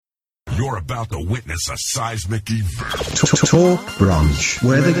You're about to witness a seismic event. Talk Brunch,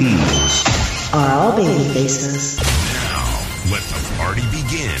 where the geeks are all baby faces. Now, let the party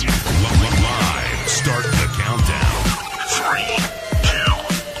begin. Live. Start the countdown. 3, 2,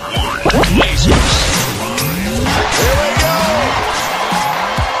 1. Lasers arrive. Here we go.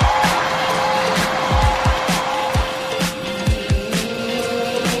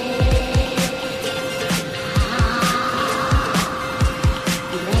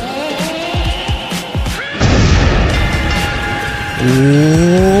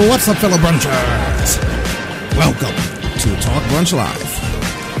 What's up, fellow brunchers? Welcome to Talk Brunch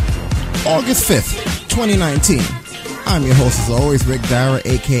Live. August 5th, 2019. I'm your host, as always, Rick Dara,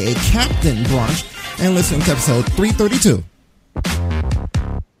 a.k.a. Captain Brunch, and listening to episode 332.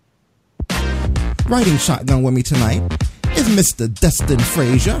 Riding shotgun with me tonight is Mr. Destin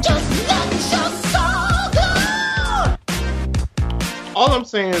Frazier. All I'm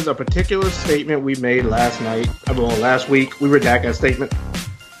saying is a particular statement we made last week. We redact that statement.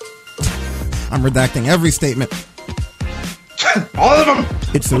 I'm redacting every statement. All of them.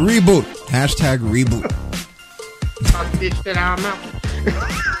 It's a reboot. Hashtag reboot. Talk this shit out of my mouth.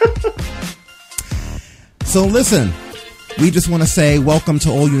 So listen, we just want to say welcome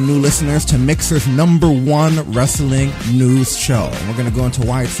to all you new listeners to Mixer's #1 wrestling news show. And we're going to go into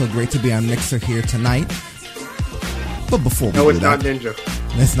why it's so great to be on Mixer here tonight. But before we do it's that, not Ninja.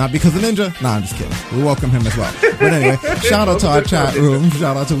 It's not because of Ninja? Nah, I'm just kidding. We welcome him as well. But anyway, shout out to our chat room.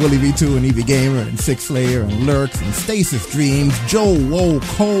 Shout out to Willie V2 and Evie Gamer and Six Slayer and Lurks and Stasis Dreams, Joe Woe,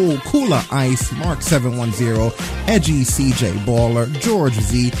 Cole, Cooler Ice, Mark 710, Edgy CJ Baller, George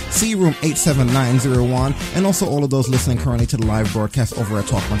Z, C-Room 87901, and also all of those listening currently to the live broadcast over at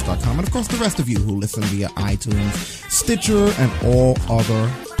TalkBrunch.com, and of course the rest of you who listen via iTunes, Stitcher, and all other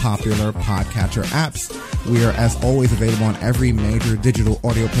popular podcatcher apps. We are, as always, available on every major digital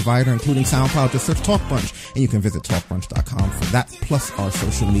audio provider, including SoundCloud. Just search Talk Brunch, and you can visit TalkBrunch.com for that, plus our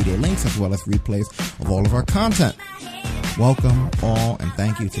social media links, as well as replays of all of our content. Welcome all, and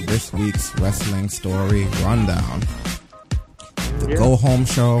thank you to this week's Wrestling Story Rundown. The go-home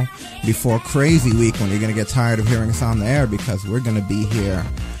show before Crazy Week, when you're going to get tired of hearing us on the air, because we're going to be here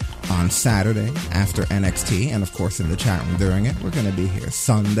on Saturday after NXT, and of course in the chat room during it. We're going to be here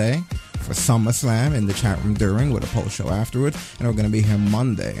Sunday for SummerSlam in the chat room during, with a post show afterwards, and we're going to be here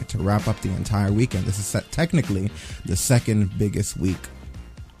Monday to wrap up the entire weekend. This is technically the second biggest week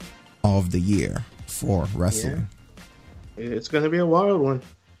of the year for wrestling. Yeah. It's going to be a wild one.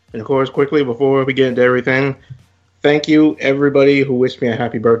 And of course, quickly before we get into everything, thank you everybody who wished me a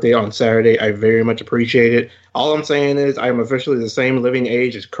happy birthday on Saturday. I very much appreciate it. All I'm saying is I am officially the same living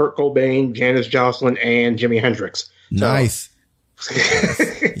age as Kurt Cobain, Janis Joplin, and Jimi Hendrix. Nice.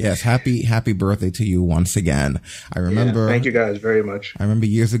 Yes, happy birthday to you once again. I remember. Thank you guys very much. I remember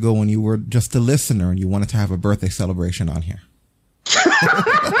years ago when you were just a listener and you wanted to have a birthday celebration on here.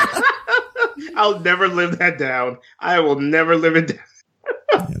 I'll never live that down. I will never live it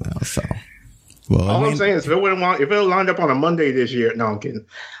down. So. Well, all I'm saying is if it lined up on a Monday this year, no, I'm kidding.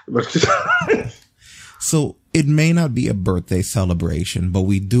 So it may not be a birthday celebration, but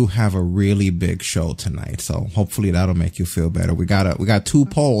we do have a really big show tonight. So hopefully that'll make you feel better. We got 2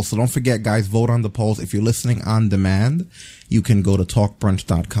 polls. So don't forget, guys, vote on the polls. If you're listening on demand, you can go to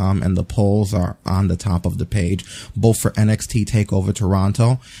talkbrunch.com, and the polls are on the top of the page, both for NXT TakeOver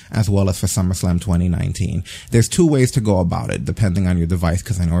Toronto as well as for SummerSlam 2019. There's 2 ways to go about it, depending on your device,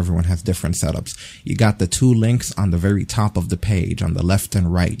 because I know everyone has different setups. You got the 2 links on the very top of the page, on the left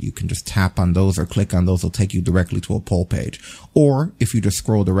and right. You can just tap on those or click on those. It'll take you directly to a poll page. Or if you just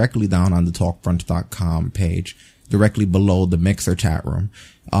scroll directly down on the talkbrunch.com page, directly below the Mixer chat room,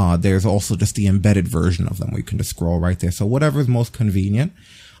 there's also just the embedded version of them where you can just scroll right there. So whatever is most convenient,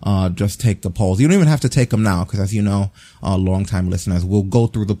 just take the polls. You don't even have to take them now, because as you know, long-time listeners, we'll go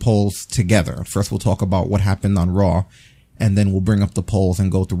through the polls together. First, we'll talk about what happened on Raw, and then we'll bring up the polls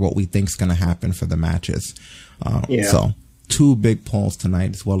and go through what we think is going to happen for the matches. So 2 big polls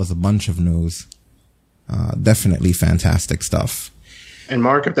tonight, as well as a bunch of news. Definitely fantastic stuff. And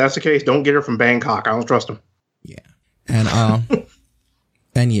Mark, if that's the case, don't get her from Bangkok. I don't trust him. Yeah. And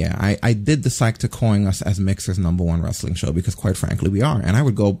I did decide to coin us as Mixer's #1 wrestling show, because quite frankly we are. And I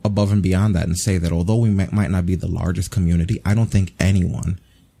would go above and beyond that and say that although we might not be the largest community, I don't think anyone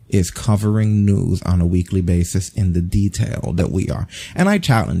is covering news on a weekly basis in the detail that we are. And I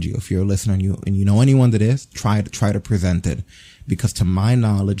challenge you, if you're a listener and you know anyone that is, try to present it. Because to my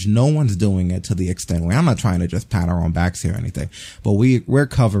knowledge, no one's doing it to the extent where I'm not trying to just pat our own backs here or anything, but we're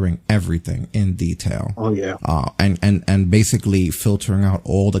covering everything in detail. Oh yeah. And basically filtering out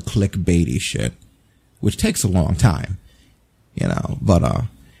all the clickbaity shit, which takes a long time, but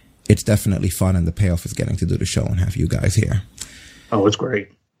it's definitely fun, and the payoff is getting to do the show and have you guys here. Oh, it's great.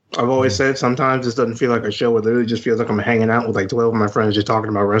 I've always said sometimes this doesn't feel like a show. It literally just feels like I'm hanging out with like 12 of my friends just talking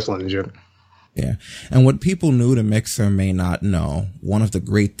about wrestling and shit. Yeah. And what people new to Mixer may not know, one of the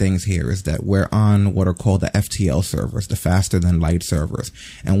great things here is that we're on what are called the FTL servers, the faster than light servers.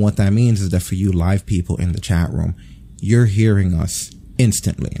 And what that means is that for you live people in the chat room, you're hearing us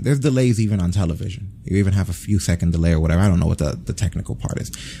instantly. There's delays even on television. You even have a few second delay or whatever. I don't know what the technical part is,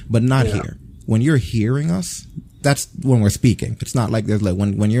 but not here. When you're hearing us, that's when we're speaking. It's not like there's like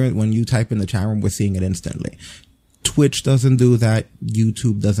when you type in the chat room, we're seeing it instantly. Twitch doesn't do that.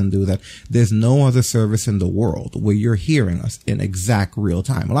 YouTube doesn't do that. There's no other service in the world where you're hearing us in exact real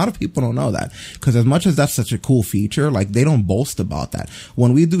time. A lot of people don't know that, because as much as that's such a cool feature, like they don't boast about that.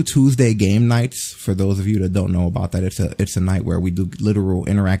 When we do Tuesday game nights, for those of you that don't know about that, it's a night where we do literal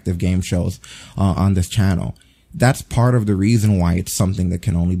interactive game shows on this channel. That's part of the reason why it's something that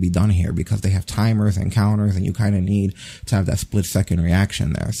can only be done here, because they have timers and counters, and you kind of need to have that split second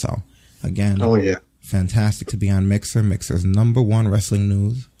reaction there. So again, oh yeah. Fantastic to be on Mixer. Mixer's #1 wrestling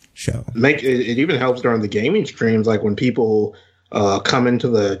news show. It even helps during the gaming streams, like when people come into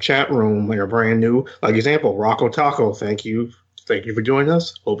the chat room, like are brand new. Like example, Rocco Taco, thank you for joining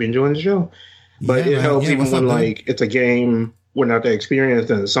us. Hope you're enjoying the show. But it helps even when like it's a game we're not that experienced,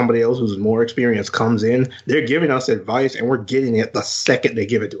 and somebody else who's more experienced comes in. They're giving us advice, and we're getting it the second they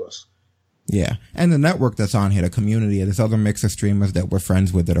give it to us. Yeah. And the network that's on here, the community, there's other Mixer streamers that we're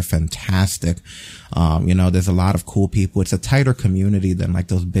friends with that are fantastic. There's a lot of cool people. It's a tighter community than like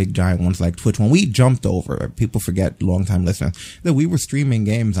those big giant ones like Twitch. When we jumped over, people forget, longtime listeners, that we were streaming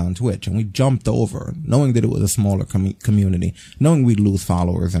games on Twitch, and we jumped over knowing that it was a smaller community, knowing we'd lose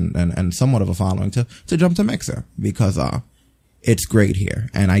followers and somewhat of a following to jump to Mixer, because, it's great here.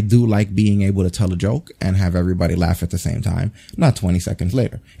 And I do like being able to tell a joke and have everybody laugh at the same time, not 20 seconds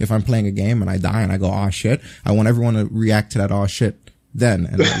later. If I'm playing a game and I die and I go, oh shit, I want everyone to react to that oh shit then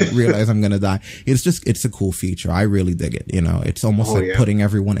and realize I'm going to die. It's a cool feature. I really dig it. It's almost putting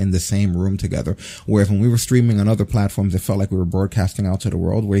everyone in the same room together. Whereas when we were streaming on other platforms, it felt like we were broadcasting out to the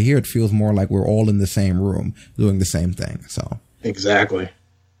world. Where here it feels more like we're all in the same room doing the same thing. So exactly.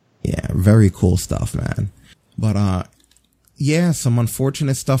 Yeah. Very cool stuff, man. But, yeah, some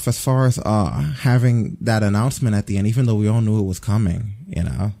unfortunate stuff as far as having that announcement at the end, even though we all knew it was coming,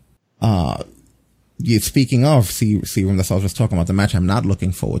 Speaking of C-Room, that's what I was just talking about. The match I'm not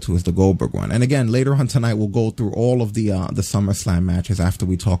looking forward to is the Goldberg one. And again, later on tonight, we'll go through all of the SummerSlam matches after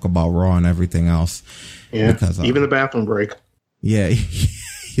we talk about Raw and everything else. Yeah, because, even the bathroom break. Yeah,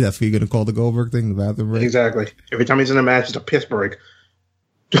 that's what you're going to call the Goldberg thing, the bathroom break? Exactly. Every time he's in a match, it's a piss break.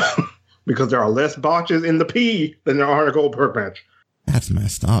 Because there are less botches in the pee than there are in a Goldberg match. That's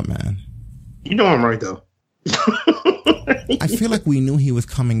messed up, man. You know I'm right, though. I feel like we knew he was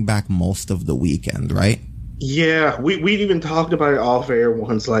coming back most of the weekend, right? Yeah, we even talked about it off air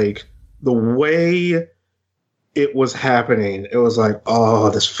once. Like, the way it was happening, it was like,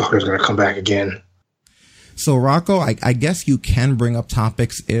 oh, this fucker's going to come back again. So, Rocco, I guess you can bring up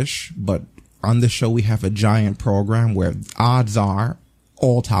topics-ish, but on the show we have a giant program where odds are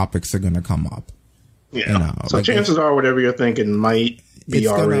all topics are going to come up. Yeah. So like chances are whatever you're thinking might be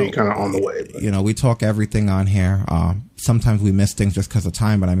already kind of on the way. But. We talk everything on here. Sometimes we miss things just because of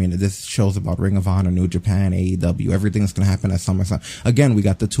time, but I mean, this show's about Ring of Honor, New Japan, AEW. Everything's going to happen at SummerSlam. Again, we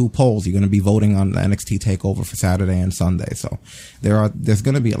got the 2 polls. You're going to be voting on the NXT TakeOver for Saturday and Sunday. So there's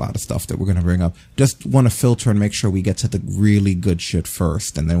going to be a lot of stuff that we're going to bring up. Just want to filter and make sure we get to the really good shit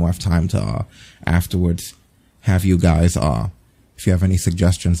first, and then we'll have time to afterwards have you guys if you have any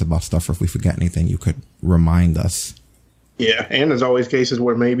suggestions about stuff, or if we forget anything, you could remind us. Yeah, and there's always cases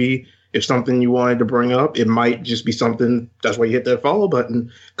where maybe if something you wanted to bring up, it might just be something, that's why you hit that follow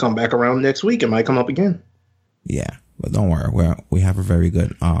button, come back around next week, it might come up again. Yeah, but don't worry, we have a very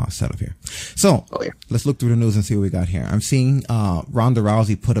good setup here. So, Let's look through the news and see what we got here. I'm seeing Ronda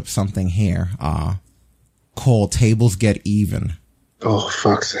Rousey put up something here called Tables Get Even. Oh,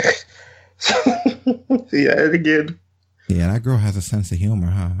 fuck's sake. Yeah, and again. Yeah, that girl has a sense of humor,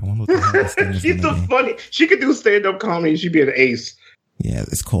 huh? I wonder what the hell this thing is. She's so funny. She could do stand-up comedy. She'd be an ace. Yeah,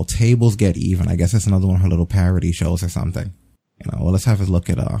 it's called Tables Get Even. I guess it's another one of her little parody shows or something. Well, let's have a look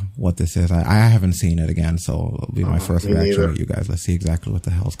at what this is. I haven't seen it again, so it'll be my first reaction with you guys. Let's see exactly what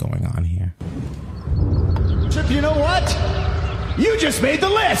the hell's going on here. Chip, you know what? You just made the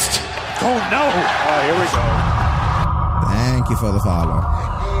list! Oh, no! Oh, here we go. Thank you for the follow.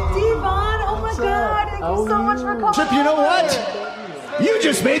 Devon, oh my God, thank you so much for calling. Chip, you know what? You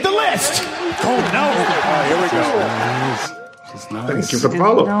just made the list! Oh, no! Oh, here we go. It's nice. Thank you for the There's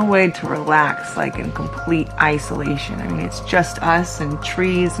follow. no way to relax like in complete isolation. I mean, it's just us and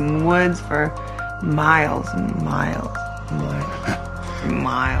trees and woods for miles and miles and miles and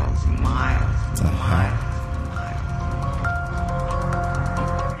miles and miles and miles.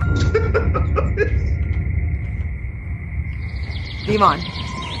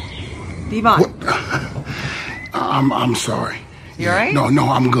 Devon. I'm sorry. You all right? No,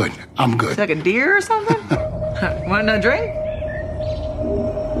 I'm good. I'm good. It's like a deer or something? Want another drink?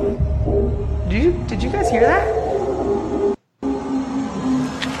 Did you guys hear that?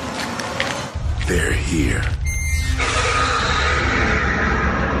 They're here.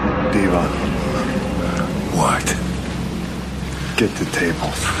 Devon, What? get the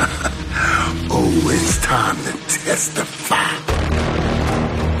tables. Oh, it's time to testify.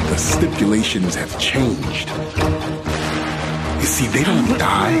 The stipulations have changed. You see, they don't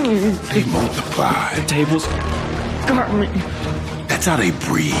die, they multiply. Tables got me. That's how they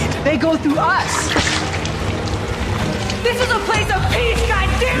breed. They go through us. This is a place of peace,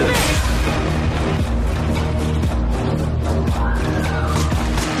 goddammit!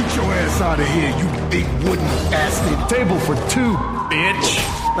 Get your ass out of here, you big wooden bastard. Table for two,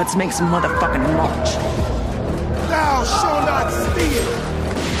 bitch. Let's make some motherfucking mulch. Thou shalt not steal.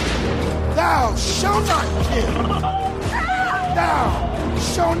 Thou shalt not kill. Thou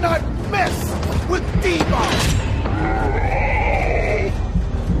shalt not mess with Devon.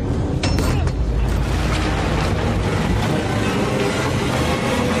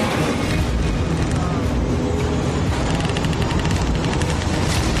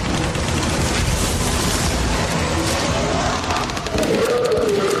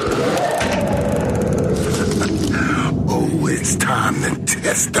 Oh, it's time to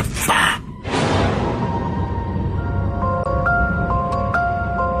testify.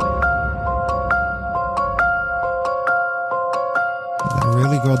 Does that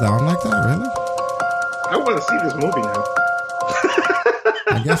really go down like that? Really? I want to see this movie now.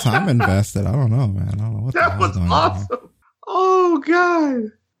 I guess I'm invested. I don't know, man. I don't know what the That hell's was going on here. awesome. Oh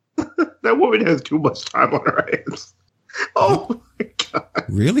god, that woman has too much time on her hands. Oh my god,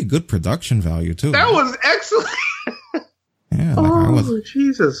 Really good production value too. that was excellent. Yeah, like I was. Oh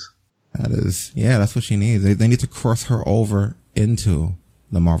Jesus. That is, yeah, that's what she needs. They need to cross her over into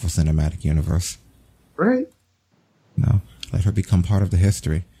the Marvel Cinematic Universe. Right? You know, let her become part of the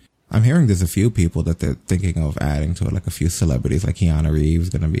history. I'm hearing there's a few people that they're thinking of adding to it, like a few celebrities, like Keanu Reeves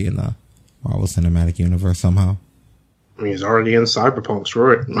going to be in the Marvel Cinematic Universe somehow. I mean, he's already in Cyberpunk.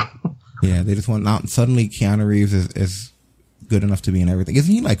 Screw it. Yeah, they just want now. Suddenly, Keanu Reeves is good enough to be in everything.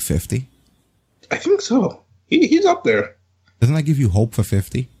 Isn't he like 50? I think so. He's up there, Doesn't that give you hope for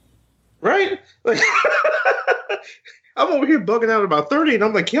 50? right? Like, I'm over here bugging out about 30, and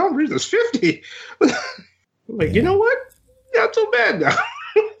I'm like, Keanu Reeves is 50. I'm like, you know what? Not so bad now.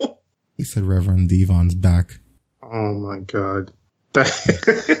 He said Reverend Devon's back. Oh my god, that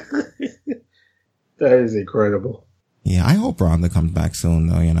is incredible. Yeah, I hope Rhonda comes back soon,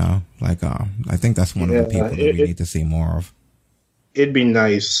 though. You know, like I think that's one of the people that we need to see more of. It'd be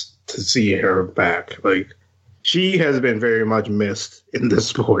nice to see her back. Like, she has been very much missed in this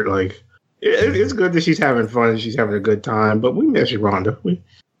sport. Like, it's good that she's having fun and she's having a good time, but we miss you, Rhonda.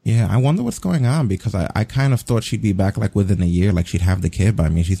 Yeah, I wonder what's going on because I kind of thought she'd be back like within a year, like she'd have the kid, but I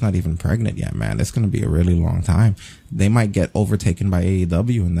mean, she's not even pregnant yet, man. It's going to be a really long time. They might get overtaken by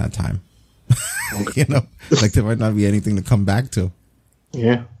AEW in that time. You know, like there might not be anything to come back to.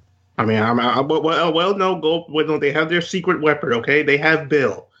 Yeah. I mean, no, they have their secret weapon, okay? They have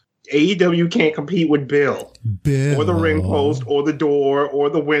Bill. AEW can't compete with Bill. Or the ring post, or the door, or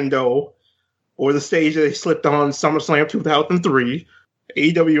the window, or the stage that they slipped on SummerSlam 2003.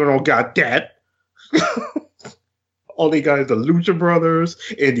 AEW don't got that. All they got is the Lucha Brothers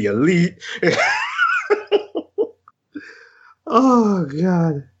and the Elite. Oh,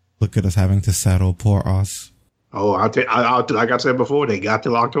 God. Look at us having to settle poor us. Oh, I'll like I said before, they got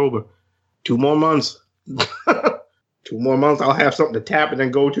till October. 2 more months. 2 more months, I'll have something to tap and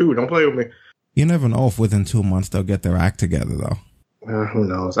then go to. Don't play with me. You never know if within 2 months they'll get their act together, though. Who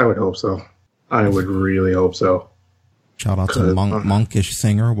knows? I would hope so. I would really hope so. Shout out to Monkish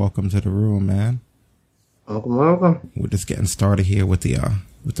Singer. Welcome to the room, man. Welcome. We're just getting started here with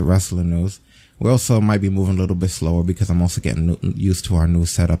the wrestling news. We also might be moving a little bit slower because I'm also getting used to our new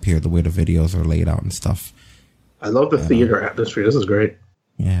setup here, the way the videos are laid out and stuff. I love the theater atmosphere. This is great.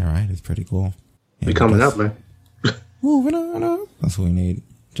 Yeah, right. It's pretty cool. Yeah, Be coming up, man. Moving on up. That's what we need.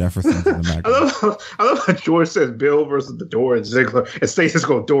 Jefferson's in the background. I love how George says Bill versus the door and Ziggler, and Stacey's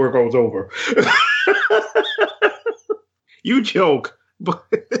go, door goes over. You joke. But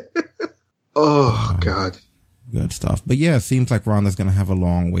oh, God. Good stuff. But yeah, it seems like Ronda's going to have a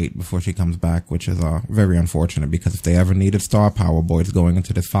long wait before she comes back, which is very unfortunate because if they ever needed star power, boy, it's going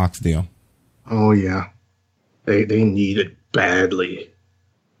into this Fox deal. Oh, yeah. They need it badly.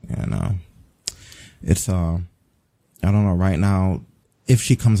 Yeah, no. It's, I don't know, right now, if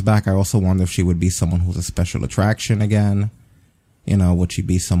she comes back, I also wonder if she would be someone who's a special attraction again. You know, would she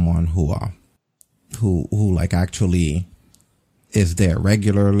be someone who like actually is there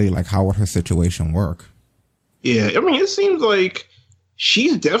regularly? Like, how would her situation work? Yeah, I mean, it seems like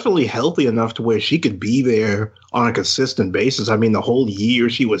she's definitely healthy enough to where she could be there on a consistent basis. I mean, the whole year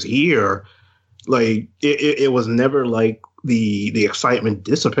she was here, like, it was never like the excitement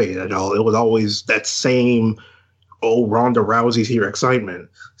dissipated at all. It was always that same, oh, Ronda Rousey's here excitement.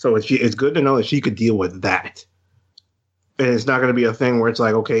 So it's good to know that she could deal with that. And it's not going to be a thing where it's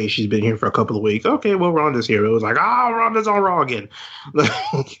like, okay, she's been here for a couple of weeks. Okay, well, Ronda's here. It was like, Ronda's on Raw again.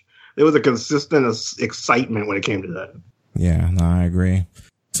 There was a consistent excitement when it came to that. Yeah, no, I agree.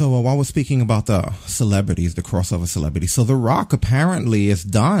 So while we're speaking about the celebrities, the crossover celebrities, so The Rock apparently is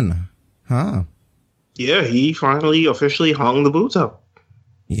done, huh? Yeah, he finally officially hung the boots up.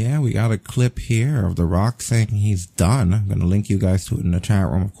 Yeah, we got a clip here of The Rock saying he's done. I'm going to link you guys to it in the chat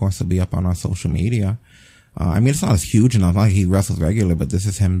room. Of course, it'll be up on our social media. I mean, it's not as huge enough. Like he wrestles regularly, but this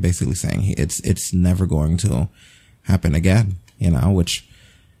is him basically saying it's never going to happen again, you know, which,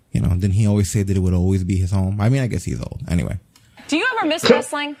 you know, didn't he always say that it would always be his home? I mean, I guess he's old. Anyway. Do you ever miss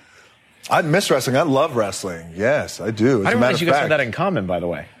wrestling? I miss wrestling. I love wrestling. Yes, I do. I didn't realize you guys had that in common, by the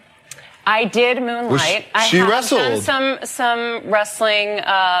way. I did moonlight. She I have wrestled. done some wrestling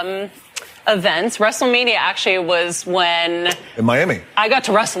events. WrestleMania actually was when in Miami. I got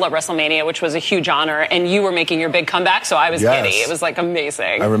to wrestle at WrestleMania, which was a huge honor, and you were making your big comeback, so I was giddy. It was like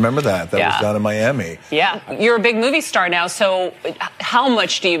amazing. I remember that. That was down in Miami. Yeah. You're a big movie star now, so how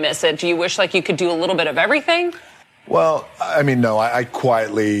much do you miss it? Do you wish like you could do a little bit of everything? Well, I mean, no, I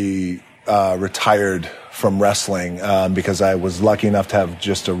quietly retired from wrestling because I was lucky enough to have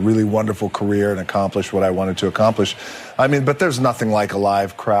just a really wonderful career and accomplish what I wanted to accomplish. I mean, but there's nothing like a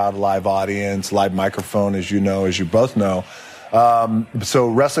live crowd, live audience, live microphone, as you know, as you both know. So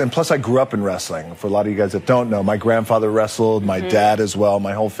wrestling, plus I grew up in wrestling. For a lot of you guys that don't know, my grandfather wrestled, my dad as well,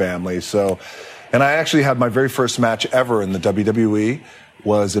 my whole family. So, and I actually had my very first match ever in the WWE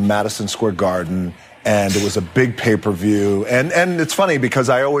was in Madison Square Garden, and it was a big pay-per-view. And it's funny because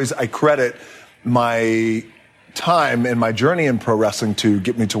I credit my time and my journey in pro wrestling to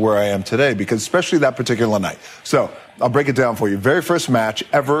get me to where I am today, because especially that particular night. So I'll break it down for you. Very first match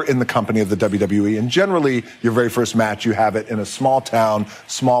ever in the company of the WWE, and generally your very first match, you have it in a small town,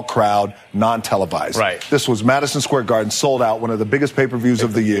 small crowd, non-televised. Right. This was Madison Square Garden, sold out, one of the biggest pay-per-views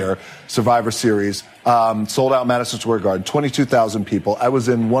of the year, Survivor Series, sold out Madison Square Garden, 22,000 people. I was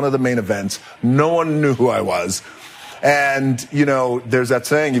in one of the main events. No one knew who I was. And, you know, there's that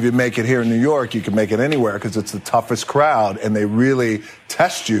saying, if you make it here in New York, you can make it anywhere because it's the toughest crowd and they really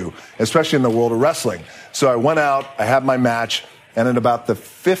test you, especially in the world of wrestling. So I went out, I had my match, and at about the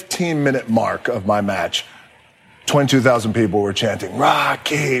 15-minute mark of my match, 22,000 people were chanting,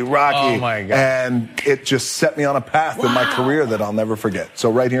 Rocky, Rocky. Oh, my God. And it just set me on a path in my career that I'll never forget.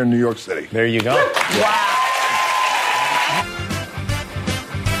 So right here in New York City. There you go. Wow.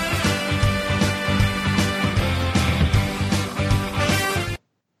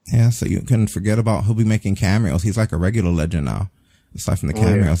 Yeah, so you can forget about he'll be making cameos. He's like a regular legend now. Aside from the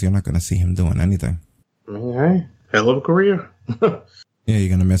cameos, you're not going to see him doing anything. All right. Hell of a career. Yeah, you're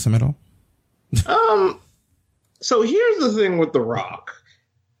going to miss him at all? So here's the thing with The Rock.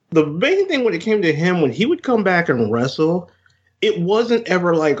 The main thing when it came to him, when he would come back and wrestle, it wasn't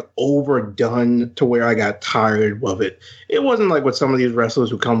ever like overdone to where I got tired of it. It wasn't like with some of these wrestlers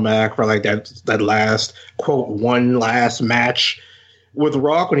who come back for like that last, quote, one last match. With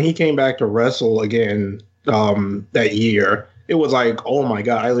Rock, when he came back to wrestle again that year, it was like, oh my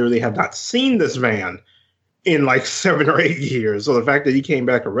God, I literally have not seen this man in like 7 or 8 years. So the fact that he came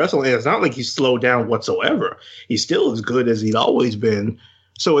back to wrestle, and it's not like he's slowed down whatsoever. He's still as good as he'd always been.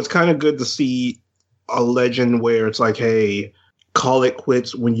 So it's kind of good to see a legend where it's like, hey, call it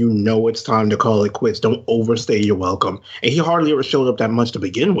quits when you know it's time to call it quits. Don't overstay your welcome. And he hardly ever showed up that much to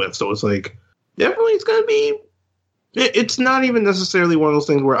begin with. So it's like, definitely it's going to be... It's not even necessarily one of those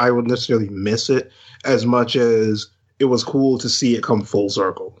things where I would necessarily miss it as much as it was cool to see it come full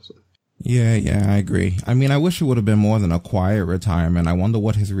circle. Yeah, I agree. I mean, I wish it would have been more than a quiet retirement. I wonder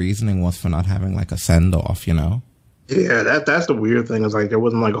what his reasoning was for not having like a send-off, you know? Yeah, that's the weird thing. Is like there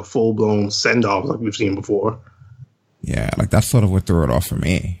wasn't like a full-blown send-off like we've seen before. Yeah, like that's sort of what threw it off for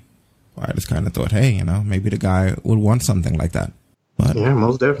me. I just kind of thought, hey, you know, maybe the guy would want something like that. But yeah,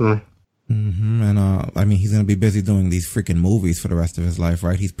 most definitely. And I mean, he's gonna be busy doing these freaking movies for the rest of his life,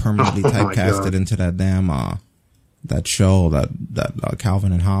 right? He's permanently typecasted into that damn that show, that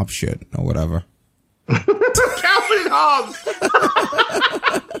Calvin and Hobbes shit or whatever. Calvin and Hobbes.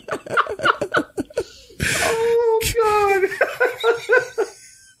 Oh God.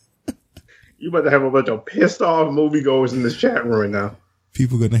 You about to have a bunch of pissed off moviegoers in this chat room right now.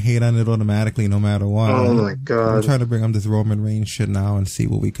 People gonna hate on it automatically no matter what. Oh my God. I'm trying to bring on this Roman Reigns shit now and see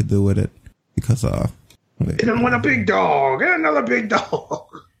what we could do with it. Because he didn't want a big dog. And another big dog.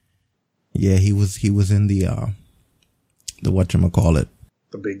 Yeah, he was in the whatchamacallit.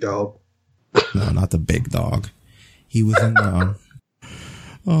 The big dog. No, not the big dog. He was in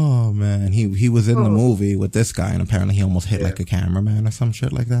oh man, he was in the movie with this guy, and apparently he almost hit like a cameraman or some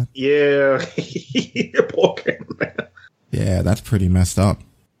shit like that. Yeah, poor cameraman. Yeah, that's pretty messed up.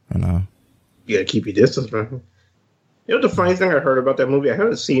 You gotta keep your distance, man. You know the funniest thing I heard about that movie? I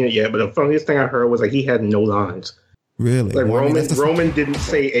haven't seen it yet, but the funniest thing I heard was like he had no lines. Really? Like Roman didn't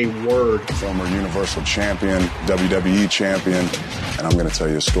say a word. Former Universal Champion, WWE Champion, and I'm gonna tell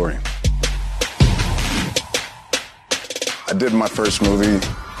you a story. I did my first movie,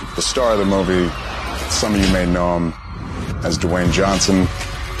 the star of the movie. Some of you may know him as Dwayne Johnson.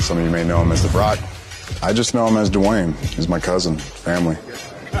 Some of you may know him as The Brock. I just know him as Dwayne. He's my cousin, family.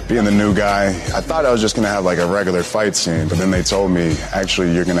 Being the new guy, I thought I was just going to have like a regular fight scene, but then they told me,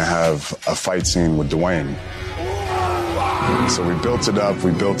 actually, you're going to have a fight scene with Dwayne. So we built it up,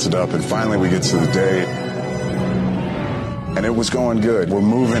 and finally we get to the day, and it was going good. We're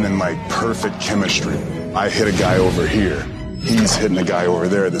moving in like perfect chemistry. I hit a guy over here. He's hitting a guy over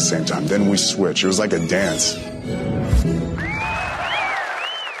there at the same time. Then we switch. It was like a dance.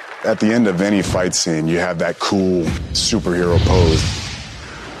 At the end of any fight scene, you have that cool superhero pose.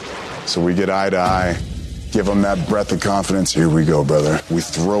 So we get eye to eye, give him that breath of confidence. Here we go, brother. We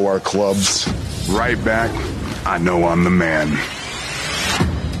throw our clubs right back. I know I'm the man.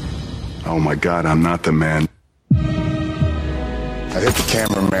 Oh my God, I'm not the man. I hit the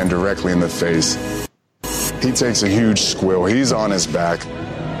cameraman directly in the face. He takes a huge squill. He's on his back.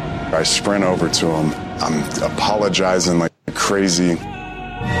 I sprint over to him. I'm apologizing like crazy.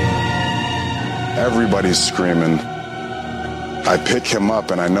 Everybody's screaming. I pick him up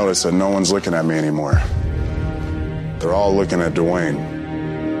and I notice that no one's looking at me anymore. They're all looking at Dwayne.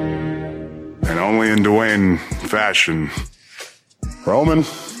 And only in Dwayne fashion. Roman,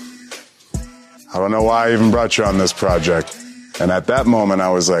 I don't know why I even brought you on this project. And at that moment, I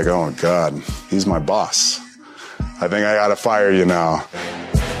was like, oh God, he's my boss. I think I gotta fire you now.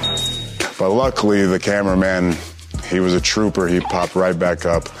 But luckily, the cameraman, he was a trooper. He popped right back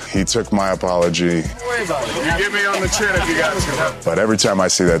up. He took my apology. Don't worry about it. You get me on the chin if you got to. But every time I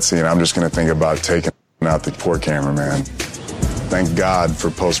see that scene, I'm just gonna think about taking out the poor cameraman. Thank God for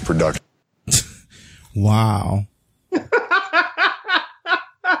post-production. Wow.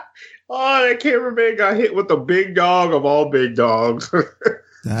 Oh, that cameraman got hit with the big dog of all big dogs.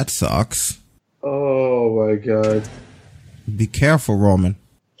 That sucks. Oh my God. Be careful, Roman.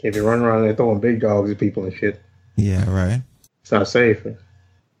 Can't be running around there throwing big dogs at people and shit. Yeah, right. It's not safe.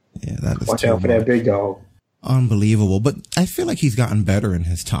 Yeah, that is. Watch out for that big dog. Unbelievable, but I feel like he's gotten better in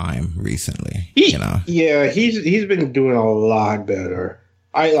his time recently. Yeah, he's been doing a lot better.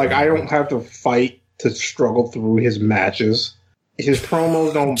 I don't have to fight to struggle through his matches. His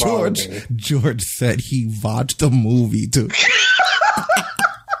promos don't bother me. George said he watched a movie too.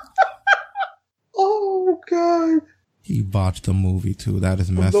 Oh God. He botched a movie too. That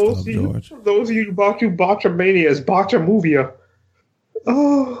is messed up, George. For those of you who botchamania is botchamovia.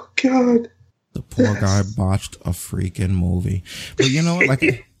 Oh God. The poor guy botched a freaking movie. But you know what?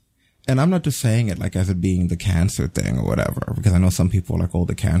 Like, and I'm not just saying it like as it being the cancer thing or whatever, because I know some people are like, oh,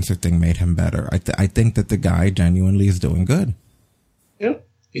 the cancer thing made him better. I think that the guy genuinely is doing good. Yeah,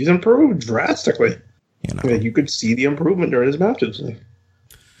 he's improved drastically. You know, you could see the improvement during his matches.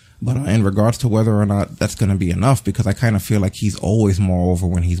 But in regards to whether or not that's going to be enough, because I kind of feel like he's always more over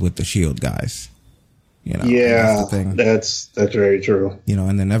when he's with the Shield guys. You know, yeah, that's very true. You know,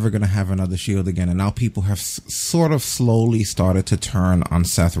 and they're never going to have another Shield again. And now people have sort of slowly started to turn on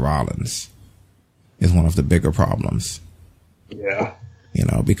Seth Rollins. Is one of the bigger problems. Yeah, you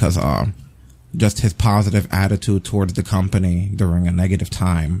know, because just his positive attitude towards the company during a negative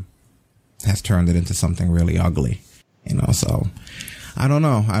time has turned it into something really ugly. You know, so I don't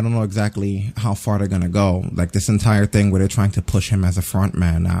know. I don't know exactly how far they're going to go. Like this entire thing where they're trying to push him as a front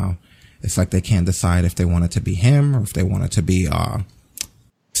man now. It's like they can't decide if they want it to be him or if they want it to be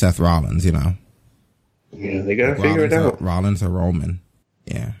Seth Rollins, you know. Yeah, they got to figure it out. Rollins or Roman.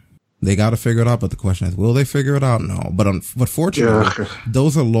 Yeah. They got to figure it out, but the question is, will they figure it out? No. But fortunately,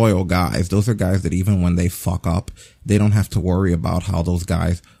 those are loyal guys. Those are guys that even when they fuck up, they don't have to worry about how those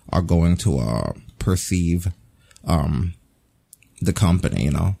guys are going to perceive the company,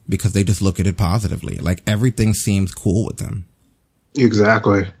 you know, because they just look at it positively. Like, everything seems cool with them.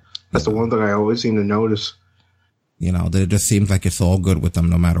 Exactly. That's the one thing I always seem to notice. You know, that it just seems like it's all good with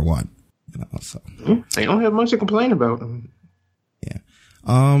them no matter what. You know, so. They don't have much to complain about. Yeah.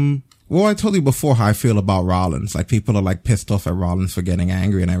 Well, I told you before how I feel about Rollins. Like, people are like pissed off at Rollins for getting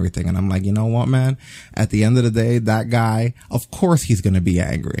angry and everything. And I'm like, you know what, man? At the end of the day, that guy, of course he's going to be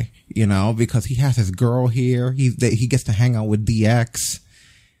angry, you know, because he has his girl here. He gets to hang out with DX,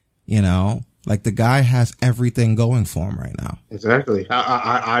 you know, like the guy has everything going for him right now. Exactly.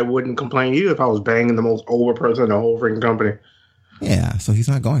 I wouldn't complain either if I was banging the most over person in the whole freaking company. Yeah. So he's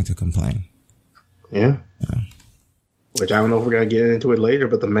not going to complain. Yeah. Which I don't know if we're going to get into it later,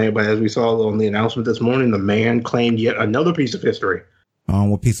 but as we saw on the announcement this morning, the man claimed yet another piece of history.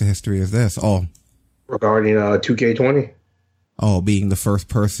 What piece of history is this? Oh, regarding 2K20. Oh, being the first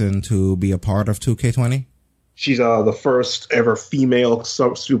person to be a part of 2K20? She's the first ever female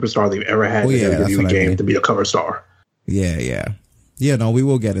superstar they've ever had in a WWE game to be a cover star. Yeah. No, we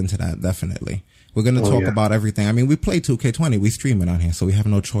will get into that, definitely. We're going to talk about everything. I mean, we play 2K20. We stream it on here, so we have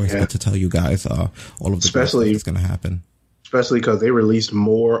no choice but to tell you guys all of the stuff that's going to happen. Especially because they released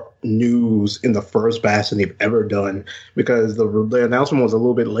more news in the first batch than they've ever done. Because the announcement was a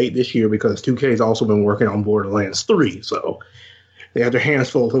little bit late this year because 2K's also been working on Borderlands 3. So they had their hands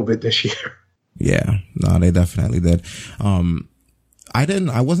full a little bit this year. Yeah, no, they definitely did.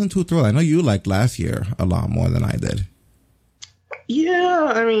 I wasn't too thrilled. I know you liked last year a lot more than I did.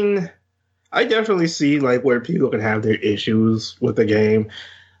 Yeah, I mean, I definitely see like where people can have their issues with the game.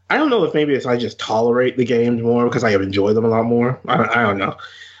 I don't know if maybe I just tolerate the games more because I enjoy them a lot more. I don't know.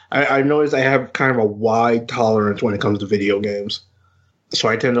 I noticed I have kind of a wide tolerance when it comes to video games. So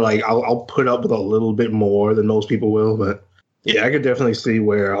I tend to I'll put up with a little bit more than most people will. But yeah, I could definitely see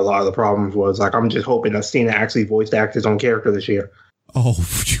where a lot of the problems was. Like, I'm just hoping that Cena actually voiced act his own character this year. Oh,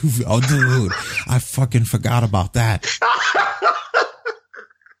 dude, I fucking forgot about that.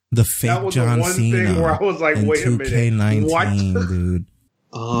 The fake John Cena where I was like, in wait 2K19, what? Dude.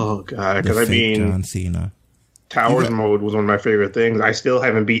 Oh god, because I mean, John Cena. Towers mode was one of my favorite things. I still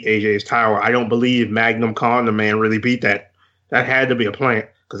haven't beat AJ's tower. I don't believe Magnum Con, the man, really beat that. That had to be a plant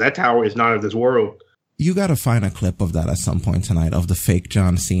because that tower is not of this world. You got to find a clip of that at some point tonight of the fake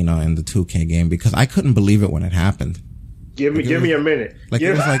John Cena in the 2K game because I couldn't believe it when it happened. Give me a minute. Like,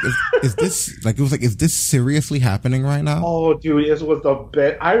 it was like, is this seriously happening right now? Oh, dude, this was the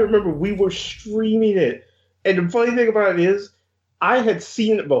best. I remember we were streaming it. And the funny thing about it is, I had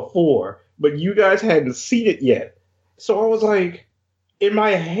seen it before, but you guys hadn't seen it yet. So I was like, in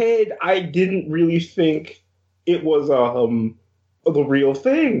my head, I didn't really think it was the real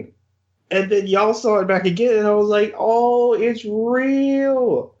thing. And then y'all saw it back again, and I was like, oh, it's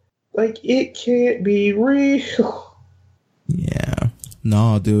real. Like, it can't be real. Yeah.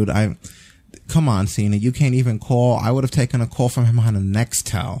 No, dude, come on, Cena. You can't even call. I would have taken a call from him on a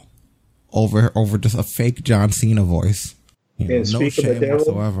Nextel over just a fake John Cena voice. And no speak of the devil,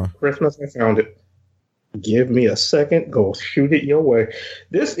 whatsoever. Christmas, I found it. Give me a second. Go shoot it your way.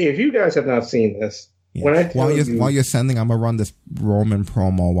 This, if you guys have not seen this, when I tell while you're sending, I'm gonna run this Roman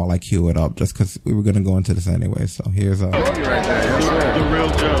promo while I cue it up, just because we were gonna go into this anyway. So here's the real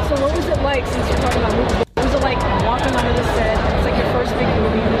joke. So what was it like since you're talking about movies? What was it like walking onto the set? It's like your first big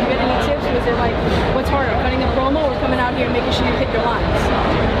movie. Did you get any tips? Was it like, what's harder, cutting a promo or coming out here and making sure you hit your lines?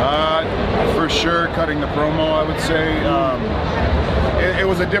 For sure, cutting the promo, I would say. It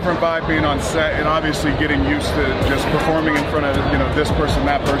was a different vibe being on set, and obviously getting used to just performing in front of this person,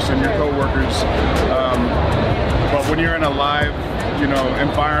 that person, your coworkers. But when you're in a live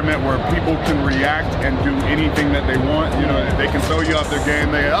environment where people can react and do anything that they want, they can throw you off their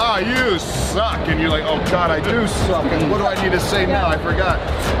game. They go, you suck, and you're like, oh God, I do suck, and what do I need to say now? I forgot.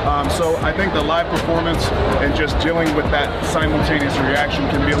 So I think the live performance and just dealing with that simultaneous reaction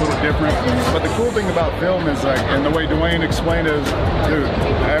can be a little different. But the cool thing about film is and the way Dwayne explained is, dude,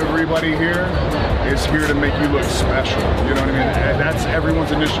 everybody here is here to make you look special. You know what I mean? And that's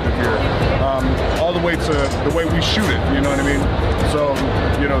everyone's initiative here. All the way to the way we shoot it. You know what I mean? So,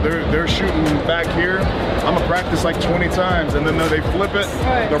 they're shooting back here. I'm gonna practice like 20 times, and then they flip it.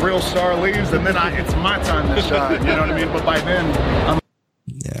 The real star leaves, and then it's my time to shine. You know what I mean? But by then,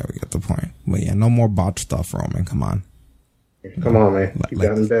 yeah, we get the point. But yeah, no more botch stuff, Roman. Come on. Come on, man. You've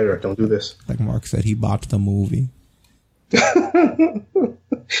gotten better. Don't do this. Like Mark said, he botched the movie.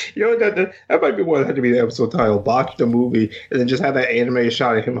 You know, that might be what had to be the episode title. Botch the movie, and then just have that animated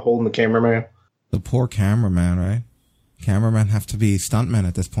shot of him holding the cameraman. The poor cameraman, right? Cameramen have to be stuntmen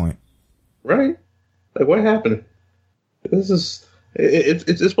at this point. Right? Like, what happened? This is...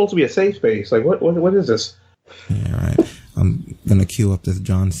 It's supposed to be a safe space. Like, what is this? Yeah, right. I'm going to queue up this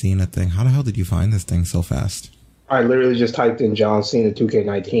John Cena thing. How the hell did you find this thing so fast? I literally just typed in John Cena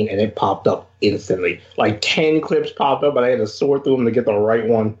 2K19 and it popped up instantly. Like 10 clips popped up, but I had to sort through them to get the right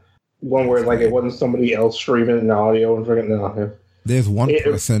one. One where like it wasn't somebody else streaming in the audio and freaking no. There's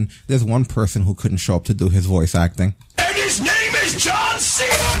one person who couldn't show up to do his voice acting. And his name is John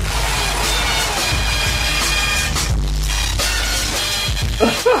Cena.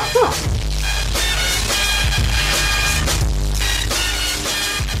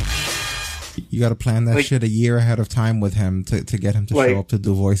 You got to plan that shit a year ahead of time with him to get him to show up to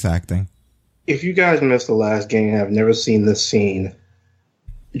do voice acting. If you guys missed the last game and have never seen this scene,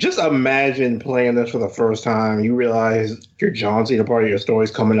 just imagine playing this for the first time. You realize your John Cena part of your story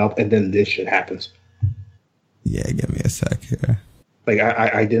is coming up, and then this shit happens. Yeah, give me a sec here. Like,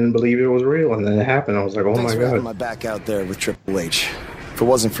 I didn't believe it was real, and then it happened. I was like, oh Thanks my for God. having my back out there with Triple H. If it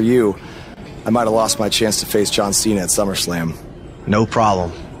wasn't for you, I might have lost my chance to face John Cena at SummerSlam. No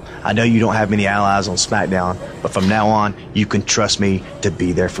problem. I know you don't have many allies on SmackDown, but from now on, you can trust me to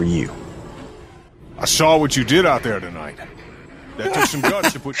be there for you. I saw what you did out there tonight. That took some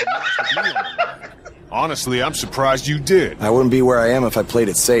guts to put your match with me on the line. Honestly, I'm surprised you did. I wouldn't be where I am if I played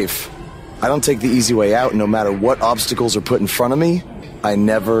it safe. I don't take the easy way out no matter what obstacles are put in front of me. I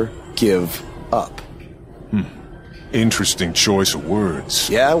never give up. Interesting choice of words.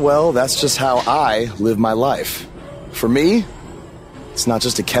 Yeah, well, that's just how I live my life. For me, it's not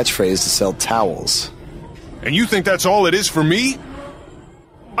just a catchphrase to sell towels. And you think that's all it is for me?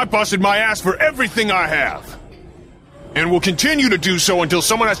 I busted my ass for everything I have. And will continue to do so until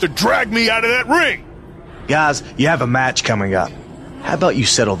someone has to drag me out of that ring. Guys, you have a match coming up. How about you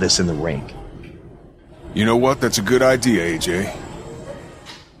settle this in the ring? You know what? That's a good idea, AJ.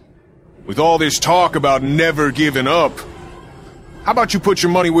 With all this talk about never giving up, how about you put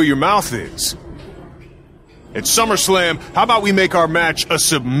your money where your mouth is? At SummerSlam, how about we make our match a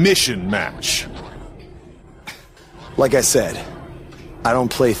submission match? Like I said, I don't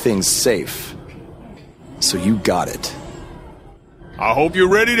play things safe. So you got it. I hope you're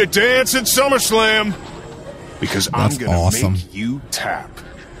ready to dance at SummerSlam. Because I'm gonna make you tap.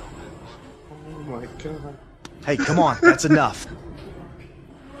 Oh my God. Hey, come on, that's enough.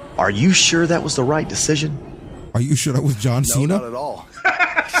 Are you sure that was the right decision? Are you sure that was John Cena? No, not at all.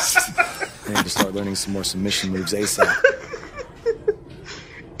 I need to start learning some more submission moves ASAP.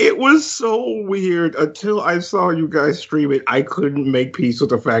 It was so weird until I saw you guys stream it. I couldn't make peace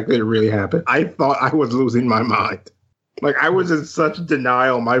with the fact that it really happened. I thought I was losing my mind. Like, I was in such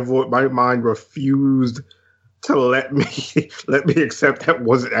denial. My mind refused to let me accept that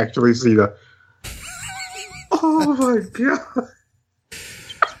wasn't actually Cena. Oh my God.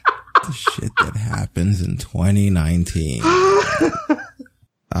 The shit that happens in 2019.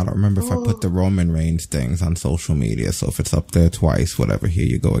 I don't remember if I put the Roman Reigns things on social media, so if it's up there twice, whatever, here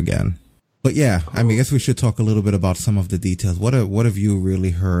you go again. But yeah, I mean, I guess we should talk a little bit about some of the details. What have you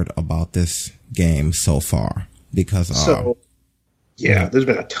really heard about this game so far? Because there's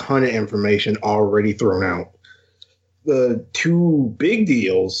been a ton of information already thrown out. The two big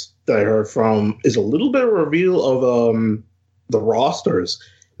deals that I heard from is a little bit of a reveal of the rosters.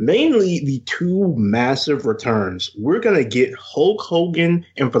 Mainly the two massive returns. We're going to get Hulk Hogan,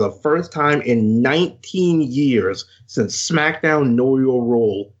 and for the first time in 19 years since SmackDown Know Your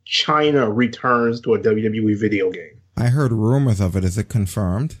Role, China returns to a WWE video game. I heard rumors of it. Is it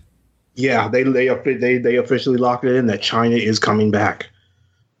confirmed? Yeah, they officially locked it in that China is coming back.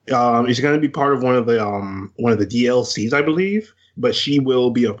 It's going to be part of one of the DLCs, I believe, but she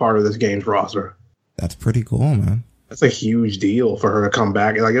will be a part of this game's roster. That's pretty cool, man. That's a huge deal for her to come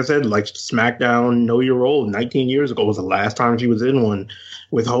back. Like I said, like SmackDown Know Your Role 19 years ago was the last time she was in one.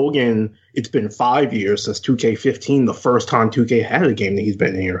 With Hogan, it's been 5 years since 2K15, the first time 2K had a game that he's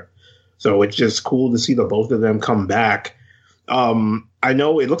been here. So it's just cool to see the both of them come back. I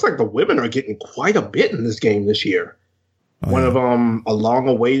know it looks like the women are getting quite a bit in this game this year. One of them, a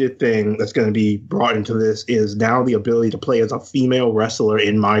long-awaited thing that's going to be brought into this is now the ability to play as a female wrestler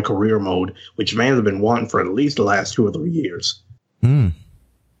in My Career mode, which fans have been wanting for at least the last 2 or 3 years.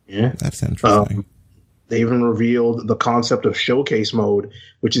 Yeah. That's interesting. They even revealed the concept of Showcase mode,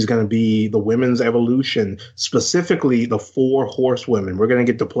 which is going to be the women's evolution, specifically the 4 horsewomen. We're going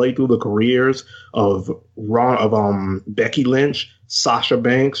to get to play through the careers of Becky Lynch, Sasha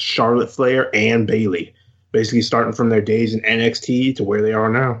Banks, Charlotte Flair, and Bayley. basically starting from their days in NXT to where they are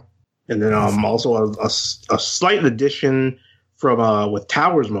now. And then also a slight addition from with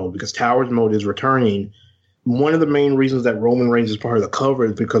Towers Mode, because Towers Mode is returning. One of the main reasons that Roman Reigns is part of the cover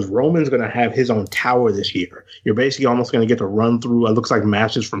is because Roman's going to have his own tower this year. You're basically almost going to get to run through, it looks like,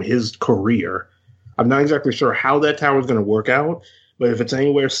 matches from his career. I'm not exactly sure how that tower is going to work out, but if it's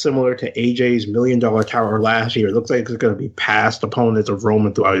anywhere similar to AJ's $1 million tower last year, it looks like it's going to be past opponents of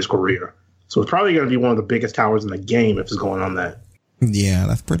Roman throughout his career. So it's probably going to be one of the biggest towers in the game if it's going on that. Yeah,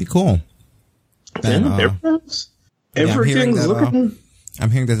 that's pretty cool. And, everything's looking...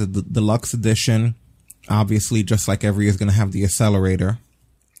 I'm hearing there's a deluxe edition. Obviously, just like every year is going to have the accelerator,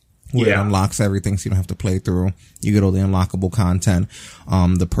 where it unlocks everything so you don't have to play through. You get all the unlockable content,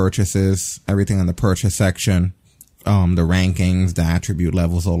 the purchases, everything in the purchase section, the rankings, the attribute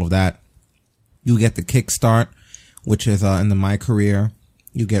levels, all of that. You get the kickstart, which is in the My Career.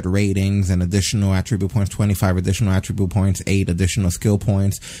 You get ratings and additional attribute points, 25 additional attribute points, 8 additional skill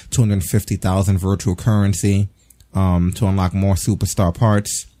points, 250,000 virtual currency to unlock more superstar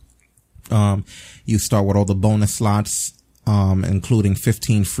parts. You start with all the bonus slots, including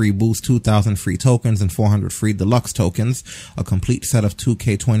 15 free boosts, 2,000 free tokens, and 400 free deluxe tokens, a complete set of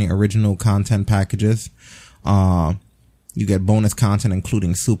 2K20 original content packages. You get bonus content,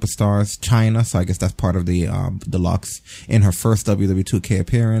 including Superstars China, so I guess that's part of the deluxe. In her first WWE 2K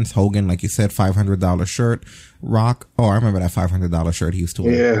appearance, Hogan, like you said, $500 shirt. Rock, I remember that $500 shirt he used to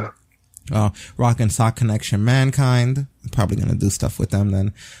wear. Yeah. Rock and Sock Connection Mankind, probably going to do stuff with them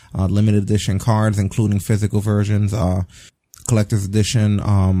then. Limited edition cards, including physical versions. Collector's edition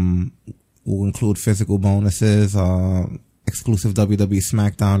will include physical bonuses, exclusive WWE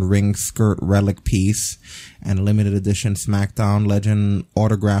SmackDown ring skirt relic piece, and limited edition SmackDown Legend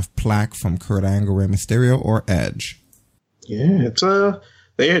autograph plaque from Kurt Angle, Rey Mysterio, or Edge. Yeah, it's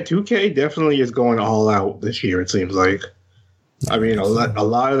 2K definitely is going all out this year, it seems like. I mean, a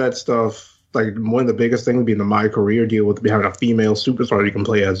lot of that stuff, like one of the biggest things being the My Career deal with having a female superstar you can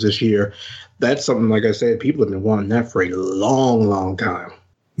play as this year. That's something, like I said, people have been wanting that for a long, long time.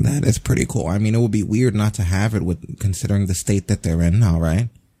 That is pretty cool. I mean, it would be weird not to have it with considering the state that they're in now, right?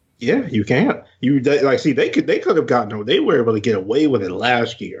 Yeah, you can't. They could have gotten, they were able to get away with it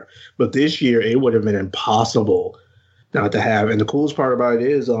last year, but this year it would have been impossible not to have. And the coolest part about it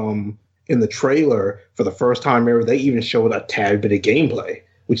is, in the trailer, for the first time ever, they even showed a tad bit of gameplay,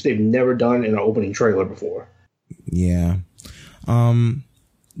 which they've never done in an opening trailer before. Yeah.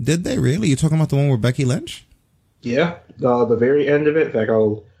 Did they really? You talking about the one with Becky Lynch? Yeah. The very end of it, in fact,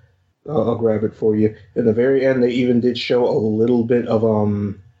 I'll grab it for you. At the very end, they even did show a little bit of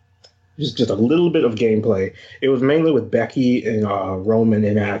just a little bit of gameplay. It was mainly with Becky and Roman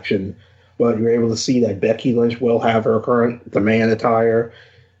in action, but you're able to see that Becky Lynch will have her the man attire.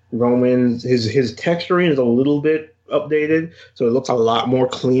 Roman, his texturing is a little bit updated, so it looks a lot more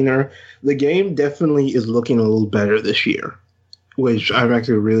cleaner. The game definitely is looking a little better this year, which I'm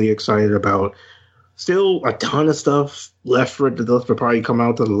actually really excited about. Still a ton of stuff left for it to probably come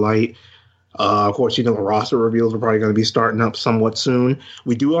out to the light. Of course, the roster reveals are probably going to be starting up somewhat soon.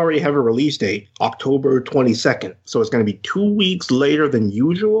 We do already have a release date, October 22nd. So it's going to be 2 weeks later than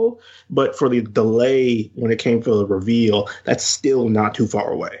usual. But for the delay when it came for the reveal, that's still not too far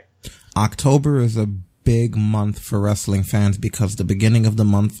away. October is a big month for wrestling fans because the beginning of the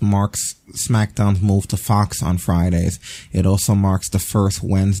month marks SmackDown's move to Fox on Fridays. It also marks the first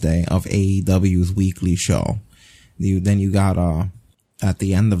Wednesday of AEW's weekly show. Then you got at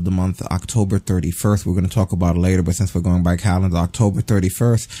the end of the month, October 31st, we're going to talk about it later, but since we're going by calendar, October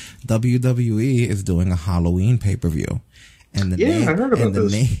 31st, WWE is doing a Halloween pay-per-view. And I heard about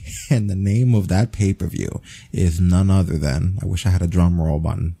this. And the name of that pay-per-view is none other than, I wish I had a drum roll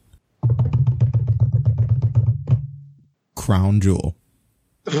button, Crown Jewel.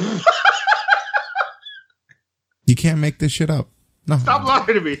 You can't make this shit up. No. Stop lying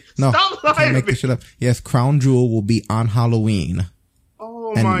to me. No, Stop lying can't make to me. this shit up. Yes, Crown Jewel will be on Halloween.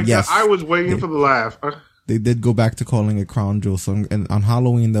 Oh And my yes, God. I was waiting for the laugh. They did go back to calling it Crown Jewel. So on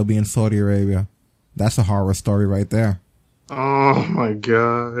Halloween, they'll be in Saudi Arabia. That's a horror story right there. Oh my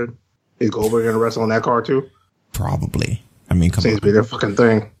God. Is Goldberg going to wrestle on that card too? Probably. I mean, come Seems on. to be their fucking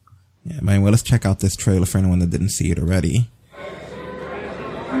thing. Yeah, man. Well, let's check out this trailer for anyone that didn't see it already.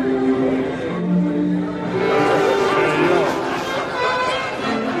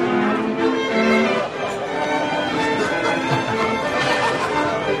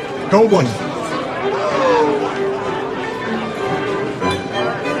 Go one.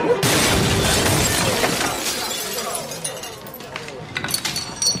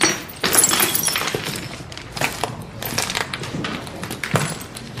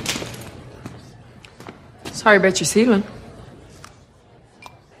 Sorry about your ceiling.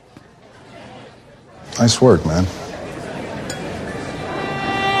 Nice work, man. Step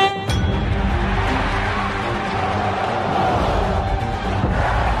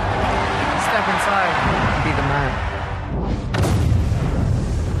inside and be the man.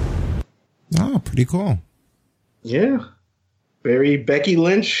 Oh, pretty cool. Yeah. Very Becky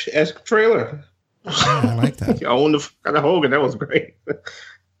Lynch-esque trailer. I like that. I own the fuck out of Hogan. That was great.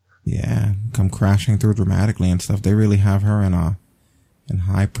 Yeah, come crashing through dramatically and stuff. They really have her in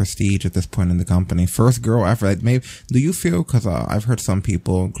high prestige at this point in the company. First girl ever. Maybe, do you feel, because I've heard some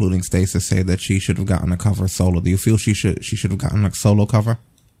people, including Stasis, say that she should have gotten a cover solo. Do you feel she should have gotten a solo cover?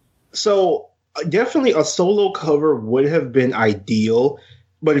 So definitely a solo cover would have been ideal.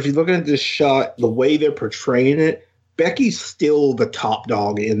 But if you're looking at this shot, the way they're portraying it, Becky's still the top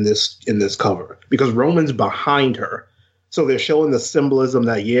dog in this cover because Roman's behind her. So they're showing the symbolism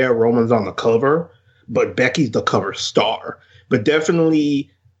that, yeah, Roman's on the cover, but Becky's the cover star. But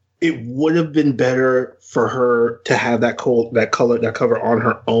definitely it would have been better for her to have that cover on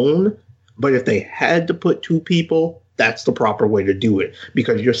her own. But if they had to put two people, that's the proper way to do it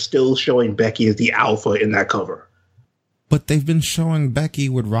because you're still showing Becky as the alpha in that cover. But they've been showing Becky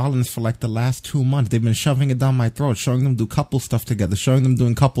with Rollins for like the last 2 months. They've been shoving it down my throat, showing them do couple stuff together, showing them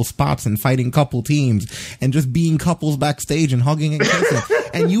doing couple spots and fighting couple teams and just being couples backstage and hugging and kissing.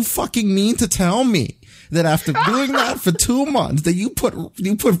 And you fucking mean to tell me that after doing that for 2 months that you put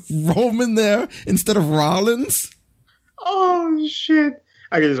Roman there instead of Rollins? Oh shit.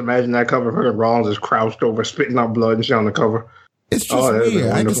 I can just imagine that cover. Fucking Rollins is crouched over, spitting out blood and shit on the cover. It's just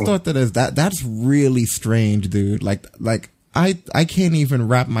weird. I just thought that's really strange, dude. Like I can't even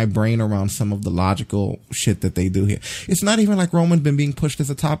wrap my brain around some of the logical shit that they do here. It's not even like Roman's been being pushed as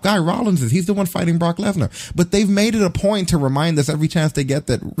a top guy. Rollins is. He's the one fighting Brock Lesnar. But they've made it a point to remind us every chance they get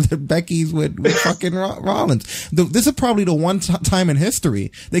that Becky's with fucking Rollins. This is probably the one time in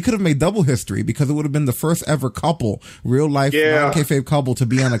history they could have made double history because it would have been the first ever couple, real life non-kayfabe couple, to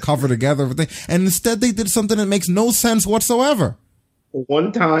be on a cover together. And instead they did something that makes no sense whatsoever.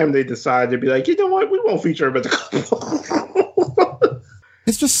 One time they decided to be like, you know what? We won't feature him as a couple.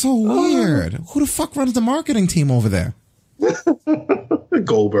 It's just so weird. Who the fuck runs the marketing team over there?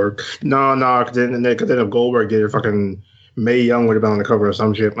 Goldberg. No, because then if Goldberg did it, fucking Mae Young would have been on the cover or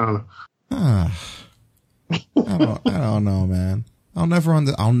some shit. I don't know. I don't know, man.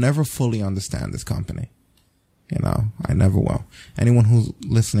 I'll never fully understand this company. You know, I never will. Anyone who's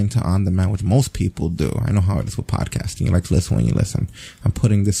listening to On Demand, which most people do, I know how it is with podcasting. You like to listen when you listen. I'm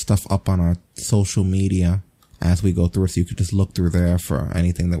putting this stuff up on our social media as we go through it, so you can just look through there for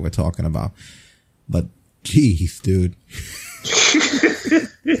anything that we're talking about. But, geez, dude.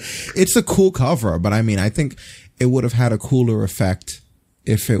 It's a cool cover, but I mean, I think it would have had a cooler effect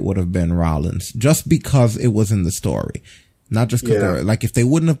if it would have been Rollins, just because it was in the story. Not just because like if they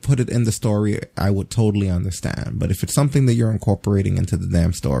wouldn't have put it in the story, I would totally understand. But if it's something that you're incorporating into the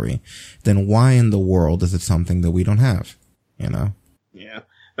damn story, then why in the world is it something that we don't have? You know? Yeah.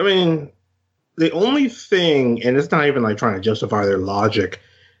 I mean, the only thing, and it's not even like trying to justify their logic,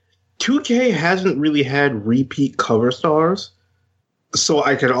 2K hasn't really had repeat cover stars. So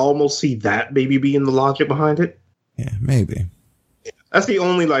I could almost see that maybe being the logic behind it. Yeah, maybe. That's the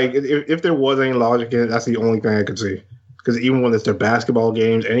only, like, if there was any logic in it, that's the only thing I could see. Because even when it's their basketball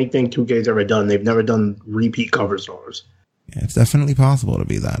games, anything 2K's ever done, they've never done repeat cover stars. Yeah, it's definitely possible to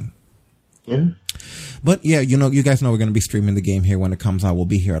be that. Yeah. But yeah, you know, you guys know we're going to be streaming the game here when it comes out. We'll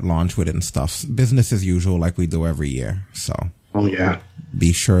be here at launch with it and stuff. Business as usual, like we do every year. So. Oh, yeah.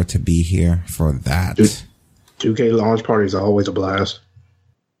 Be sure to be here for that. 2K launch parties are always a blast.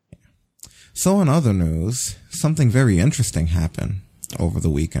 So in other news, something very interesting happened over the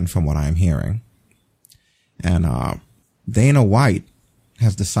weekend from what I'm hearing. And, Dana White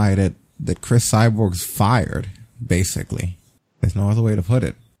has decided that Chris Cyborg's fired, basically. There's no other way to put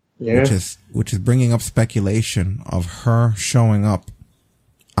it. Yeah. Which is bringing up speculation of her showing up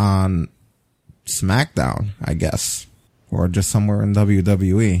on SmackDown, I guess, or just somewhere in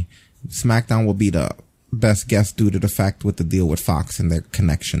WWE. SmackDown will be the best guess due to the fact with the deal with Fox and their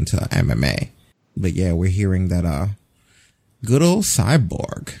connection to MMA. But yeah, we're hearing that good old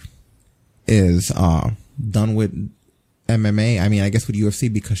Cyborg is done with MMA. I mean, I guess with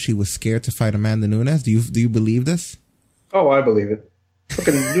UFC because she was scared to fight Amanda Nunes. Do you believe this? Oh, I believe it.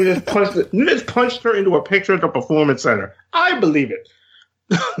 Fucking Nunes punched her into a picture at the Performance Center. I believe it.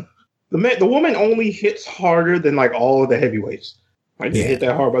 The woman only hits harder than like all of the heavyweights. I didn't hit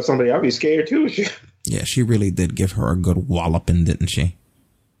that hard by somebody, I'd be scared too. Yeah, she really did give her a good walloping, didn't she?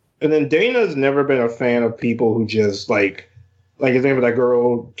 And then Dana's never been a fan of people who just like his name was that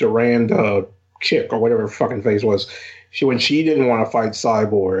girl, Durand chick or whatever her fucking face was, when she didn't want to fight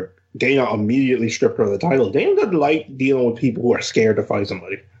Cyborg, Dana immediately stripped her of the title. Dana doesn't like dealing with people who are scared to fight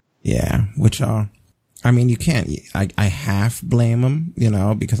somebody. Yeah, which I mean, you can't. I half blame him,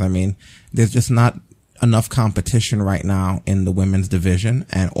 because I mean, there's just not enough competition right now in the women's division,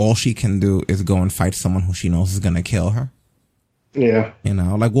 and all she can do is go and fight someone who she knows is going to kill her. Yeah.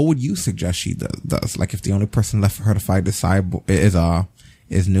 Like, what would you suggest she does? Like, if the only person left for her to fight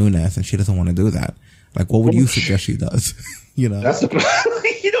is Nunes, and she doesn't want to do that, like, what would you suggest she does? That's the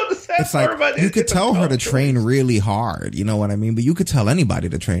it's like, you could tell her to train really hard, you know what I mean? But you could tell anybody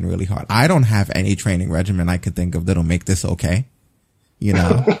to train really hard. I don't have any training regimen I could think of that'll make this okay.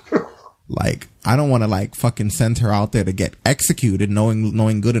 Like, I don't want to like fucking send her out there to get executed,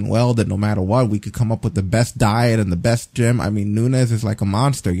 knowing good and well that no matter what, we could come up with the best diet and the best gym. I mean, Nunes is like a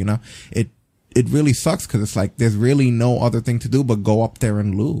monster, It really sucks because it's like there's really no other thing to do but go up there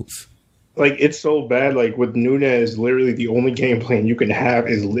and lose. Like, it's so bad. Like, with Nunes, literally the only game plan you can have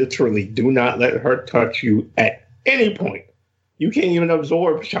is literally do not let her touch you at any point. You can't even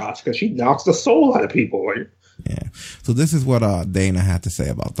absorb shots because she knocks the soul out of people. Like, yeah. So this is what Dana had to say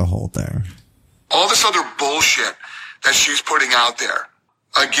about the whole thing. All this other bullshit that she's putting out there,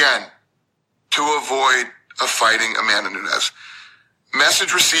 again, to avoid fighting Amanda Nunes.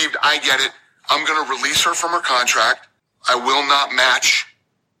 Message received, I get it. I'm going to release her from her contract. I will not match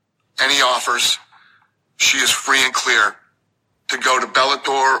any offers. She is free and clear to go to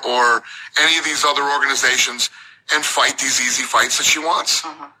Bellator or any of these other organizations and fight these easy fights that she wants.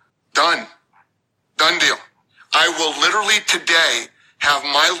 Done deal. I will literally today have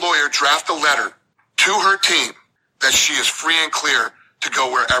my lawyer draft a letter to her team that she is free and clear to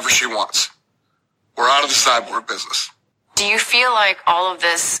go wherever she wants. We're out of the Cyborg business. Do you feel like all of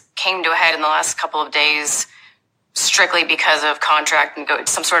this came to a head in the last couple of days strictly because of contract and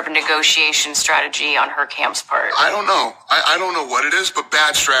some sort of negotiation strategy on her camp's part? I don't know. I don't know what it is, but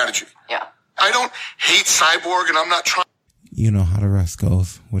bad strategy. Yeah. I don't hate Cyborg, and I'm not trying. You know how the rest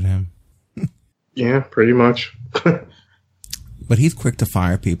goes with him. Yeah, pretty much. But he's quick to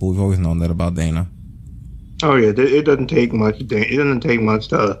fire people. We've always known that about Dana. Oh yeah, it doesn't take much. It doesn't take much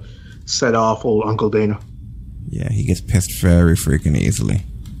to set off old Uncle Dana. Yeah, he gets pissed very freaking easily.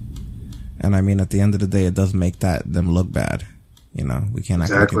 And I mean, at the end of the day, it does make them look bad. We can't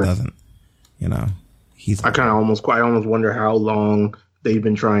act like it doesn't. I almost wonder how long they've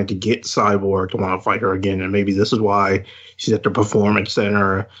been trying to get Cyborg to want to fight her again, and maybe this is why she's at the Performance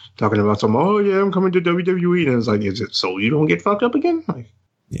Center talking about I'm coming to WWE, and it's like, is it so you don't get fucked up again? Like,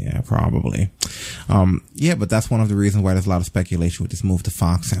 yeah, probably. Yeah, but that's one of the reasons why there's a lot of speculation with this move to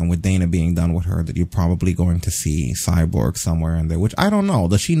Fox and with Dana being done with her, that you're probably going to see Cyborg somewhere in there, which I don't know.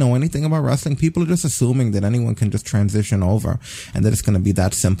 Does she know anything about wrestling? People are just assuming that anyone can just transition over and that it's going to be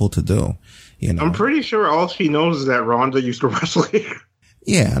that simple to do. I'm pretty sure all she knows is that Ronda used to wrestle here.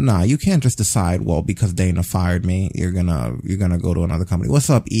 Yeah, you can't just decide, well, because Dana fired me, you're gonna go to another company.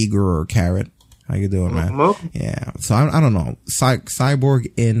 What's up, Eager or Carrot? How you doing, man? Yeah. So I don't know.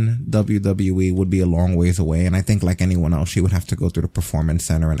 Cyborg in WWE would be a long ways away. And I think like anyone else, she would have to go through the Performance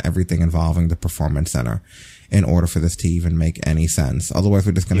Center and everything involving the Performance Center in order for this to even make any sense. Otherwise,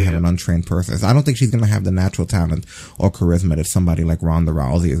 we're just going to have an untrained person. I don't think she's going to have the natural talent or charisma that somebody like Ronda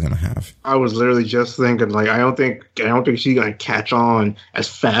Rousey is going to have. I was literally just thinking, like, I don't think she's going to catch on as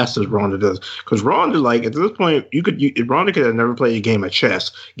fast as Ronda does. Because Ronda, like, at this point, Ronda could have never played a game of chess.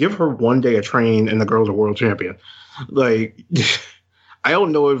 Give her one day of training and the girl's a world champion. Like, I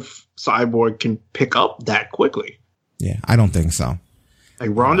don't know if Cyborg can pick up that quickly. Yeah, I don't think so.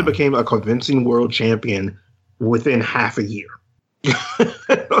 Like, Ronda became a convincing world champion within half a year.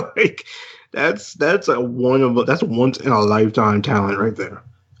 Like, that's a once in a lifetime talent right there.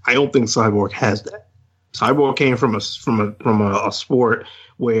 I don't think Cyborg has that. Cyborg came from a sport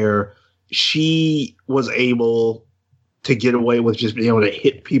where she was able to get away with just being able to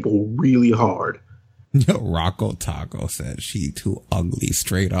hit people really hard. Rocco Taco said she too ugly,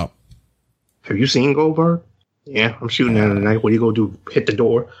 straight up. Have you seen Goldberg? Yeah, I'm shooting that tonight. What are you gonna do? Hit the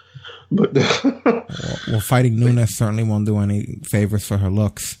door? But well, fighting Nunes certainly won't do any favors for her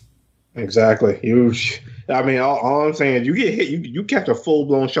looks. Exactly. All I'm saying is you get hit, you catch a full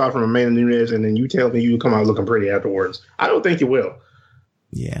blown shot from Amanda Nunes, and then you tell me you come out looking pretty afterwards. I don't think you will.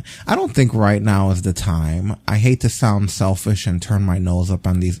 Yeah, I don't think right now is the time. I hate to sound selfish and turn my nose up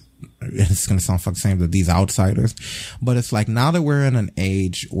on these. It's going to sound fucking same to these outsiders, but it's like now that we're in an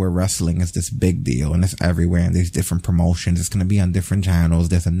age where wrestling is this big deal and it's everywhere and there's different promotions, it's going to be on different channels,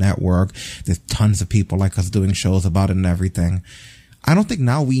 there's a network, there's tons of people like us doing shows about it and everything. I don't think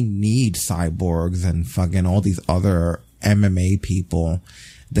now we need cyborgs and fucking all these other MMA people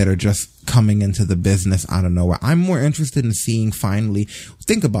that are just coming into the business out of nowhere. I'm more interested in seeing finally,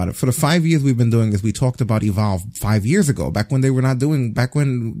 think about it. For the 5 years we've been doing this, we talked about Evolve 5 years ago, back when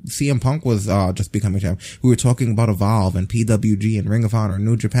CM Punk was just becoming champ. We were talking about Evolve and PWG and Ring of Honor and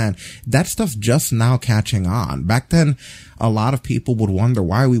New Japan. That stuff's just now catching on. Back then, a lot of people would wonder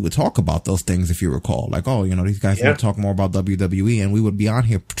why we would talk about those things, if you recall. Like, oh, these guys need to talk more about WWE, and we would be on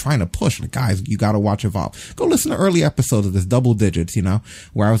here trying to push, like, guys, you gotta watch Evolve. Go listen to early episodes of this, Double Digits,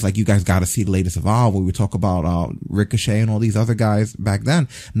 where I was like, you guys gotta see the latest Evolve, where we talk about Ricochet and all these other guys back then.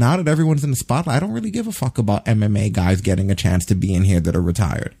 Now that everyone's in the spotlight, I don't really give a fuck about MMA guys getting a chance to be in here that are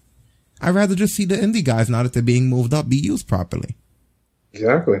retired. I'd rather just see the indie guys, now that they're being moved up, be used properly.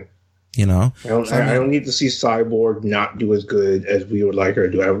 Exactly. I don't need to see Cyborg not do as good as we would like her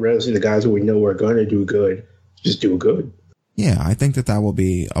to do. I'd rather see the guys who we know are going to do good just do good. Yeah, I think that will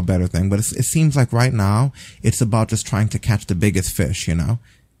be a better thing. But it seems like right now it's about just trying to catch the biggest fish,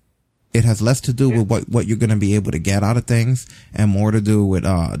 It has less to do with what you're going to be able to get out of things, and more to do with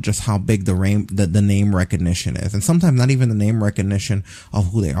just how big the name recognition is. And sometimes not even the name recognition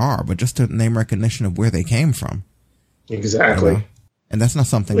of who they are, but just the name recognition of where they came from. Exactly. And that's not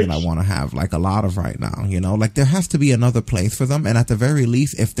something that I want to have like a lot of right now, like there has to be another place for them. And at the very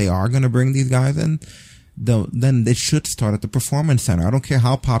least, if they are going to bring these guys in, then they should start at the Performance Center. I don't care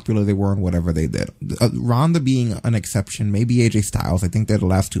how popular they were and whatever they did. Ronda being an exception, maybe AJ Styles. I think they're the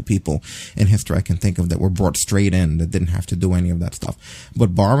last two people in history I can think of that were brought straight in that didn't have to do any of that stuff.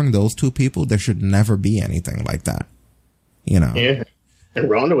 But barring those two people, there should never be anything like that, Yeah. And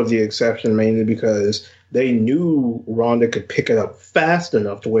Ronda was the exception mainly because they knew Ronda could pick it up fast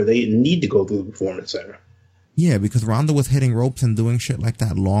enough to where they didn't need to go through the Performance Center. Yeah, because Ronda was hitting ropes and doing shit like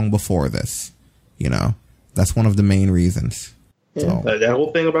that long before this. That's one of the main reasons. Yeah, so. That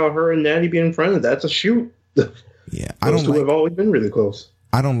whole thing about her and Natty being friends, that's a shoot. Yeah, Those two have always been really close.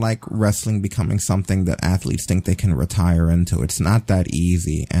 I don't like wrestling becoming something that athletes think they can retire into. It's not that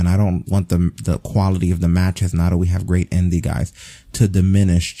easy, and I don't want the quality of the matches, now that we have great indie guys, to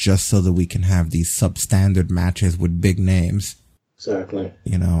diminish just so that we can have these substandard matches with big names. Exactly.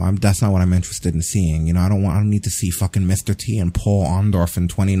 That's not what I'm interested in seeing. I don't need to see fucking Mr. T and Paul Orndorff in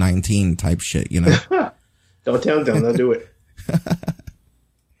 2019 type shit, Don't tell them, they'll do it.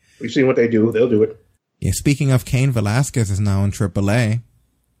 We've seen what they do, they'll do it. Yeah, speaking of, Cain Velasquez is now in AAA.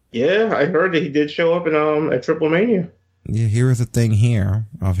 Yeah, I heard that he did show up at Triple Mania. Yeah, here is a thing here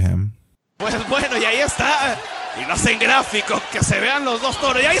of him. Pues bueno, y ahí está. Y no hacen gráficos que se vean los dos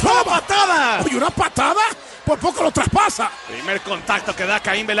toros. Y ahí está la patada. ¿Y una patada? Por poco lo traspasa. Primer contacto que da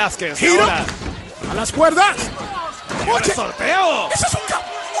Caín Velázquez. Giro Ahora. A las cuerdas. ¡Oye! ¡Sorteo! ¡Ese es un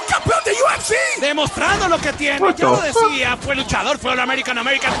campeón de UFC! Demostrando lo que tiene. Ya lo decía. Fue luchador, fue el American.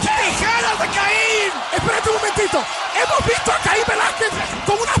 ¡Tijeras de Caín! Espérate un momentito. Hemos visto a Caín Velázquez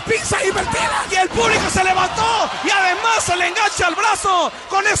con unas pinzas invertidas. Y el público se levantó. Y además se le engancha el brazo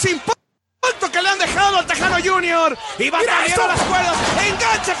con ese impacto que le han dejado al Tejano Jr. Y va a salir a las cuerdas.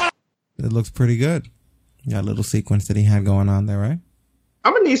 Enganche para... It looks pretty good. That little sequence that he had going on there, right?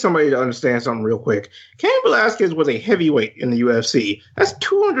 I'm going to need somebody to understand something real quick. Cain Velasquez was a heavyweight in the UFC. That's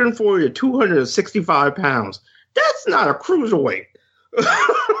 240 to 265 pounds. That's not a cruiserweight.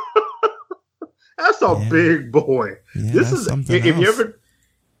 That's a big boy. Yeah, this is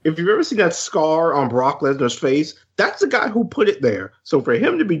if you've ever seen that scar on Brock Lesnar's face, that's the guy who put it there. So for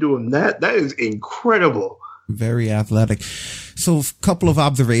him to be doing that is incredible. Very athletic. So a couple of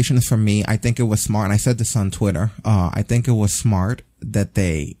observations from me. I think it was smart, and I said this on Twitter. I think it was smart that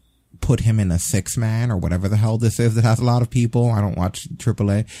they put him in a 6-man or whatever the hell this is that has a lot of people. I don't watch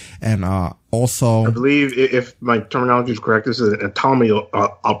AAA. And also, I believe, if my terminology is correct, this is an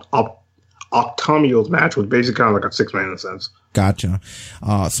Octomio's match, was basically kind of like a 6-man in a sense. Gotcha.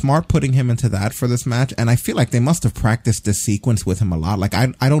 Smart putting him into that for this match, and I feel like they must have practiced this sequence with him a lot. Like, I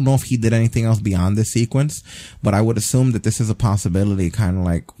don't know if he did anything else beyond this sequence, but I would assume that this is a possibility, kind of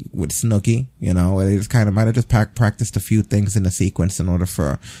like with Snooki, they just kind of might have just practiced a few things in the sequence in order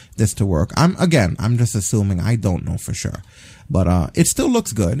for this to work. I'm just assuming. I don't know for sure, but it still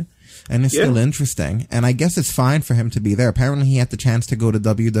looks good. And it's still interesting. And I guess it's fine for him to be there. Apparently he had the chance to go to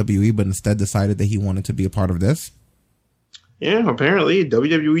WWE, but instead decided that he wanted to be a part of this. Yeah, apparently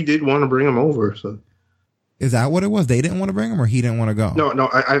WWE did want to bring him over. So, is that what it was? They didn't want to bring him, or he didn't want to go? No,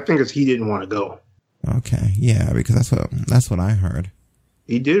 I think it's he didn't want to go. Okay, yeah, because that's what I heard.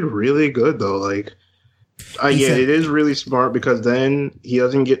 He did really good though. Like, it is really smart because then he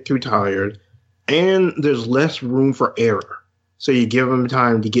doesn't get too tired, and there's less room for error. So you give him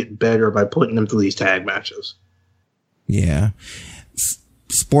time to get better by putting him through these tag matches. Yeah.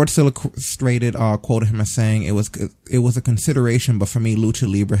 Sports Illustrated quoted him as saying, it was a consideration, but for me,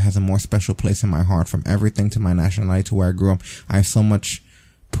 Lucha Libre has a more special place in my heart. From everything to my nationality to where I grew up, I have so much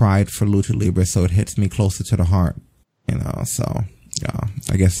pride for Lucha Libre, so it hits me closer to the heart. You know, so yeah,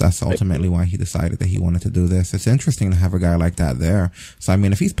 I guess that's ultimately why he decided that he wanted to do this. It's interesting to have a guy like that there. So I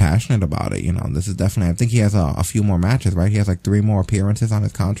mean, if he's passionate about it, you know, this is definitely, I think he has a few more matches, right? He has like 3 more appearances on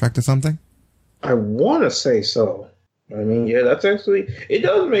his contract or something. I want to say so. I mean, yeah, that's actually, it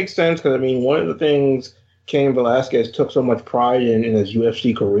does make sense because, I mean, one of the things Cain Velasquez took so much pride in his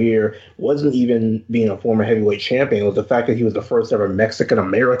UFC career wasn't even being a former heavyweight champion. It was the fact that he was the first ever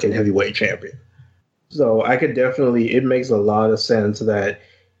Mexican-American heavyweight champion. So I could definitely, it makes a lot of sense that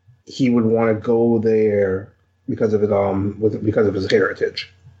he would want to go there because of his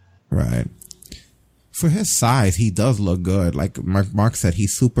heritage. Right. For his size, he does look good. Like Mark said,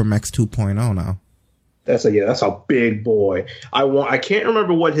 he's Super Mex 2.0 now. That's a big boy. I can't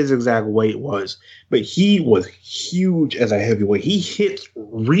remember what his exact weight was, but he was huge as a heavyweight. He hits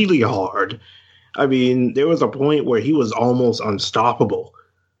really hard. I mean, there was a point where he was almost unstoppable.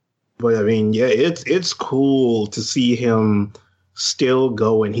 But I mean, yeah, it's cool to see him still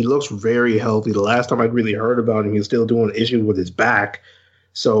going. He looks very healthy. The last time I'd really heard about him, he was still doing issues with his back.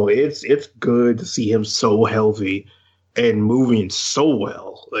 So it's good to see him so healthy and moving so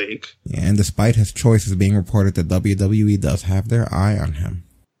well. Like, yeah, and despite his choices being reported that WWE does have their eye on him.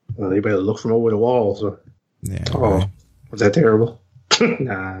 Well, they better look from over the wall. So. Yeah. Oh, right. Was that terrible?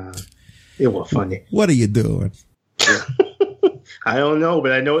 Nah, it was funny. What are you doing? I don't know,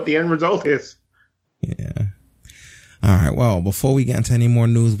 but I know what the end result is. Yeah. All right. Well, before we get into any more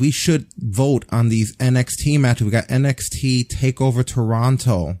news, we should vote on these NXT matches. We got NXT TakeOver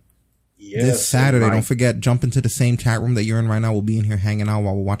Toronto this Saturday. Don't forget, jump into the same chat room that you're in right now. We'll be in here hanging out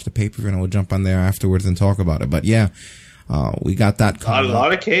while we watch the pay-per-view, and we'll jump on there afterwards and talk about it. But yeah, we got that. A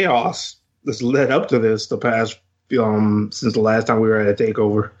lot of chaos that's led up to this the past since the last time we were at a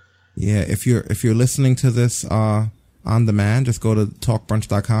TakeOver. Yeah. If you're listening to this on demand, just go to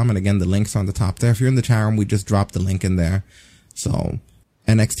talkbrunch.com, and again, the link's on the top there. If you're in the chat room, we just dropped the link in there. So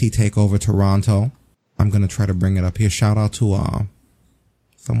NXT TakeOver Toronto. I'm going to try to bring it up here. Shout out to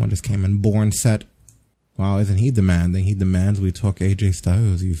someone just came in. Born Set. Wow, isn't he demanding? He demands we talk AJ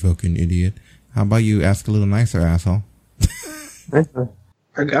Styles, you fucking idiot. How about you ask a little nicer, asshole?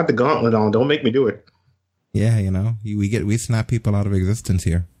 I got the gauntlet on. Don't make me do it. Yeah, you know, we snap people out of existence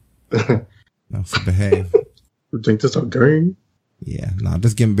here. No, so behave. You think this a game? Yeah, no,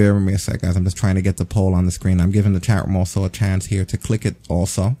 just bear with me a sec, guys. I'm just trying to get the poll on the screen. I'm giving the chat room also a chance here to click it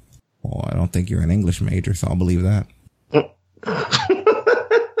also. Oh, I don't think you're an English major, so I'll believe that.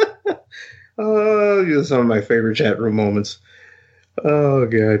 Oh, these are some of my favorite chat room moments. Oh,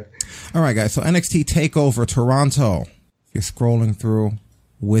 God. All right, guys. So NXT TakeOver Toronto. If you're scrolling through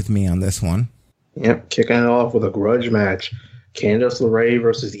with me on this one. Yep, kicking it off with a grudge match. Candice LeRae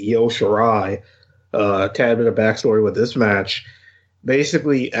versus Io Shirai. Tad bit of backstory with this match.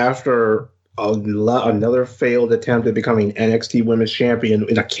 Basically, after another failed attempt at becoming NXT Women's Champion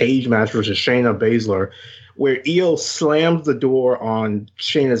in a cage match versus Shayna Baszler, where Io slams the door on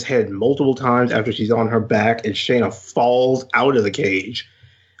Shayna's head multiple times after she's on her back, and Shayna falls out of the cage.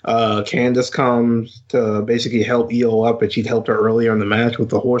 Candice comes to basically help Io up, and she'd helped her earlier in the match with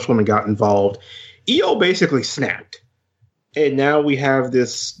the Horsewoman got involved. Io basically snapped. And now we have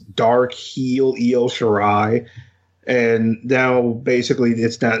this dark heel Io Shirai. And now basically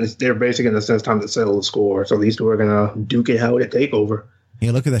they're basically in a sense time to settle the score. So these two are going to duke it out at TakeOver.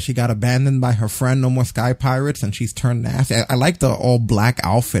 Yeah, look at that. She got abandoned by her friend, No More Sky Pirates, and she's turned nasty. I like the all black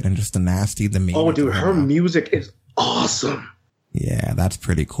outfit and just the nasty demeanor. Oh, dude, her music is awesome. Yeah, that's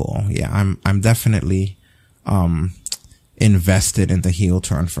pretty cool. Yeah, I'm definitely invested in the heel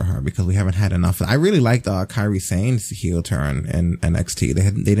turn for her because we haven't had enough. I really liked Kairi Sane's heel turn in NXT.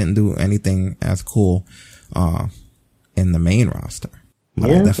 They didn't do anything as cool in the main roster,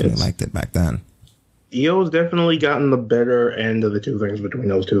 but yeah, I definitely liked it back then. Io's definitely gotten the better end of the two things between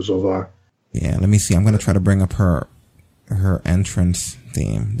those two so far. Yeah, let me see. I'm going to try to bring up her entrance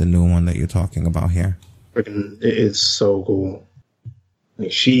theme, the new one that you're talking about here. Freaking, it is so cool. I mean,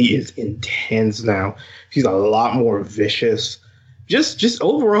 she is intense now. She's a lot more vicious. Just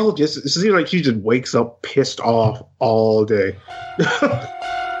overall, it seems like she just wakes up pissed off all day.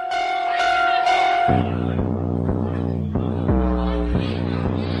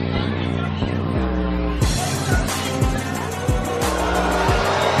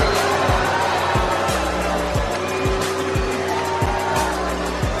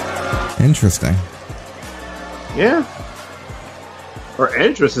 Interesting. Yeah. Her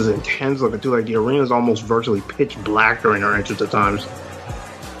entrance is intense looking too. Like the arena is almost virtually pitch black during her entrance at times.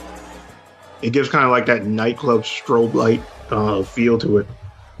 It gives kind of like that nightclub strobe light feel to it.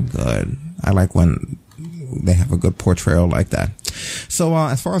 Good. I like when they have a good portrayal like that. So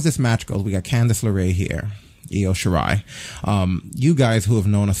as far as this match goes, we got Candice LeRae here, Io Shirai. You guys who have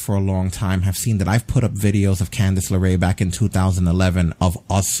known us for a long time have seen that I've put up videos of Candice LeRae back in 2011 of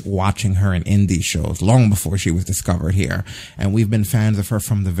us watching her in indie shows long before she was discovered here. And we've been fans of her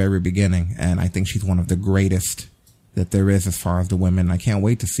from the very beginning. And I think she's one of the greatest that there is as far as the women. I can't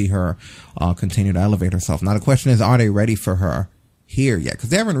wait to see her continue to elevate herself. Now the question is, are they ready for her here yet? Because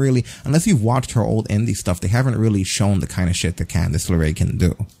they haven't really, unless you've watched her old indie stuff, they haven't really shown the kind of shit that Candice LeRae can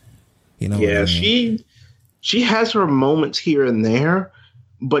do. You know? Yeah, I mean? She has her moments here and there,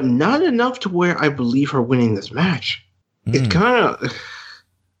 but not enough to where I believe her winning this match. It's kind of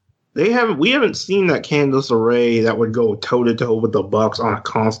we haven't seen that Candice LeRae that would go toe to toe with the Bucks on a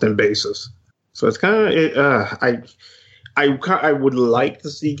constant basis. So it's kind of I would like to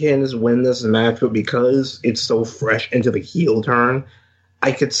see Candice win this match, but because it's so fresh into the heel turn,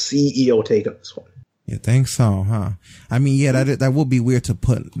 I could see Io taking this one. You think so, huh? I mean, yeah, that would be weird to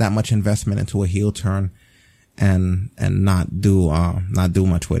put that much investment into a heel turn and not do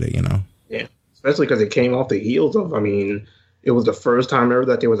much with it, you know? Yeah, especially because it came off the heels of, I mean, it was the first time ever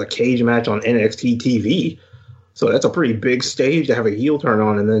that there was a cage match on NXT TV. So that's a pretty big stage to have a heel turn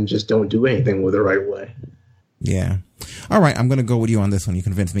on and then just don't do anything with it right away. Yeah. All right, I'm going to go with you on this one. You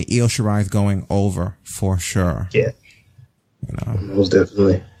convinced me. Io Shirai is going over for sure. Yeah. You know, most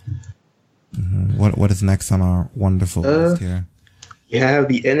definitely. Mm-hmm. What is next on our wonderful list here? You have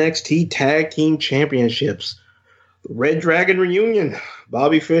the NXT Tag Team Championships. The Red Dragon reunion.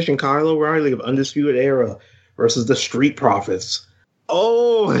 Bobby Fish and Kyle O'Reilly of Undisputed Era versus the Street Profits.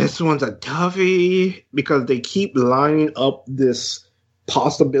 Oh, this one's a toughie because they keep lining up this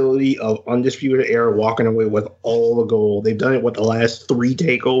possibility of Undisputed Era walking away with all the gold. They've done it with the last 3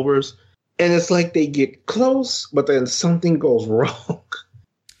 takeovers. And it's like they get close, but then something goes wrong.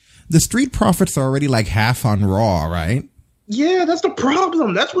 The Street Profits are already like half on Raw, right? Yeah, that's the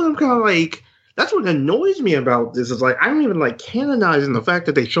problem. That's what I'm kind of like. That's what annoys me about this. Is like I don't even like canonizing the fact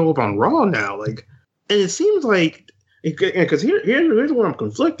that they show up on Raw now. Like, and it seems like because here's where I'm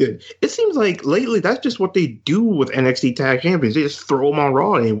conflicted. It seems like lately that's just what they do with NXT Tag Champions. They just throw them on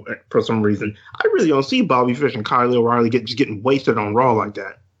Raw for some reason. I really don't see Bobby Fish and Kyle O'Reilly getting wasted on Raw like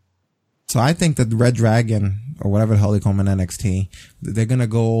that. So I think that the Red Dragon, or whatever the hell they call them in NXT, they're going to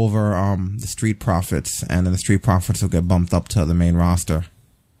go over the Street Profits, and then the Street Profits will get bumped up to the main roster.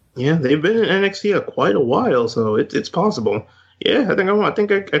 Yeah, they've been in NXT quite a while, so it's possible. Yeah, I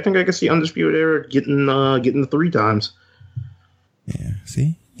think I can see Undisputed Era getting the 3 times. Yeah,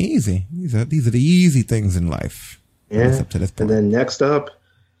 see, easy. These are the easy things in life. Yeah, up to this point. And then next up,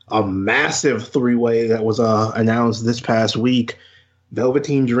 a massive 3-way that was announced this past week.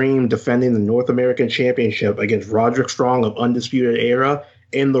 Velveteen Dream defending the North American Championship against Roderick Strong of Undisputed Era,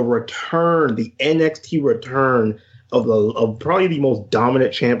 and the NXT return of probably the most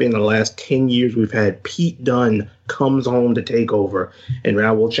dominant champion in the last 10 years we've had. Pete Dunne comes home to take over, and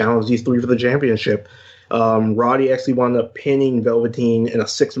now we'll challenge these 3 for the championship. Roddy actually wound up pinning Velveteen in a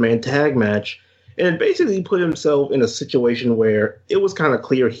 6-man tag match, and basically put himself in a situation where it was kind of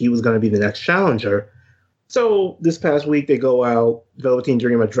clear he was going to be the next challenger. So this past week they go out, Velveteen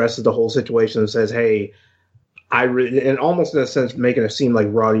Dream addresses the whole situation and says, hey, and almost in a sense making it seem like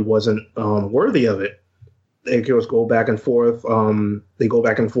Roddy wasn't worthy of it. They just go back and forth. They go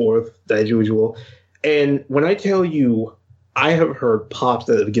back and forth as usual. And when I tell you, I have heard pops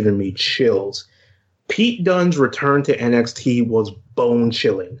that have given me chills. Pete Dunne's return to NXT was bone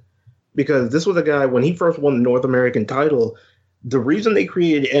chilling because this was a guy, when he first won the North American title, the reason they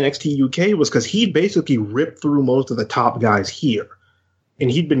created NXT UK was because he basically ripped through most of the top guys here.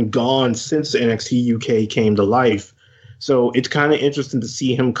 And he'd been gone since NXT UK came to life. So it's kind of interesting to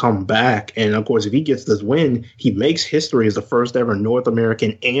see him come back. And, of course, if he gets this win, he makes history as the first ever North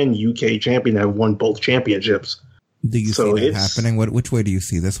American and UK champion to have won both championships. Do you see that happening? Which way do you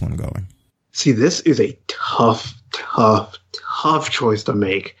see this one going? See, this is a tough choice to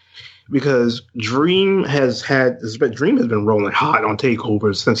make. Because Dream has been rolling hot on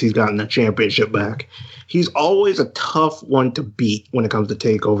takeovers since he's gotten the championship back. He's always a tough one to beat when it comes to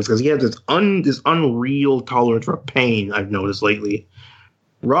takeovers because he has this unreal tolerance for pain, I've noticed lately.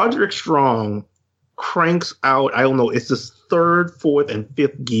 Roderick Strong cranks out, I don't know, it's his 3rd, 4th, and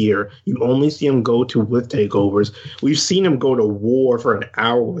 5th gear you only see him go to with takeovers. We've seen him go to war for an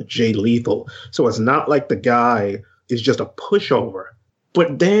hour with Jay Lethal. So it's not like the guy is just a pushover.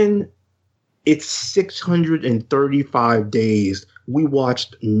 But then it's 635 days. We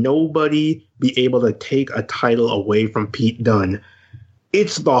watched nobody be able to take a title away from Pete Dunne.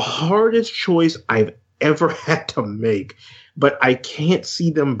 It's the hardest choice I've ever had to make, but I can't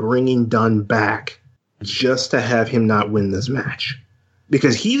see them bringing Dunn back just to have him not win this match.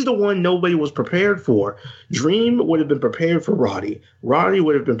 Because he's the one nobody was prepared for. Dream would have been prepared for Roddy. Roddy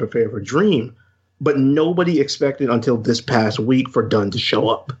would have been prepared for Dream. But nobody expected until this past week for Dunn to show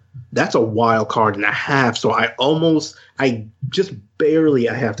up. That's a wild card and a half, so I just barely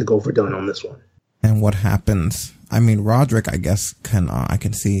have to go for Dunn on this one. And what happens? I mean, Roderick, I guess, I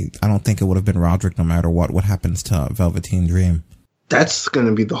can see. I don't think it would have been Roderick no matter what. What happens to Velveteen Dream? That's going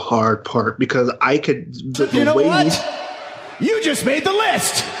to be the hard part because I could. You know what? You just made the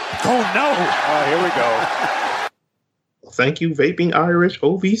list. Oh no! Oh, here we go. Thank you, Vaping Irish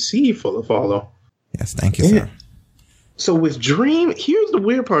OVC, for the follow. Yes, thank you, sir. So with Dream, here's the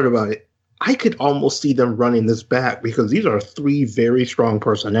weird part about it. I could almost see them running this back because these are three very strong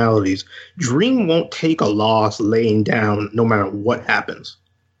personalities. Dream won't take a loss laying down no matter what happens.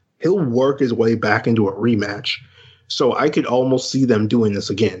 He'll work his way back into a rematch. So I could almost see them doing this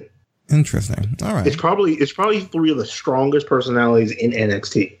again. Interesting. All right. It's probably three of the strongest personalities in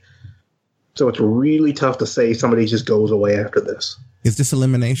NXT. So it's really tough to say somebody just goes away after this. Is this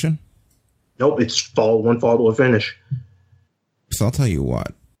elimination? Nope, it's one fall to a finish. So I'll tell you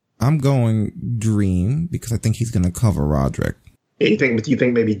what. I'm going Dream because I think he's going to cover Roderick. You think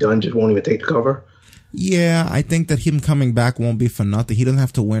maybe Dunn just won't even take the cover? Yeah, I think that him coming back won't be for nothing. He doesn't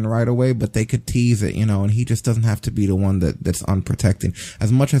have to win right away, but they could tease it, and he just doesn't have to be the one that's unprotected.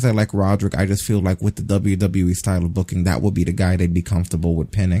 As much as I like Roderick, I just feel like with the WWE style of booking, that would be the guy they'd be comfortable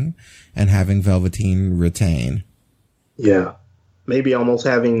with pinning and having Velveteen retain. Yeah. Maybe almost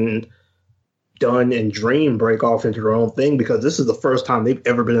having Dunn and Dream break off into their own thing because this is the first time they've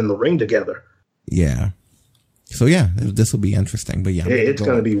ever been in the ring together. Yeah. So yeah, this will be interesting. But yeah, it's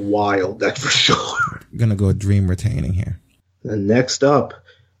going to be wild, that's for sure. I'm going to go Dream retaining here. And next up,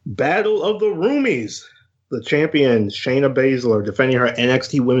 Battle of the Roomies. The champion, Shayna Baszler, defending her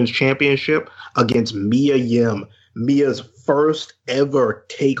NXT Women's Championship against Mia Yim. Mia's first ever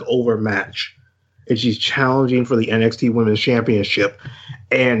takeover match. And she's challenging for the NXT Women's Championship.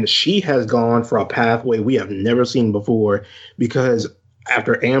 And she has gone for a pathway we have never seen before because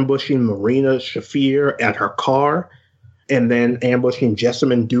after ambushing Marina Shafir at her car and then ambushing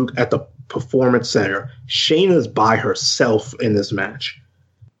Jessamine Duke at the Performance Center, Shayna's by herself in this match.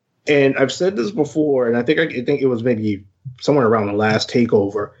 And I've said this before, and I think it was maybe somewhere around the last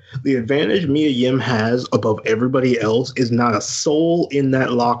takeover. The advantage Mia Yim has above everybody else is not a soul in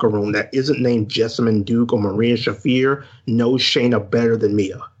that locker room that isn't named Jessamine Duke or Marina Shafir knows Shayna better than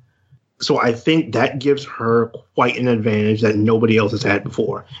Mia. So I think that gives her quite an advantage that nobody else has had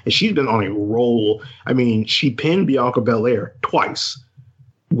before. And she's been on a roll. I mean, she pinned Bianca Belair twice,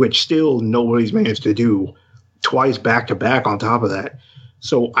 which still nobody's managed to do twice back to back on top of that.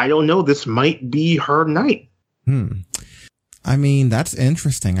 So I don't know. This might be her night. I mean, that's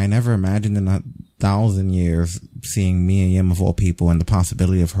interesting. I never imagined in 1,000 years seeing Mia Yim of all people and the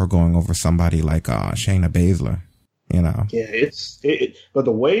possibility of her going over somebody like Shayna Baszler. Yeah, but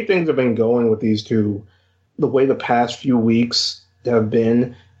the way things have been going with these two, the way the past few weeks have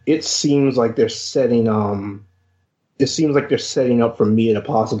been, it seems like they're setting up for Mia to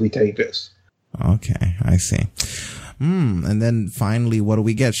possibly take this. Okay, I see. And then finally, what do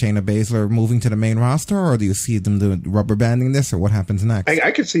we get? Shayna Baszler moving to the main roster, or do you see them doing rubber banding this, or what happens next?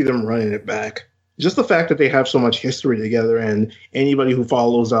 I could see them running it back. Just the fact that they have so much history together, and anybody who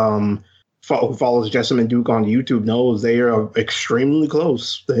follows Jessamine Duke on YouTube knows they are extremely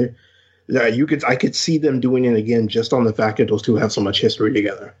close. I could see them doing it again just on the fact that those two have so much history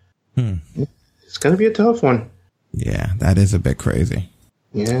together. It's going to be a tough one. Yeah, that is a bit crazy.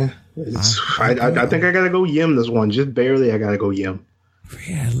 Yeah. I think I got to go Yim this one. Just barely I got to go Yim.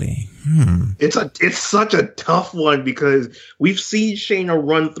 Really? It's such a tough one because we've seen Shayna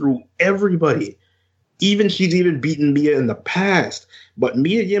run through everybody. She's even beaten Mia in the past. But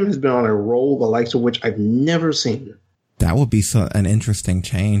Mia Yim has been on a roll the likes of which I've never seen. That would be an interesting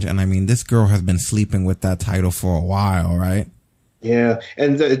change. And I mean, this girl has been sleeping with that title for a while, right? Yeah.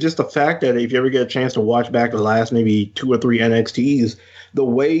 And just the fact that if you ever get a chance to watch back the last maybe 2 or 3 NXTs, the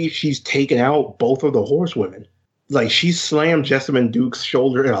way she's taken out both of the horsewomen. Like, she slammed Jessamine Duke's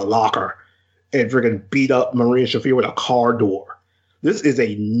shoulder in a locker and freaking beat up Marina Shafir with a car door. This is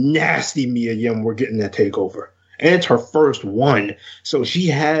a nasty Mia Yim we're getting that takeover. And it's her first one. So she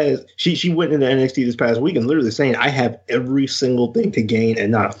went into NXT this past week and literally saying, I have every single thing to gain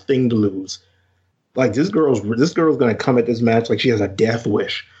and not a thing to lose. Like, this girl's going to come at this match like she has a death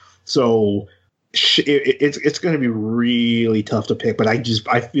wish. So it's going to be really tough to pick. But I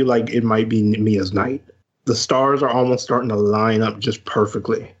feel like it might be Mia's night. the stars are almost starting to line up just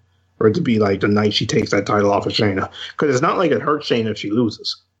perfectly for it to be like the night she takes that title off of Shayna. Because it's not like it hurts Shayna if she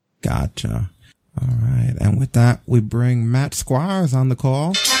loses. Gotcha. All right. And with that, we bring Matt Squires on the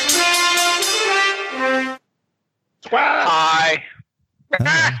call. Hi.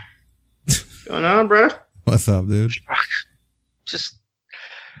 What's going on, bro? What's up, dude? Just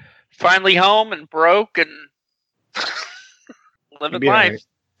finally home and broke and living life.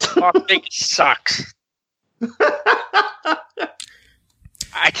 Las Vegas sucks.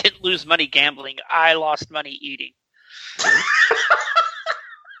 I didn't lose money gambling. I lost money eating.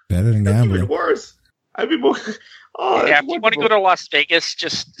 Better than gambling. Worse. I'd be more. Oh, yeah, if you want to go to Las Vegas,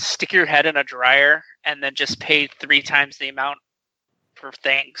 just stick your head in a dryer and then just pay 3 times the amount for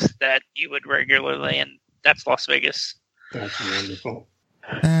things that you would regularly, and that's Las Vegas. That's wonderful.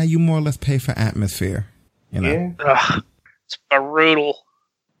 You more or less pay for atmosphere. You know? Yeah. Ugh, it's brutal.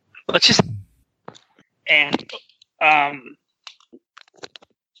 Let's just and we went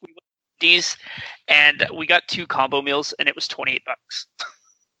to these, and we got 2 combo meals, and it was $28.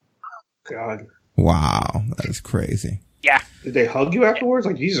 God. Wow, that is crazy. Yeah. Did they hug you afterwards?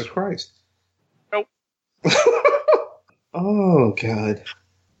 Like, Jesus Christ. Nope. Oh, God.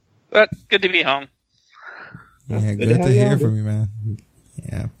 But good to be home. Yeah, good to hear from you, man.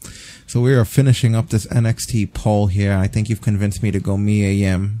 Yeah. So we are finishing up this NXT poll here. I think you've convinced me to go Mia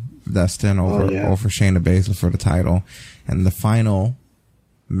Yim, Dustin, over Shayna Baszler for the title. And the final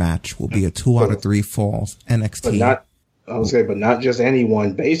match will be a 2 out of 3 falls NXT. But not just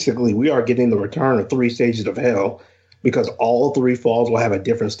anyone. Basically, we are getting the return of 3 stages of hell because all 3 falls will have a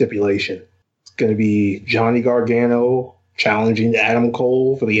different stipulation. It's going to be Johnny Gargano challenging Adam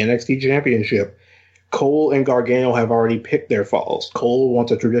Cole for the NXT Championship. Cole and Gargano have already picked their falls. Cole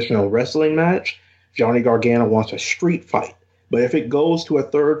wants a traditional wrestling match. Johnny Gargano wants a street fight. But if it goes to a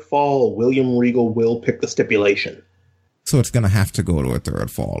 3rd fall, William Regal will pick the stipulation. So it's going to have to go to a 3rd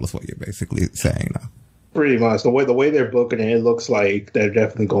fall is what you're basically saying now. Pretty much. The way they're booking it looks like they're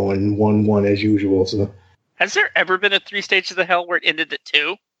definitely going 1-1 as usual. So. Has there ever been a 3 stages of the hell where it ended at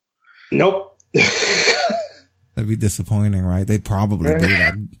 2? Nope. That'd be disappointing, right? They'd probably do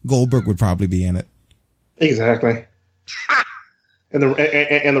that. Goldberg would probably be in it. Exactly. And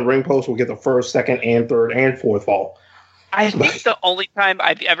the ring post will get the 1st, 2nd, and 3rd, and 4th fall. I think the only time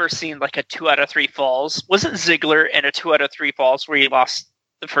I've ever seen like a 2 out of 3 falls wasn't Ziggler in a 2 out of 3 falls where he lost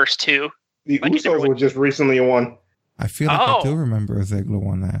the first 2. The Usos were just recently won. I feel like I do remember a Ziggler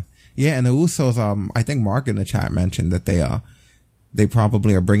one that. Yeah, and the Usos, I think Mark in the chat mentioned that they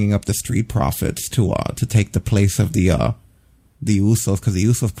probably are bringing up the Street Profits to take the place of the Usos because the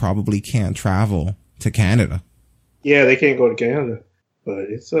Usos probably can't travel to Canada. Yeah, they can't go to Canada, but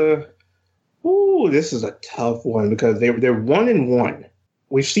it's this is a tough one because they're 1-1.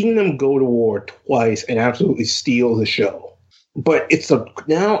 We've seen them go to war twice and absolutely steal the show. But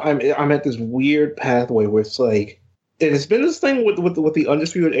now I'm at this weird pathway where it's like, and it's been this thing with the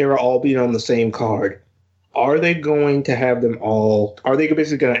Undisputed Era all being on the same card. Are they going to have them all? Are they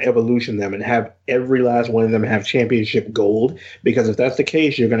basically going to evolution them and have every last one of them have championship gold? Because if that's the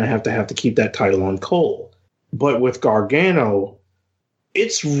case, you're going to have to keep that title on Cole. But with Gargano,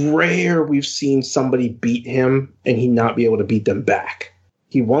 it's rare we've seen somebody beat him and he not be able to beat them back.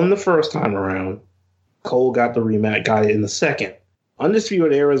 He won the first time around. Cole got the rematch, got it in the second.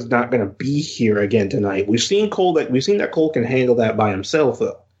 Undisputed Era is not going to be here again tonight. We've seen that Cole can handle that by himself,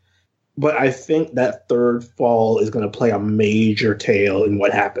 though. But I think that 3rd fall is going to play a major tale in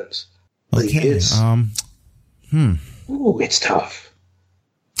what happens. Okay. It's tough.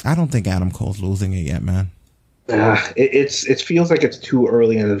 I don't think Adam Cole's losing it yet, man. It feels like it's too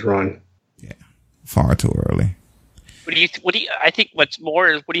early in his run. Yeah, far too early. I think what's more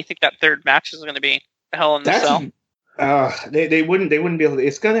is what do you think that 3rd match is going to be? Hell in the Cell. They wouldn't be able to.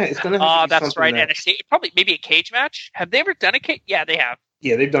 It's gonna. Oh, that's right. And probably maybe a cage match. Have they ever done a cage? Yeah, they have.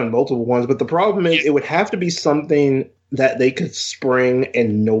 Yeah, they've done multiple ones, but the problem is it would have to be something that they could spring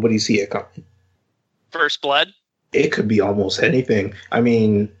and nobody see it coming. First Blood. It could be almost anything. I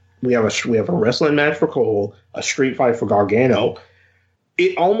mean, we have a wrestling match for Cole, a street fight for Gargano.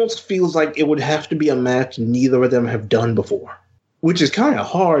 It almost feels like it would have to be a match neither of them have done before, which is kind of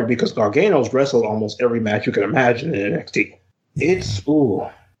hard because Gargano's wrestled almost every match you can imagine in NXT.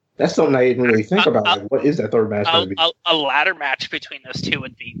 That's something I didn't really think about. Like, what is that 3rd match going to be? A ladder match between those 2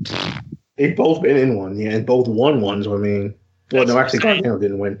 would be. They've both been in one, yeah, and both won ones. I mean, actually, Gargano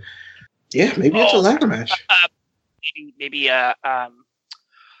didn't win. Yeah, maybe it's a ladder match. Maybe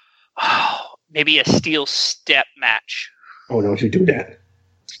a steel step match. Oh, don't you do that.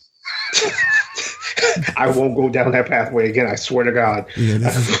 I won't go down that pathway again, I swear to God. Yeah,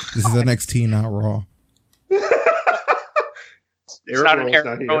 this is NXT, not Raw. It's not an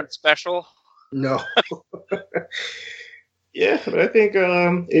Eric Rowan special. No. Yeah, but I think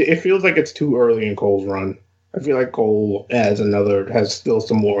it feels like it's too early in Cole's run. I feel like Cole has still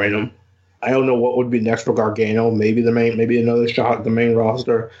some more in him. I don't know what would be next for Gargano. Maybe another shot at the main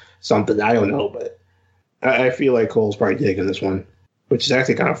roster, something. I don't know, but I feel like Cole's probably taking this one, which is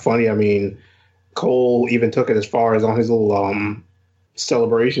actually kind of funny. I mean, Cole even took it as far as on his little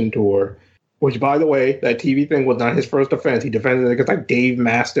celebration tour. Which, by the way, that TV thing was not his first defense. He defended it against like Dave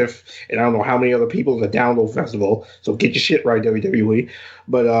Mastiff and I don't know how many other people at the Download Festival. So get your shit right, WWE.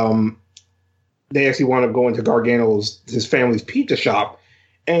 But they actually wound up going to his family's pizza shop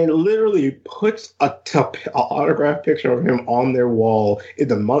and literally puts an autographed picture of him on their wall in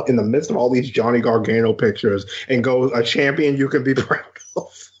the midst of all these Johnny Gargano pictures and goes, "A champion you can be proud of."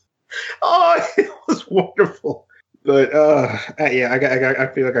 Oh, it was wonderful. But, yeah, I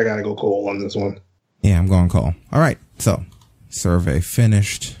feel like I gotta go Cole on this one. Yeah, I'm going Cole. All right, so survey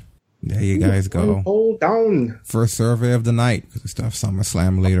finished. There you guys go. Hold down. First survey of the night, because we still have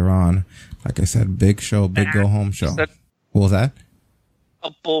SummerSlam later on. Like I said, big show, big go-home show. What was that? A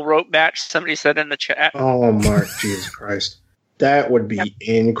bull rope match, somebody said in the chat. Oh, Mark, Jesus Christ. That would be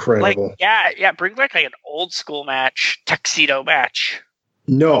incredible. Like, yeah, bring back like an old school match, tuxedo match.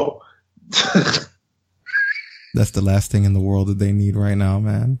 No. That's the last thing in the world that they need right now,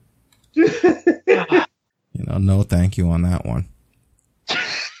 man. No thank you on that one.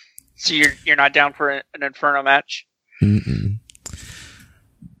 So you're not down for an Inferno match? Mm-mm.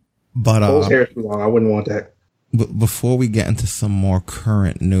 But Cole's hair too long. I wouldn't want that. But before we get into some more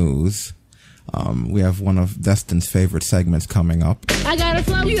current news, we have one of Destin's favorite segments coming up. I got a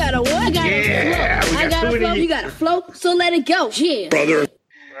flow, you got a what? I got a flow. I got a flow, you got a flow. So let it go. Yeah. Brother.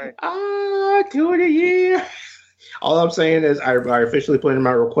 Do it a year. All I'm saying is I officially put in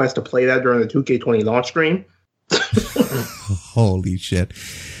my request to play that during the 2K20 launch stream. Holy shit.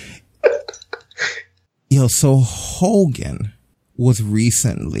 Yo, so Hogan was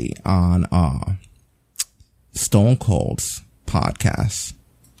recently on Stone Cold's podcast,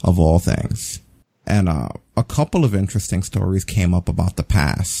 of all things. And a couple of interesting stories came up about the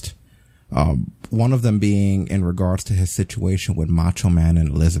past. One of them being in regards to his situation with Macho Man and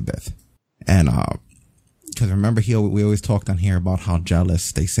Elizabeth. And because remember, we always talked on here about how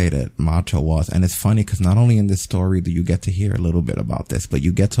jealous they say that Macho was. And it's funny because not only in this story do you get to hear a little bit about this, but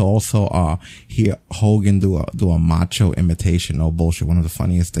you get to also hear Hogan do a Macho imitation. No bullshit. One of the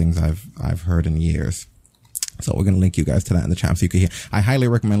funniest things I've heard in years. So we're going to link you guys to that in the chat so you can hear. I highly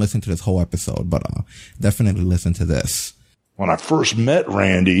recommend listening to this whole episode, but definitely listen to this. When I first met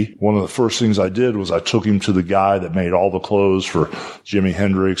Randy, one of the first things I did was I took him to the guy that made all the clothes for Jimi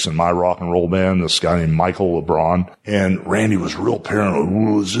Hendrix and My Rock and Roll Band, this guy named Michael LeBron. And Randy was real paranoid.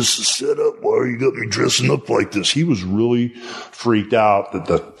 "Well, is this a setup? Why you got me dressing up like this?" He was really freaked out that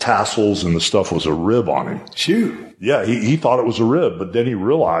the tassels and the stuff was a rib on him. Shoot. Yeah, he thought it was a rib, but then he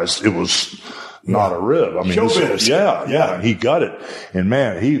realized it was not a rib. I mean, he got it. And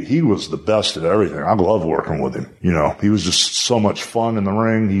man, he was the best at everything. I love working with him. He was just so much fun in the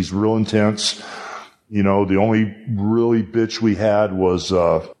ring. He's real intense. The only really bitch we had was,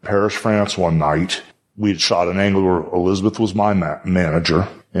 Paris, France one night. We had shot an angle where Elizabeth was my manager.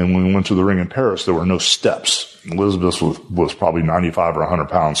 And when we went to the ring in Paris, there were no steps. Elizabeth was probably 95 or 100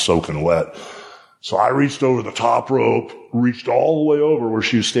 pounds soaking wet. So I reached over the top rope, reached all the way over where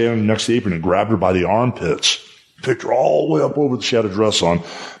she was standing next to the apron and grabbed her by the armpits, picked her all the way up over, she had a dress on,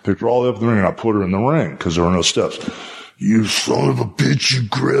 picked her all the way up in the ring, and I put her in the ring because there were no steps. "You son of a bitch, you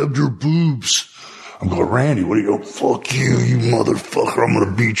grabbed her boobs." I'm going, "Randy, what are you going? Fuck you, you motherfucker, I'm going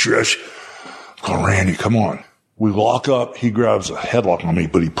to beat your ass." I'm going, "Randy, come on." We lock up. He grabs a headlock on me,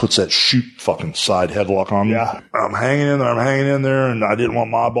 but he puts that shoot fucking side headlock on me. Yeah. I'm hanging in there, and I didn't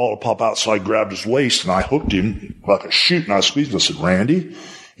want my ball to pop out, so I grabbed his waist, and I hooked him like a shoot, and I squeezed him. I said, "Randy,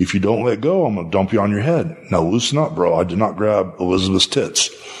 if you don't let go, I'm going to dump you on your head. Now loosen up, bro. I did not grab Elizabeth's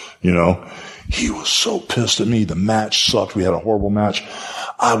tits." He was so pissed at me. The match sucked. We had a horrible match.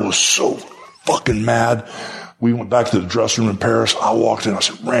 I was so fucking mad. We went back to the dressing room in Paris. I walked in. I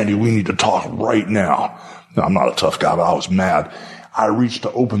said, "Randy, we need to talk right now." Now, I'm not a tough guy, but I was mad. I reached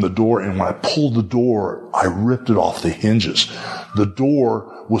to open the door, and when I pulled the door, I ripped it off the hinges. The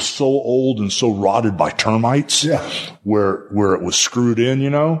door was so old and so rotted by termites, where it was screwed in,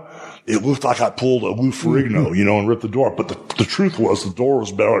 it looked like I pulled a Lou Ferrigno, and ripped the door. But the truth was the door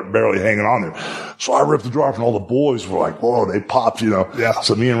was barely hanging on there. So I ripped the door off, and all the boys were like, "Whoa," they popped, Yeah.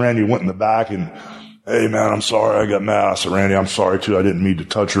 So me and Randy went in the back and, "Hey man, I'm sorry. I got mad." I said, "Randy, I'm sorry too. I didn't mean to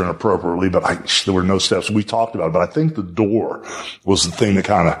touch her inappropriately, but there were no steps." We talked about it, but I think the door was the thing that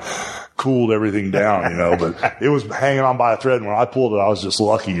kind of cooled everything down, but it was hanging on by a thread. And when I pulled it, I was just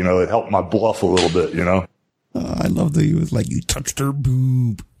lucky, it helped my bluff a little bit, I love that he was like, you touched her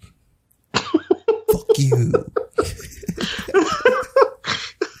boob. Fuck you.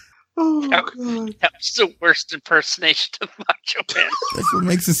 That was the worst impersonation of Macho Man. That's what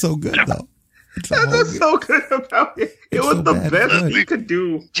makes it so good, though. That's so good about it. It was the best he could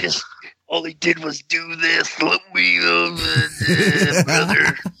do. Just all he did was do this. Let me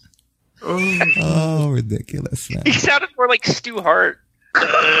brother. Oh, ridiculous, man. He sounded more like Stu Hart.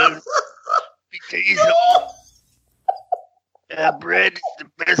 Brad is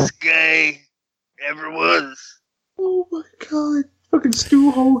the best guy ever was. Oh my god. Fucking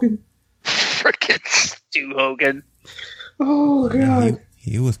Stu Hogan. Frickin' Stu Hogan. Oh god.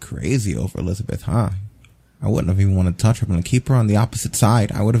 He was crazy over Elizabeth, huh? I wouldn't have even wanted to touch her. I'm gonna keep her on the opposite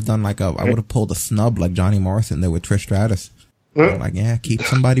side. I would have done I would have pulled a snub like Johnny Morrison there with Trish Stratus. Like, yeah, keep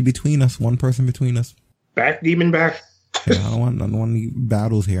somebody between us, one person between us. Back, demon back. Yeah, I don't want any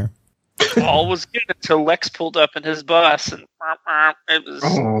battles here. All was good until Lex pulled up in his bus and it was.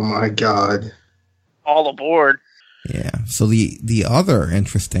 Oh my god. All aboard. Yeah. So the other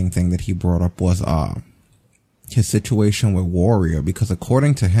interesting thing that he brought up was his situation with Warrior, because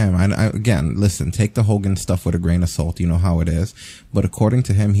according to him, I again, listen, take the Hogan stuff with a grain of salt, you know how it is, but according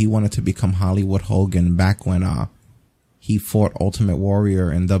to him, he wanted to become Hollywood Hogan back when he fought Ultimate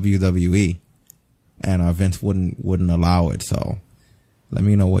Warrior in WWE, and Vince wouldn't allow it. So let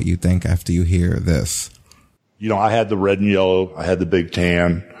me know what you think after you hear this. I had the red and yellow, I had the big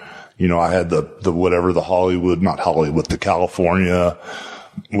tan. I had the whatever, the Hollywood, not Hollywood, the California,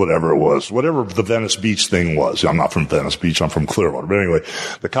 whatever it was, whatever the Venice Beach thing was. I'm not from Venice Beach, I'm from Clearwater. But anyway,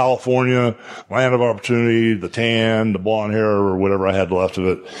 the California, land of opportunity, the tan, the blonde hair, or whatever I had left of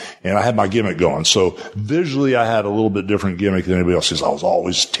it. And I had my gimmick going. So visually, I had a little bit different gimmick than anybody else, because I was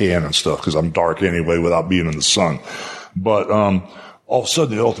always tan and stuff, because I'm dark anyway without being in the sun. But all of a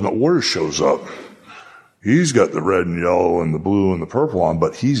sudden, the Ultimate Warrior shows up. He's got the red and yellow and the blue and the purple on,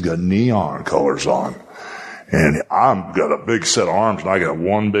 but he's got neon colors on. And I've got a big set of arms, and I got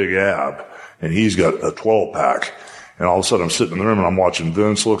one big ab, and he's got a 12-pack. And all of a sudden, I'm sitting in the room, and I'm watching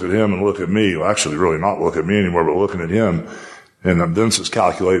Vince look at him and look at me. Well, actually, really not look at me anymore, but looking at him. And then Vince is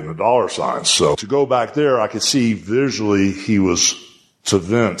calculating the dollar signs. So to go back there, I could see visually he was, to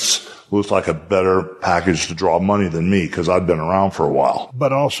Vince, looked like a better package to draw money than me, because I'd been around for a while.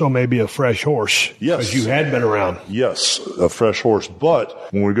 But also maybe a fresh horse. Yes. Because you had been around. Yes, a fresh horse.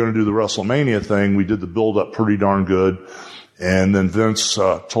 But when we were going to do the WrestleMania thing, we did the build-up pretty darn good. And then Vince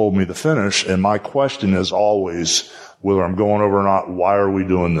told me the finish. And my question is always, whether I'm going over or not, why are we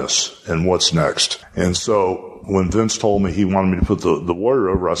doing this? And what's next? And so when Vince told me he wanted me to put the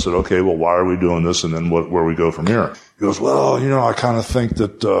Warrior over, I said, okay, well, why are we doing this? And then where we go from here? He goes, well, I kind of think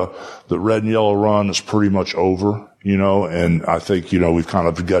that the red and yellow run is pretty much over, and I think, we've kind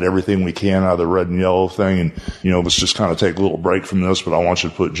of got everything we can out of the red and yellow thing, and, let's just kind of take a little break from this, but I want you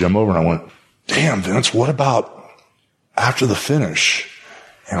to put Jim over. And I went, damn, Vince, what about after the finish?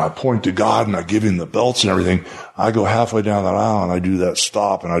 And I point to God and I give him the belts and everything. I go halfway down that aisle and I do that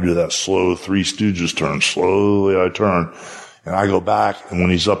stop and I do that slow Three Stooges turn. Slowly I turn. And I go back, and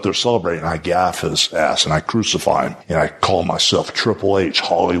when he's up there celebrating, I gaff his ass, and I crucify him, and I call myself Triple H,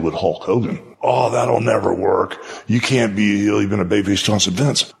 Hollywood Hulk Hogan. Oh, that'll never work. You can't be a heel. You've been a babyface. I said,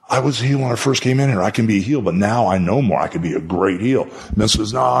 Vince, I was a heel when I first came in here. I can be a heel, but now I know more. I can be a great heel. Vince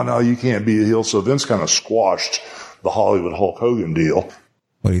says, no, you can't be a heel. So Vince kind of squashed the Hollywood Hulk Hogan deal.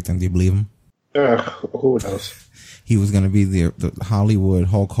 What do you think? Do you believe him? Who knows? He was going to be the Hollywood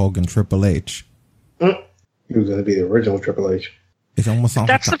Hulk Hogan Triple H. He was going to be the original Triple H. It almost sounds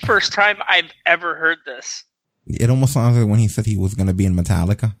That's the first time I've ever heard this. It almost sounds like when he said he was going to be in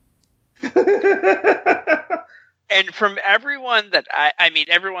Metallica. And from everyone that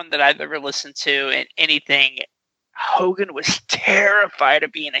everyone that I've ever listened to in anything, Hogan was terrified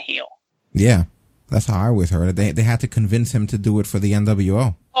of being a heel. Yeah, that's how I always heard it. They had to convince him to do it for the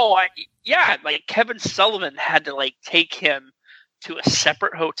NWO. Oh, like Kevin Sullivan had to take him to a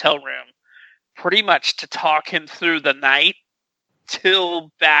separate hotel room, pretty much to talk him through the night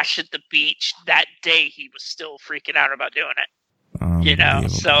till Bash at the Beach. That day, he was still freaking out about doing it.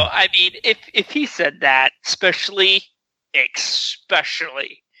 So if he said that, especially if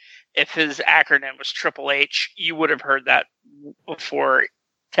his acronym was Triple H, you would have heard that before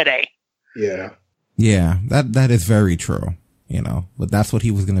today. Yeah, that is very true. But that's what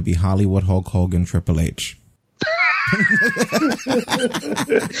he was going to be: Hollywood Hulk Hogan Triple H.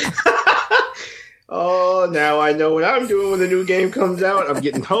 Oh, now I know what I'm doing when the new game comes out. I'm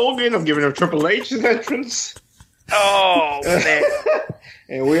getting Hogan. I'm giving him Triple H's entrance. Oh, man.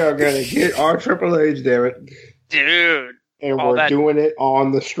 And we are going to get our Triple H, Derek. Dude. And we're doing it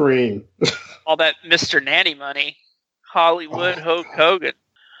on the stream. All that Mr. Nanny money. Hollywood Hulk Hogan.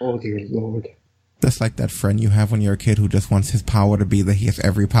 Oh, dear Lord. That's like that friend you have when you're a kid who just wants his power to be that he has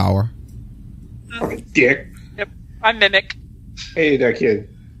every power. Dick. Yep. I mimic. I hate that kid.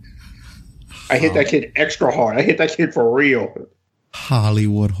 I hit that kid extra hard. I hit that kid for real.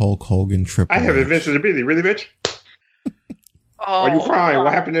 Hollywood Hulk Hogan Triple I have H. invincibility. Really, bitch? Are you crying?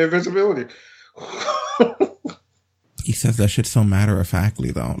 What happened to invincibility? He says that shit so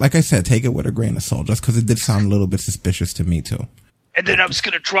matter-of-factly, though. Like I said, take it with a grain of salt, just because it did sound a little bit suspicious to me, too. And then I was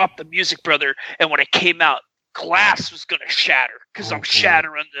going to drop the music, brother, and when it came out, glass was going to shatter, because I'm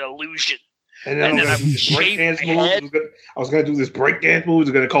shattering the illusion. And then I was going to do this breakdance move. I was going to do this breakdance move. It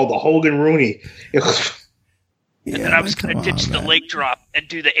was going to call the Hogan Rooney. And then I was going to ditch the leg drop and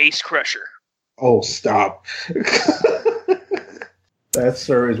do the ace crusher. Oh, stop. That,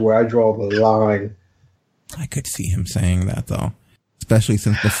 sir, is where I draw the line. I could see him saying that, though. Especially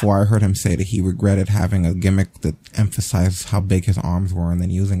since before I heard him say that he regretted having a gimmick that emphasized how big his arms were and then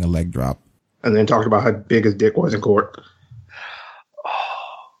using a leg drop. And then talked about how big his dick was in court.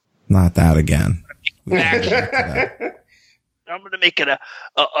 Not that again. I'm going to make it a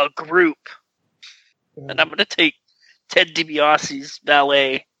group. And I'm going to take Ted DiBiase's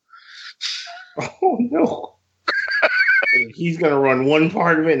valet. Oh, no. He's going to run one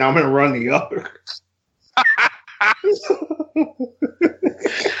part of it, and I'm going to run the other. That's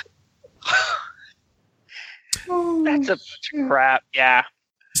a bunch of crap, yeah.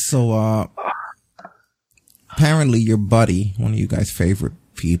 So, apparently your buddy, one of you guys' favorite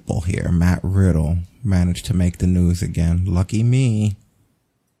people here, Matt Riddle, managed to make the news again. Lucky me.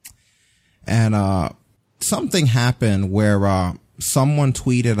 And, something happened where, someone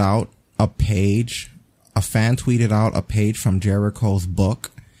tweeted out a fan tweeted out a page from Jericho's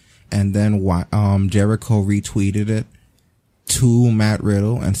book, and then Jericho retweeted it to Matt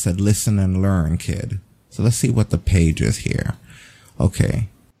Riddle and said, "Listen and learn, kid." So let's see what the page is here. Okay.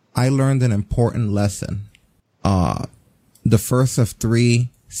 I learned an important lesson. The first of 3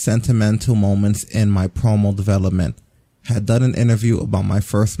 sentimental moments in my promo development. Had done an interview about my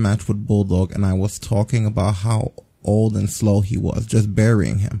first match with Bulldog, and I was talking about how old and slow he was, just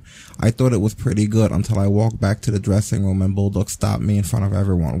burying him. I thought it was pretty good until I walked back to the dressing room and Bulldog stopped me in front of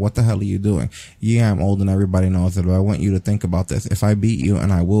everyone. "What the hell are you doing?" "Yeah, I'm old and everybody knows it, but I want you to think about this. If I beat you,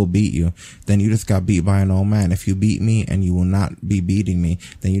 and I will beat you, then you just got beat by an old man. If you beat me and you will not be beating me,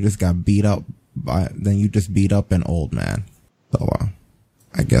 then you just got beat up beat up an old man." So,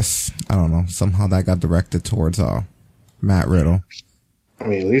 I guess, I don't know, somehow that got directed towards, Matt Riddle. I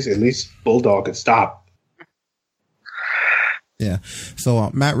mean, at least Bulldog could stop. Yeah. So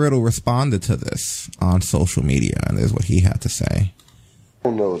Matt Riddle responded to this on social media, and this is what he had to say. I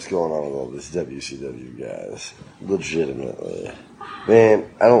don't know what's going on with all this WCW guys. Legitimately. Man,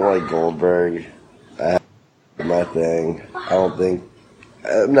 I don't like Goldberg. I have my thing. I'm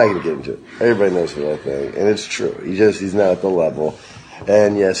not going to get into it. Everybody knows what I think, and it's true. He's not at the level.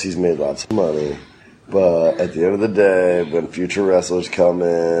 And yes, he's made lots of money. But at the end of the day, when future wrestlers come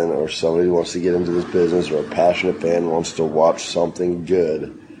in, or somebody wants to get into this business, or a passionate fan wants to watch something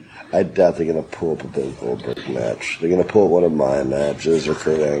good, I doubt they're going to pull up a Bill Goldberg match. They're going to pull up one of my matches, or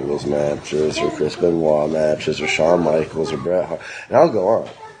Kurt Angle's matches, or Chris Benoit matches, or Shawn Michaels, or Bret Hart. And I'll go on.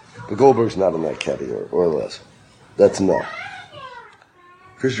 But Goldberg's not in that category, or less. That's no.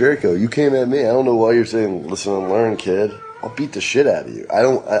 Chris Jericho, you came at me. I don't know why you're saying, "Listen and learn, kid." I'll beat the shit out of you. I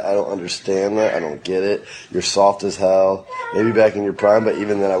don't understand that. I don't get it. You're soft as hell. Maybe back in your prime, but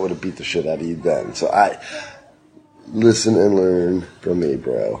even then I would have beat the shit out of you then. So listen and learn from me,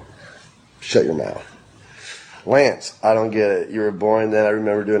 bro. Shut your mouth. Lance, I don't get it. You were born then. I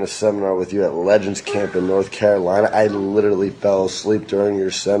remember doing a seminar with you at Legends Camp in North Carolina. I literally fell asleep during your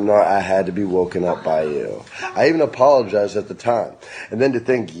seminar. I had to be woken up by you. I even apologized at the time. And then to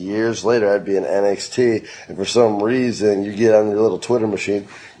think years later I'd be in NXT, and for some reason you get on your little Twitter machine,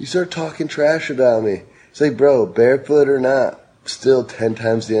 you start talking trash about me. It's like, bro, barefoot or not, still 10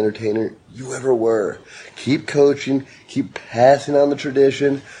 times the entertainer you ever were. Keep coaching, keep passing on the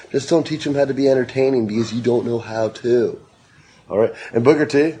tradition. Just don't teach them how to be entertaining, because you don't know how to. All right? And Booker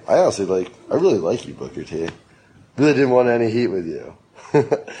T, I really like you, Booker T. Really didn't want any heat with you.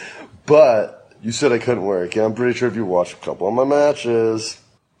 But you said I couldn't work, and I'm pretty sure if you watch a couple of my matches,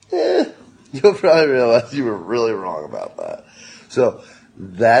 you'll probably realize you were really wrong about that. So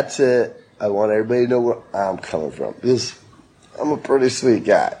that's it. I want everybody to know where I'm coming from, because I'm a pretty sweet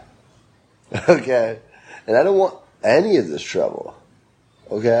guy. Okay? And I don't want any of this trouble.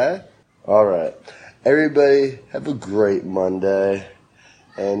 Okay? Alright. Everybody, have a great Monday.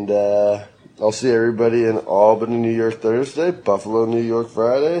 And I'll see everybody in Albany, New York Thursday, Buffalo, New York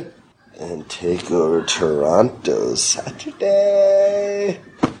Friday, and take over Toronto Saturday.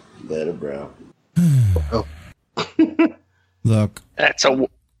 Later, bro. Look.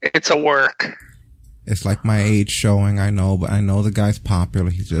 It's a work. It's like my age showing, I know, but I know the guy's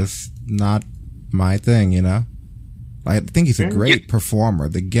popular. He's just not my thing, you know? I think he's a great performer.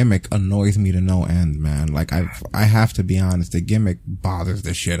 The gimmick annoys me to no end, man. Like, I have to be honest, the gimmick bothers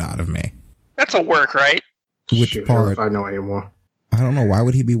the shit out of me. That's a work, right? Which part? If I know anymore. I don't know. Why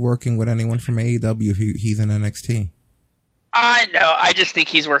would he be working with anyone from AEW if he's in NXT? I know. I just think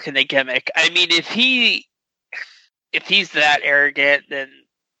he's working the gimmick. I mean, if he's that arrogant, then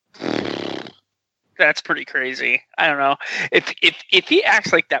that's pretty crazy. I don't know. If he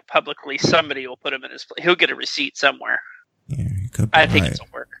acts like that publicly, somebody will put him in his place. He'll get a receipt somewhere. Yeah, he could. I think it's a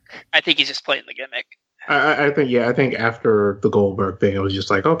work. I think he's just playing the gimmick. I think after the Goldberg thing, it was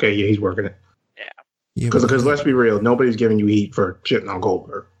just like, okay, yeah, he's working it. Yeah. Because let's be real, nobody's giving you heat for shitting on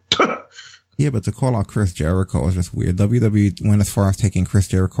Goldberg. Yeah, but to call out Chris Jericho is just weird. WWE went as far as taking Chris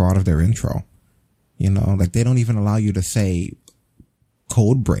Jericho out of their intro. You know, like they don't even allow you to say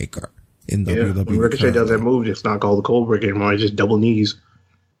Code Breaker in WWE. When Ricochet does that move, it's not called the Code Breaker anymore. It's just double knees.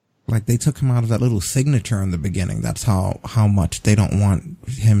 Like they took him out of that little signature in the beginning. That's how much they don't want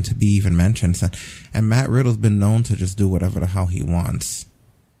him to be even mentioned. And Matt Riddle's been known to just do whatever the hell he wants.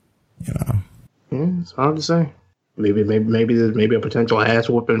 You know. Yeah, it's hard to say. Maybe there's a potential ass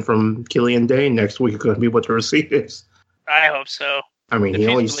whooping from Killian Dane next week could be what the receipt is. I hope so. I mean, he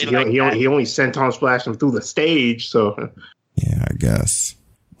only sent Tom Splash him through the stage, so. Yeah, I guess.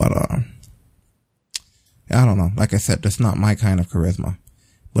 But I don't know. Like I said, that's not my kind of charisma.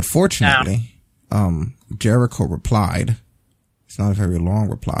 But fortunately, Jericho replied. It's not a very long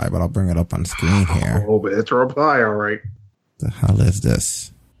reply, but I'll bring it up on screen here. Oh, but it's a reply, all right. The hell is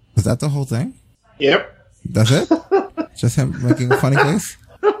this? Was that the whole thing? Yep. That's it? Just him making a funny face?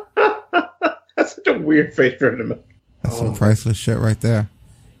 That's such a weird face for him. That's some priceless shit right there.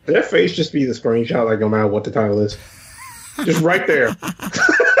 That face just be the screenshot, like no matter what the title is. Just right there.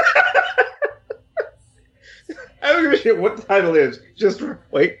 I don't give a shit what the title is. Just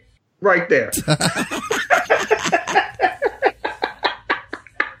wait, right there.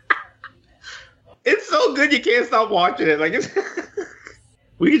 It's so good you can't stop watching it. Like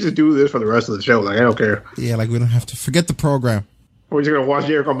we can just do this for the rest of the show. Like I don't care. Yeah, like we don't have to forget the program. We're just gonna watch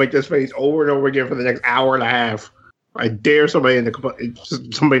Jericho make this face over and over again for the next hour and a half. I dare somebody in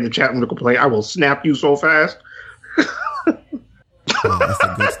the chat room to complain. I will snap you so fast. Yeah, that's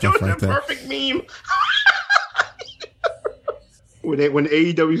the good stuff right there. Perfect meme. when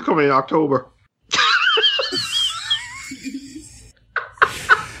AEW's coming in October.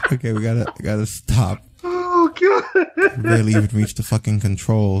 Okay, we gotta stop. Oh god! Barely even reached the fucking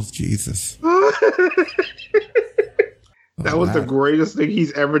controls. Jesus. That was the greatest thing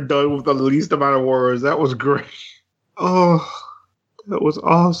he's ever done with the least amount of words. That was great. Oh, that was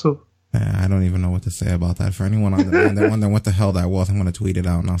awesome. I don't even know what to say about that. For anyone on the line that wondering what the hell that was, I'm going to tweet it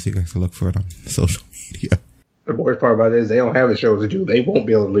out and I'll see you guys can look for it on social media. The worst part about it is they don't have the shows to do. They won't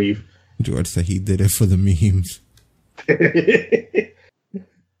be able to leave. George said he did it for the memes.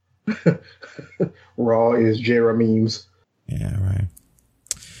 Raw is Jera memes. Yeah, right.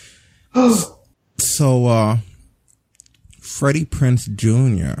 So, Freddie Prinze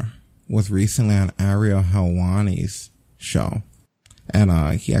Jr. was recently on Ariel Helwani's show.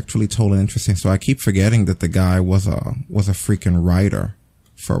 And he actually told an interesting story. I keep forgetting that the guy was a freaking writer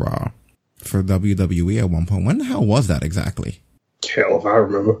for WWE at one point. When the hell was that exactly? Hell if I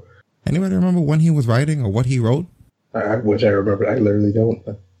remember. Anybody remember when he was writing or what he wrote? I wish I remembered. I literally don't.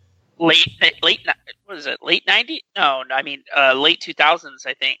 Late, what is it? Late 90s? No, I mean, late 2000s,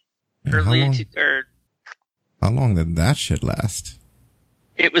 I think. How long did that shit last?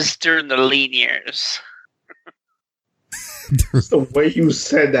 It was during the lean years. The way you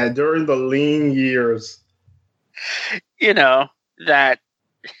said that, during the lean years. You know, that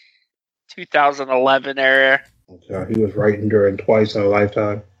 2011 era. Okay, he was writing during Twice in a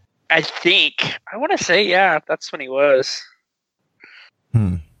Lifetime. I want to say, yeah, that's when he was.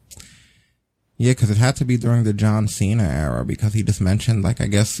 Yeah, because it had to be during the John Cena era, because he just mentioned, like, I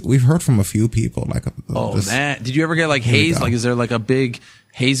guess, we've heard from a few people, like... man. Did you ever get, like, hazed? Like, is there, like, a big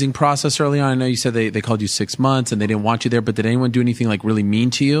hazing process early on? I know you said they called you 6 months and they didn't want you there, but did anyone do anything, like, really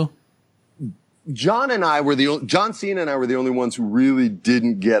mean to you? John Cena and I were the only ones who really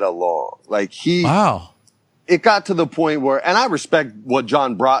didn't get along. Like, Wow. It got to the point where, and I respect what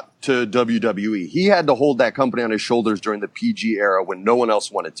John brought to WWE. He had to hold that company on his shoulders during the PG era when no one else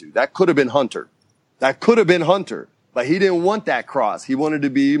wanted to. That could have been Hunter. That could have been Hunter, but he didn't want that cross. He wanted to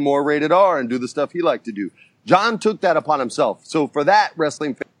be more rated R and do the stuff he liked to do. John took that upon himself. So for that,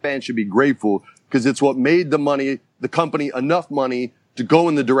 wrestling fans should be grateful because it's what made the company enough money to go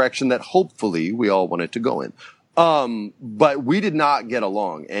in the direction that hopefully we all want it to go in. But we did not get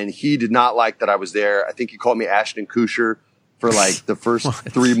along, and he did not like that I was there. I think he called me Ashton Kutcher for like the first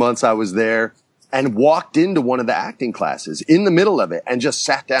 3 months I was there, and walked into one of the acting classes in the middle of it and just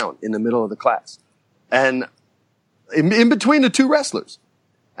sat down in the middle of the class. And in between the two wrestlers.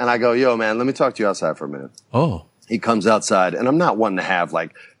 And I go, yo, man, let me talk to you outside for a minute. Oh. He comes outside, and I'm not one to have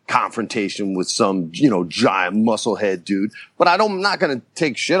like confrontation with some, giant musclehead dude, but I'm not going to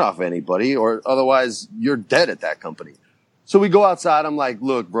take shit off anybody, or otherwise you're dead at that company. So we go outside. I'm like,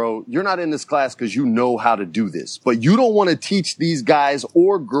 look, bro, you're not in this class because you know how to do this, but you don't want to teach these guys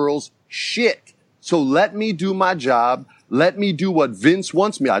or girls shit. So let me do my job. Let me do what Vince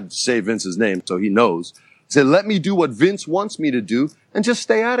wants me. I'd say Vince's name so he knows. I said, let me do what Vince wants me to do and just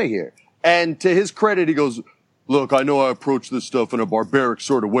stay out of here. And to his credit, he goes, look, I know I approach this stuff in a barbaric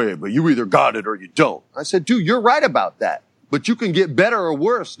sort of way, but you either got it or you don't. I said, dude, you're right about that, but you can get better or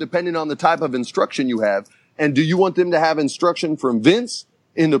worse depending on the type of instruction you have. And do you want them to have instruction from Vince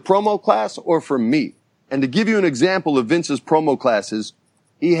in the promo class or from me? And to give you an example of Vince's promo classes,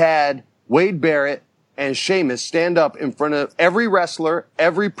 he had Wade Barrett and Sheamus stand up in front of every wrestler,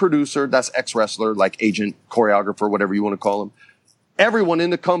 every producer, that's ex-wrestler, like agent, choreographer, whatever you want to call him, everyone in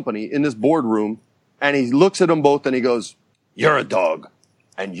the company in this boardroom, and he looks at them both and he goes, you're a dog,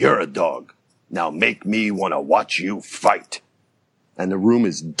 and you're a dog. Now make me want to watch you fight. And the room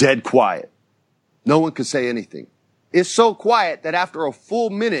is dead quiet. No one could say anything. It's so quiet that after a full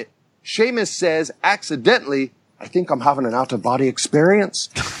minute, Sheamus says accidentally, I think I'm having an out-of-body experience.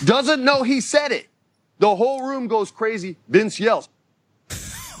 Doesn't know he said it. The whole room goes crazy. Vince yells.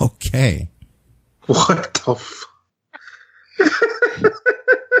 Okay. What the fuck?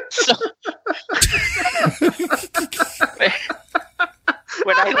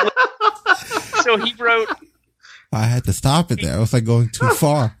 So he wrote. I had to stop it there. It was like going too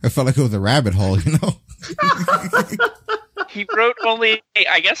far. It felt like it was a rabbit hole, He wrote only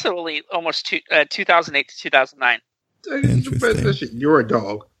almost 2008 to 2009. Interesting. You're a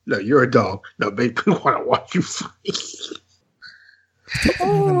dog. No, you're a dog. No, baby, we want to watch you fight.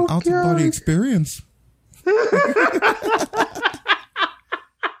 An out-of-body experience. You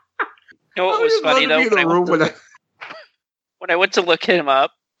know what was funny though? When I went to look him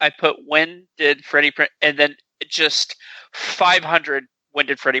up, I put when did Freddie Prinze, and then just 500 when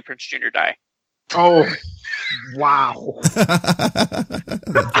did Freddie Prinze Jr. die? Oh, wow!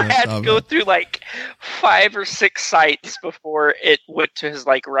 I had to go through like 5 or 6 sites before it went to his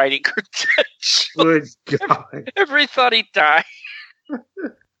like writing credentials. Good God! Everybody thought he died.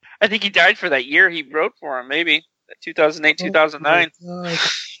 I think he died for that year he wrote for him, maybe 2008, 2009.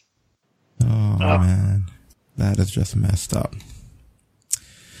 Oh man, that is just messed up.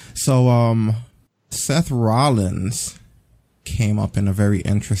 So, Seth Rollins came up in a very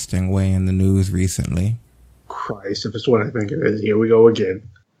interesting way in the news recently. Christ, if it's what I think it is, here we go again.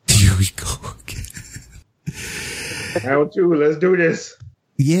 Here we go again. Round 2, let's do this.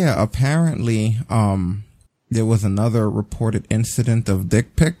 Yeah, apparently, there was another reported incident of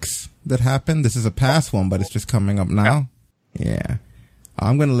dick pics that happened. This is a past one, but it's just coming up now. Yeah.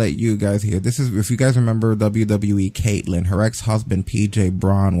 I'm going to let you guys hear. This is, if you guys remember WWE Caitlyn, her ex-husband PJ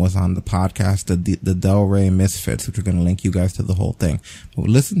Braun was on the podcast, the Del Rey Misfits, which we're going to link you guys to the whole thing. But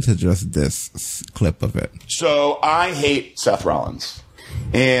listen to just this clip of it. So I hate Seth Rollins.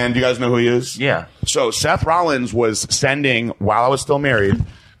 And you guys know who he is? Yeah. So Seth Rollins was sending, while I was still married,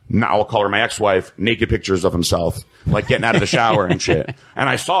 now I'll call her my ex-wife, naked pictures of himself, like getting out of the shower and shit. And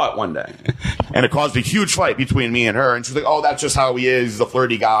I saw it one day. And it caused a huge fight between me and her. And she's like, oh, that's just how he is. He's a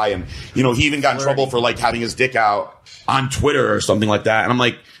flirty guy. And, you know, he even got in trouble for, like, having his dick out on Twitter or something like that. And I'm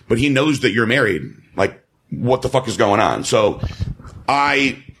like, but he knows that you're married. Like, what the fuck is going on? So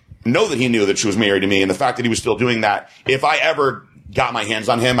I know that he knew that she was married to me. And the fact that he was still doing that, if I ever got my hands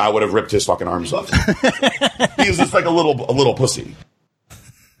on him, I would have ripped his fucking arms off. He was just like a little pussy.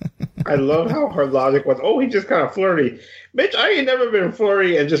 I love how her logic was, oh, he's just kind of flirty. Bitch, I ain't never been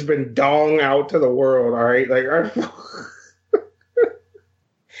flirty and just been dong out to the world, all right? Like,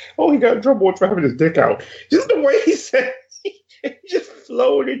 oh, he got in trouble for having his dick out. Just the way he said it, he just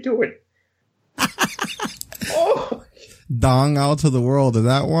flowed into it. Oh. Dong out to the world, is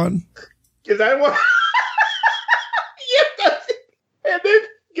that one? Is that one? Yes, that's it. And then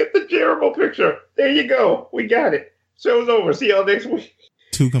get the Jericho picture. There you go. We got it. Show's over. See y'all next week.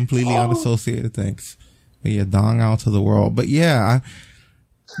 Two completely unassociated things. But yeah, dong out to the world. But yeah,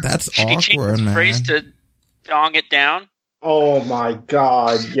 That's Should he change awkward, his man. phrase to dong it down? Oh my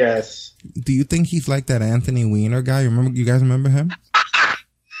God! Yes. Do you think he's like that Anthony Weiner guy? You guys remember him?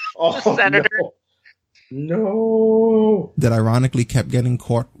 Oh, Senator. No. That ironically kept getting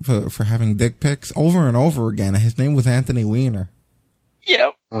caught for having dick pics over and over again. His name was Anthony Weiner.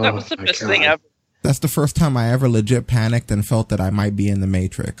 Yep, Oh, that was the my best God. thing ever. That's the first time I ever legit panicked and felt that I might be in the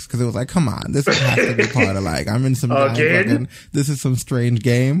Matrix. Because it was like, come on, this has to be part of like, I'm in some giant Again? fucking, this is some strange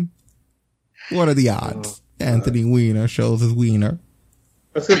game. What are the odds? Anthony Weiner shows his wiener.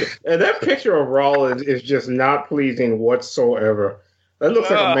 That's good. And that picture of Rollins is just not pleasing whatsoever. That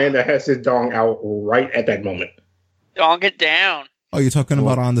looks like a man that has his dong out right at that moment. Dong it down. Oh, you're talking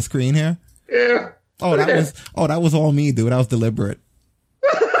about on the screen here? Yeah. Oh, that was all me, dude. That was deliberate.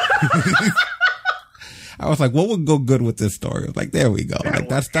 I was like, what would go good with this story? I was like, there we go. Like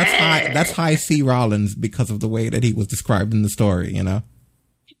that's high C Rollins because of the way that he was described in the story, you know?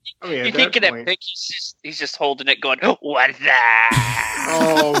 I mean, You think of that pic, he's just holding it going, what's that?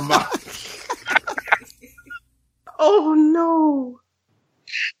 Oh my. Oh no.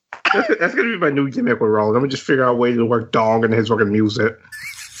 That's gonna be my new gimmick with Rollins. I'm gonna just figure out a way to work dong into his fucking music.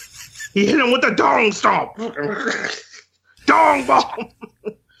 He hit him with the dong stomp. Dong bomb.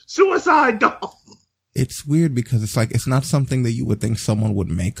 Suicide dong. It's weird because it's like, it's not something that you would think someone would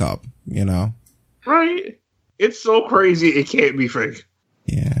make up, you know? Right? It's so crazy it can't be fake.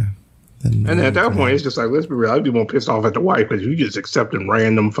 Yeah. And at that point, it's just like, let's be real. I'd be more pissed off at the wife because you just accepting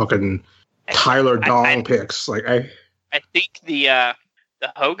random fucking Tyler Dong picks. Like I think the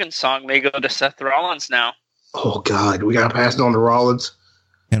Hogan song may go to Seth Rollins now. Oh God, we gotta pass it on to Rollins.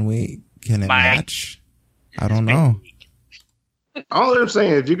 Can it match? I don't know. All I'm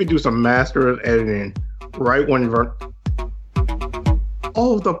saying is, you could do some master editing right when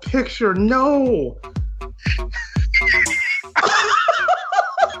oh, the picture, no.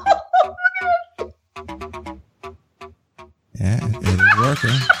 Yeah, it is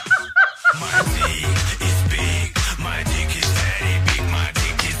working.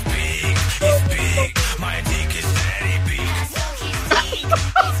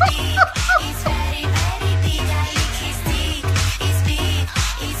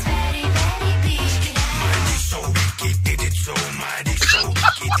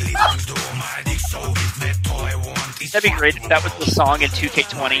 That'd be great if that was the song in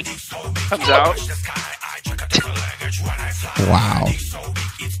 2K20 comes out. Wow.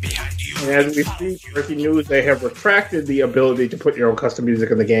 And as we see, breaking news, they have retracted the ability to put your own custom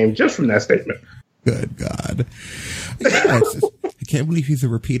music in the game just from that statement. Good God. Yeah, I can't believe he's a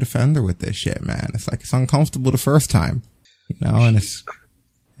repeat offender with this shit, man. It's like, it's uncomfortable the first time, you know, and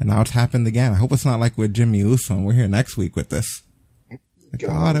now it's happened again. I hope it's not like with Jimmy Uso and we're here next week with this. Like,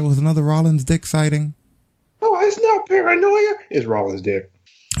 God, it was another Rollins dick sighting. Oh, it's not paranoia. It's Rollins dick.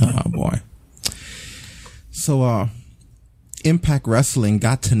 Oh boy. So, Impact Wrestling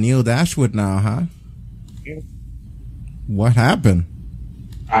got to Neil Dashwood now, huh? Yeah. What happened?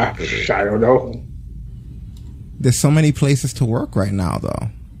 I don't know. There's so many places to work right now, though.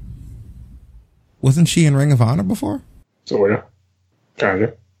 Wasn't she in Ring of Honor before? Sorta.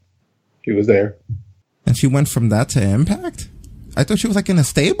 Kinda. She was there. And she went from that to Impact? I thought she was like in a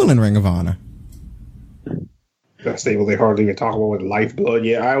stable in Ring of Honor. That stable they hardly even talk about with Lifeblood.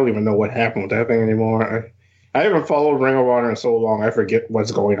 Yeah, I don't even know what happened with that thing anymore. I haven't followed Ring of Honor in so long, I forget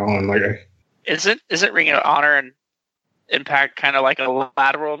what's going on. Like, Isn't Ring of Honor and Impact kind of like a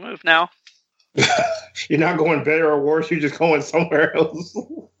lateral move now? You're not going better or worse, you're just going somewhere else.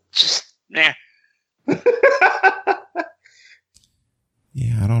 Just, nah.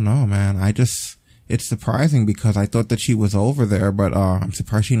 Yeah, I don't know, man. It's surprising because I thought that she was over there, but I'm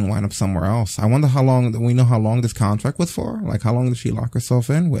surprised she didn't wind up somewhere else. I wonder how long this contract was for? Like, how long did she lock herself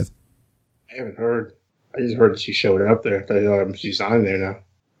in with? I haven't heard. I just heard that she showed up there. She's on there now.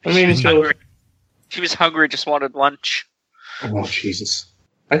 I mean, she was hungry, just wanted lunch. Oh, Jesus.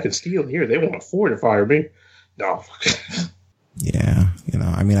 I could steal here. They won't afford to fire me. No. Yeah, you know,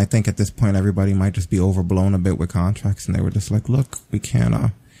 I mean, I think at this point everybody might just be overblown a bit with contracts, and they were just like, look, we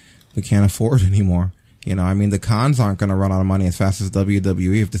can't afford anymore. You know, I mean, the cons aren't going to run out of money as fast as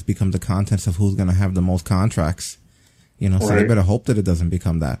WWE if this becomes the contest of who's going to have the most contracts. You know, so they better hope that it doesn't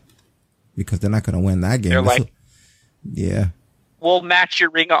become that, because they're not going to win that game. They're like, yeah, we'll match your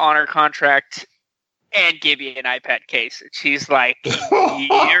Ring of Honor contract and give you an iPad case. And she's like,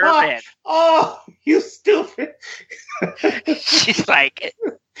 you're in. Oh, you stupid. She's like,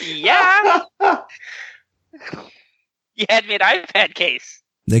 yeah. You had me an iPad case.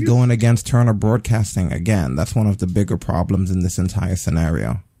 They're going against Turner Broadcasting again. That's one of the bigger problems in this entire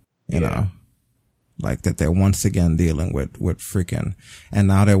scenario. You know, Like that they're once again dealing with freaking, and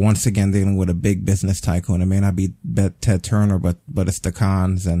now they're once again dealing with a big business tycoon. It may not be Ted Turner, but it's the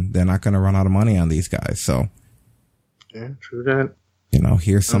Khans, and they're not going to run out of money on these guys. So, yeah, true that.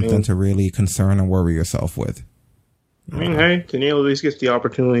 Here's something to really concern and worry yourself with. Hey, Tennille at least gets the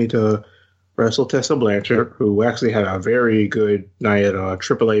opportunity to wrestle Tessa Blanchard, who actually had a very good night at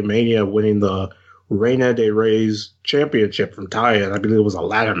AAA Mania, winning the Reina de Reyes Championship from Taya. I believe it was a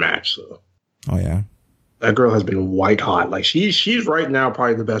ladder match. So. Oh yeah, that girl has been white hot. Like she's right now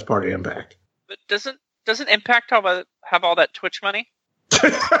probably the best part of Impact. But doesn't Impact have all that Twitch money?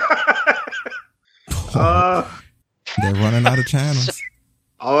 They're running out of channels.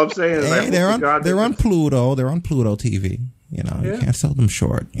 All I'm saying is, hey, they're on Pluto. They're on Pluto TV. You can't sell them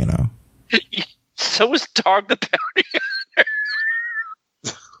short. So is Dog the Bounty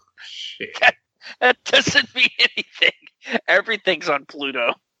Hunter. Shit. That doesn't mean anything. Everything's on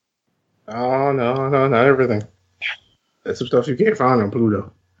Pluto. Oh no, not everything. That's some stuff you can't find on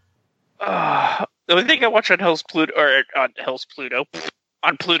Pluto. The only thing I watch on Pluto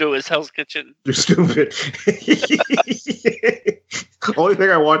on Pluto is Hell's Kitchen. You're stupid. Only thing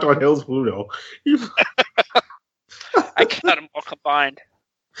I watch on Hell's Pluto. I got them all combined.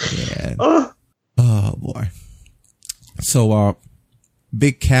 Yeah. Oh boy. So,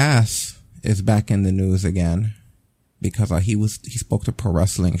 Big Cass is back in the news again because he spoke to Pro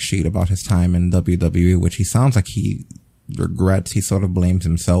Wrestling Sheet about his time in WWE, which he sounds like he regrets. He sort of blames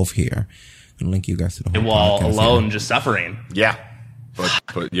himself here. I'll link you guys to the whole while alone, here. Just suffering. Yeah.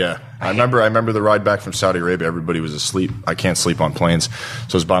 But yeah, I remember the ride back from Saudi Arabia. Everybody was asleep. I can't sleep on planes,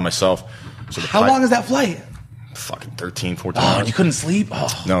 so I was by myself. So how long is that flight? Fucking 13, 14 hours. You couldn't sleep?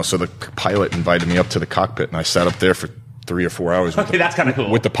 Oh. No, so the pilot invited me up to the cockpit, and I sat up there for 3 or 4 hours. Okay, that's kind of cool.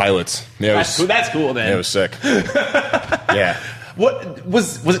 With the pilots. Yeah, that's cool then. Yeah, it was sick. Yeah. What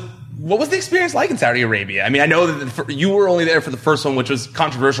was the experience like in Saudi Arabia? I mean, I know that you were only there for the first one, which was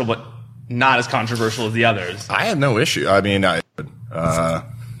controversial, but not as controversial as the others. I had no issue. I mean, let's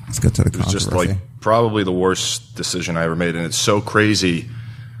get to the controversy. It was just like probably the worst decision I ever made, and it's so crazy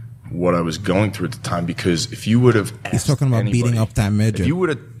what I was going through at the time, because if you would have he's talking about beating up that midget. If you would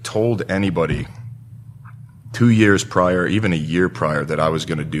have told anybody 2 years prior, even a year prior, that I was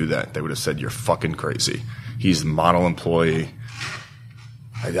going to do that, they would have said, you're fucking crazy. He's the model employee.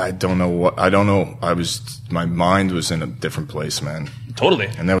 I don't know. My mind was in a different place, man. Totally.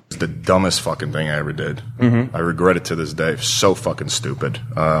 And that was the dumbest fucking thing I ever did. Mm-hmm. I regret it to this day. So fucking stupid.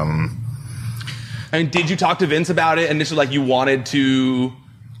 I mean, did you talk to Vince about it? And this was like you wanted to...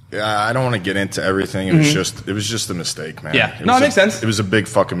 Yeah, I don't want to get into everything. It was just a mistake, man. Yeah. It makes sense. It was a big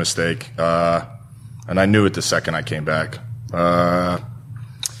fucking mistake. And I knew it the second I came back. I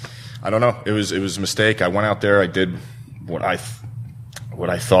don't know. It was a mistake. I went out there. I did what I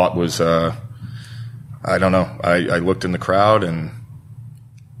thought was, I don't know. I looked in the crowd and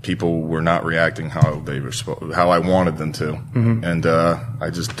people were not reacting how how I wanted them to. Mm-hmm. And, I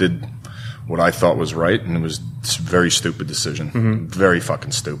just did what I thought was right, and it was a very stupid decision. Mm-hmm. Very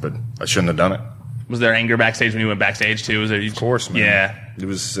fucking stupid. I shouldn't have done it. Was there anger backstage when you went backstage too? Of course, man. Yeah. It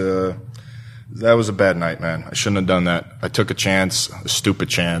was, that was a bad night, man. I shouldn't have done that. I took a chance, a stupid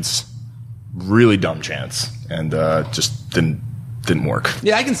chance, really dumb chance, and just didn't work.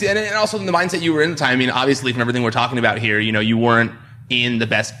 Yeah, I can see, and also in the mindset you were in at the time. I mean, obviously, from everything we're talking about here, you weren't in the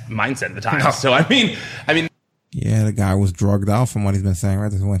best mindset at the time. No. So I mean. Yeah, the guy was drugged out from what he's been saying, right?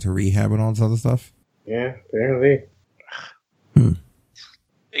 He went to rehab and all this other stuff. Yeah, apparently.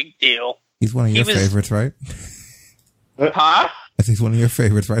 Big deal. He's one of your favorites, right? Huh? I think he's one of your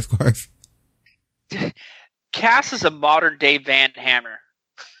favorites, right, Squires? Cass is a modern day Van Hammer.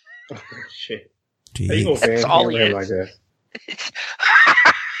 Shit. That's all he is. Like that?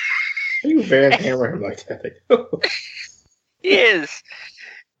 How you Van Hammer him like that? He is.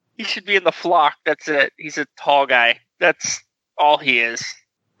 He should be in the flock. That's it. He's a tall guy. That's all he is.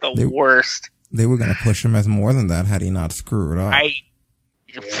 The worst. They were going to push him as more than that had he not screwed up.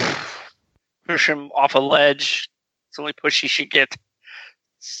 Push him off a ledge. It's the only push he should get.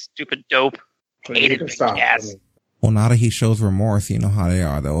 Stupid dope. Hated Big Cass. Well, now that he shows remorse, you know how they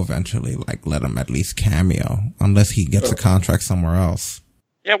are. They'll eventually let him at least cameo, unless he gets a contract somewhere else.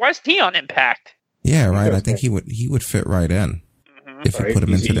 Yeah, why is he on Impact? Yeah, right. I think he would fit right in if you put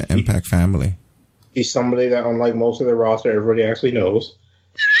him into the Impact family. He's somebody that, unlike most of the roster, everybody actually knows.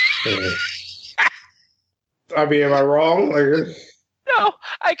 I mean, am I wrong? No,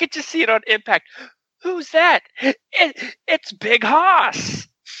 I could just see it on Impact. Who's that? It's Big Hoss.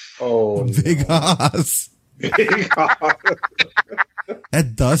 Oh, Big Hoss. Big Hoss.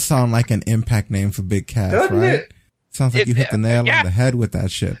 That does sound like an Impact name for Big Cass, Doesn't right? it? Sounds like you hit the nail on the head with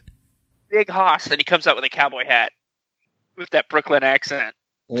that shit. Big Hoss, and he comes out with a cowboy hat with that Brooklyn accent.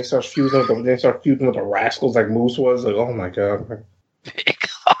 And they start feuding with the Rascals like Moose was. Like, oh my god. Big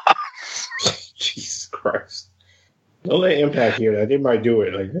Hoss. Jesus Christ. Don't let Impact hear that. They might do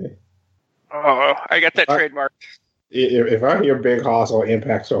it. Like, hey. Oh, I got that trademark. If I hear Big Hoss on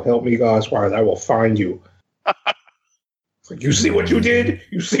Impact, so help me God, Squires, I will find you. Like, you see what you did?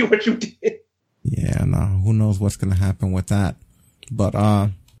 You see what you did? Yeah, no, who knows what's going to happen with that. But,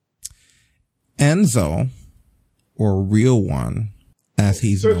 Enzo, or Real One, as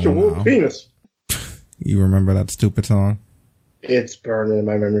he's Such a known wolf now. penis. You remember that stupid song? It's burned in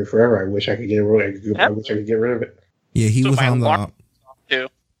my memory forever. I wish I could get rid of it. I wish I could get rid of it. Yeah, he was on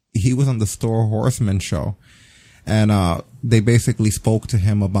he was on the Store Horseman show, and they basically spoke to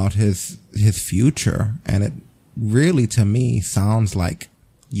him about his future, and it really, to me, sounds like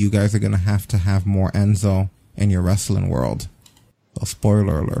you guys are going to have more Enzo in your wrestling world. So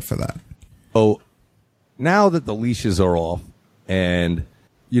spoiler alert for that. So now that the leashes are off, and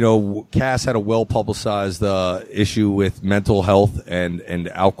you know, Cass had a well-publicized issue with mental health and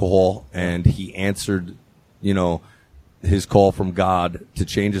alcohol, and he answered, you know, his call from God to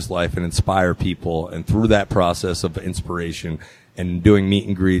change his life and inspire people. And through that process of inspiration and doing meet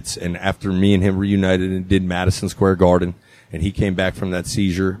and greets, and after me and him reunited and did Madison Square Garden, and he came back from that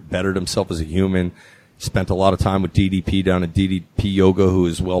seizure, bettered himself as a human, spent a lot of time with DDP down at DDP Yoga, who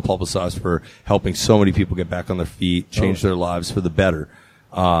is well publicized for helping so many people get back on their feet, change their lives for the better.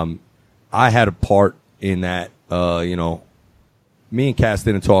 I had a part in that. You know, me and Cass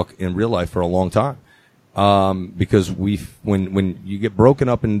didn't talk in real life for a long time. Because when you get broken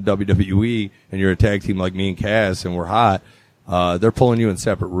up in WWE and you're a tag team like me and Cass and we're hot, they're pulling you in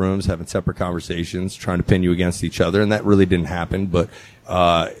separate rooms, having separate conversations, trying to pin you against each other. And that really didn't happen. But,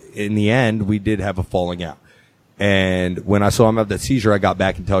 in the end, we did have a falling out. And when I saw him have that seizure, I got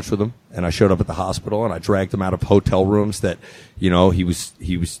back in touch with him, and I showed up at the hospital, and I dragged him out of hotel rooms that, you know, he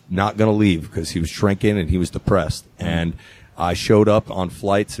was not going to leave because he was shrinking and he was depressed. And I showed up on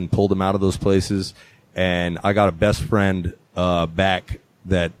flights and pulled him out of those places. And I got a best friend back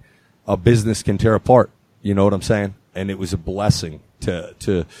that a business can tear apart. You know what I'm saying? And it was a blessing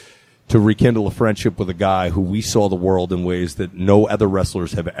to rekindle a friendship with a guy who we saw the world in ways that no other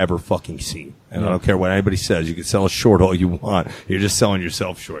wrestlers have ever fucking seen. And I don't care what anybody says. You can sell us short all you want. You're just selling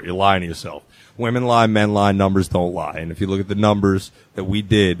yourself short. You're lying to yourself. Women lie, men lie, numbers don't lie. And if you look at the numbers that we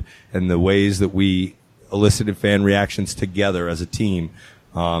did and the ways that we elicited fan reactions together as a team,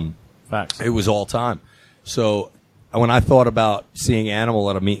 Facts. it was all time. So when I thought about seeing Animal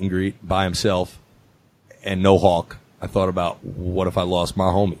at a meet and greet by himself and no Hawk, I thought about, what if I lost my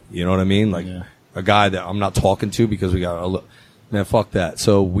homie? You know what I mean? Like a guy that I'm not talking to because we got man, fuck that.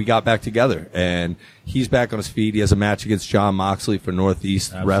 So we got back together, and he's back on his feet. He has a match against John Moxley for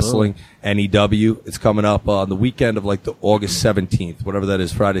Northeast Wrestling, NEW. It's coming up on the weekend of like the August 17th, whatever that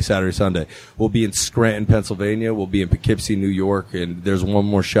is, Friday, Saturday, Sunday. We'll be in Scranton, Pennsylvania. We'll be in Poughkeepsie, New York, and there's one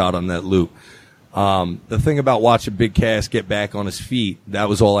more shot on that loop. The thing about watching Big Cass get back on his feet, that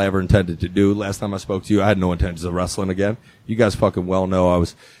was all I ever intended to do. Last time I spoke to you, I had no intentions of wrestling again. You guys fucking well know I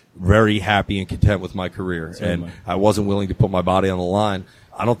was very happy and content with my career, and I wasn't willing to put my body on the line.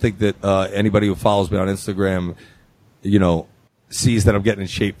 I don't think that anybody who follows me on Instagram, you know, sees that I'm getting in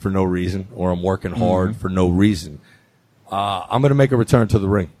shape for no reason or I'm working hard for no reason. I'm going to make a return to the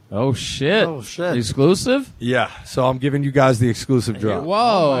ring. Oh shit! Exclusive? Yeah. So I'm giving you guys the exclusive drop.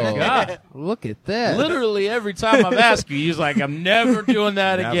 Whoa! Oh my God. Look at that. Literally every time I've asked you, he's like, "I'm never doing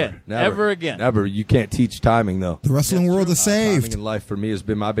that again. Never. Ever again." Never. You can't teach timing, though. The wrestling world is saved. Timing in life for me has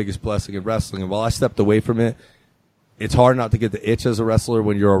been my biggest blessing in wrestling. And while I stepped away from it, it's hard not to get the itch as a wrestler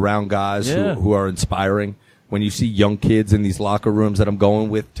when you're around guys who are inspiring. When you see young kids in these locker rooms that I'm going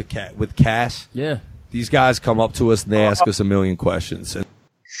with with Cass, these guys come up to us and they ask us a million questions. And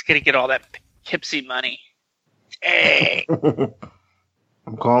He's gonna get all that Poughkeepsie money. Hey.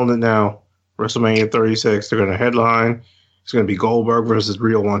 I'm calling it now. WrestleMania 36. They're going to headline. It's going to be Goldberg versus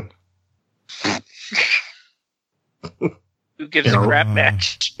Real One. Who gives a crap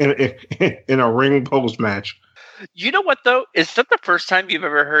match? In a ring post match. You know what though? Is that the first time you've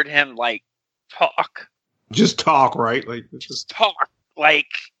ever heard him like talk? Just talk, right? Like just talk. Like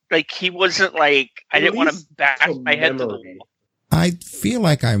he wasn't like, I didn't want to bash my head to the wall. I feel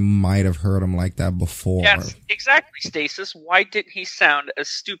like I might have heard him like that before. Yes, exactly, Stasis. Why didn't he sound as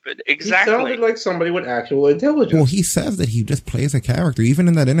stupid? Exactly. He sounded like somebody with actual intelligence. Well, he says that he just plays a character. Even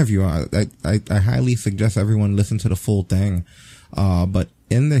in that interview, I highly suggest everyone listen to the full thing. But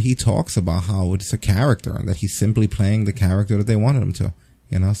in there, he talks about how it's a character and that he's simply playing the character that they wanted him to.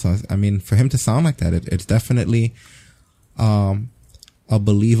 You know, so I mean, for him to sound like that, it's definitely a a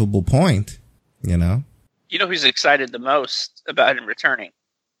believable point, you know? You know who's excited the most about him returning?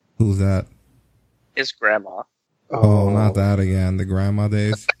 Who's that? His grandma. Oh, not that again. The grandma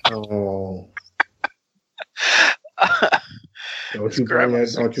days. Oh. Don't you bring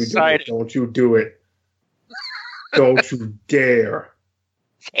that. Don't you do it. Don't you do it. Don't you dare.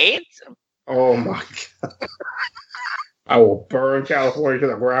 Handsome. Oh my God. I will burn California to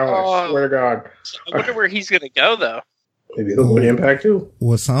the ground. I swear to God. I wonder where he's going to go, though. Maybe he'll go to Impact too.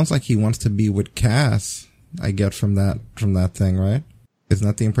 Well, it sounds like he wants to be with Cass. I get from that thing, right? Isn't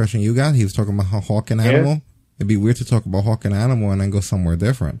that the impression you got? He was talking about Hawk and Animal. Yeah. It'd be weird to talk about Hawk and Animal and then go somewhere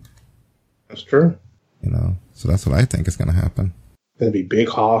different. That's true. You know, so that's what I think is going to happen. It's going to be big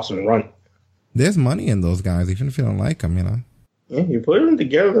hoss and run. There's money in those guys, even if you don't like them, you know. Yeah, you put them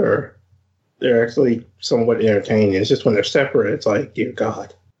together, they're actually somewhat entertaining. It's just when they're separate, it's like, dear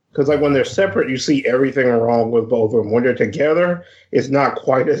God. Because like when they're separate, you see everything wrong with both of them. When they're together, it's not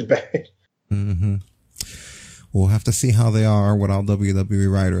quite as bad. Mm-hmm. We'll have to see how they are without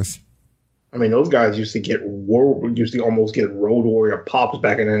WWE writers. I mean, those guys used to almost get Road Warrior pops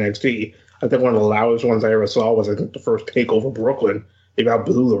back in NXT. I think one of the loudest ones I ever saw was, I think, the first Takeover Brooklyn. They about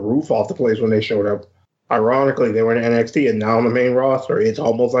blew the roof off the place when they showed up. Ironically, they were in NXT and now on the main roster. It's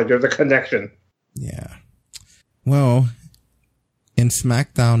almost like there's a connection. Yeah. Well, in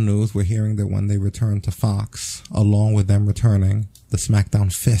SmackDown news, we're hearing that when they return to Fox, along with them returning, the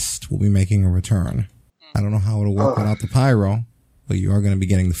SmackDown Fist will be making a return. I don't know how it'll work without the pyro, but you are going to be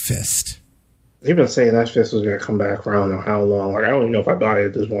getting the Fist. They've been saying that Fist was going to come back for I don't know how long. Like, I don't even know if I buy it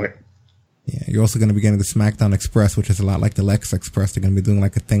at this point. Yeah, you're also going to be getting the SmackDown Express, which is a lot like the Lex Express. They're going to be doing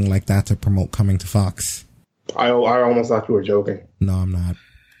like a thing like that to promote coming to Fox. I almost thought you were joking. No, I'm not.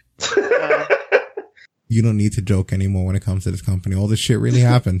 You don't need to joke anymore when it comes to this company. All this shit really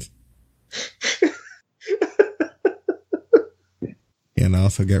happened. You know,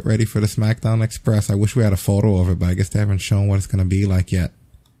 so get ready for the SmackDown Express. I wish we had a photo of it, but I guess they haven't shown what it's going to be like yet.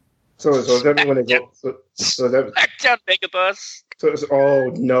 So does that mean when they go? So that SmackDown Megabus.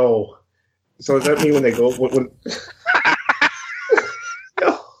 Oh no! So does that mean when they go? When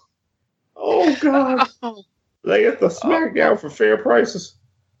oh God! They get the SmackDown for fair prices.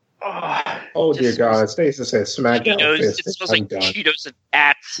 Oh dear God! Stacey said SmackDown. Cheetos, it smells like Cheetos and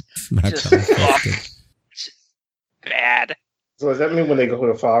ats. Just bad. So does that mean when they go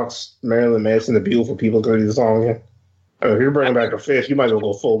to Fox, Marilyn Manson, the Beautiful People, go to do the song again? I mean, if you're bringing back a fish, you might as well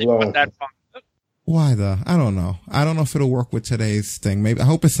go full blown. Why though? I don't know. I don't know if it'll work with today's thing. Maybe I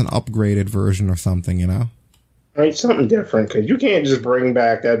hope it's an upgraded version or something. You know, right? Something different, because you can't just bring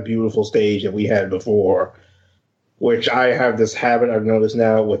back that beautiful stage that we had before. Which I have this habit I've noticed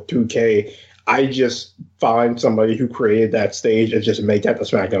now with 2K. I just find somebody who created that stage and just make that the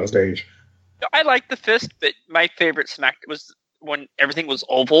SmackDown stage. I like the Fist, but my favorite SmackDown was when everything was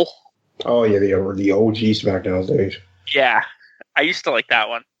oval. Oh yeah, the OG SmackDown stage. Yeah, I used to like that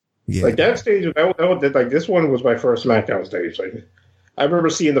one. Yeah, like that stage. Like this one was my first SmackDown stage. Like I remember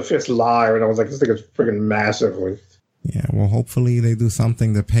seeing the Fist live, and I was like, "This thing is freaking massive." Like, yeah, well, hopefully they do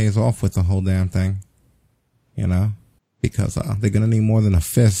something that pays off with the whole damn thing. You know, because they're gonna need more than a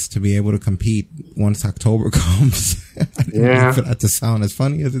Fist to be able to compete once October comes. I didn't mean for that to sound as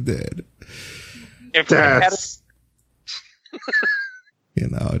funny as it did. If you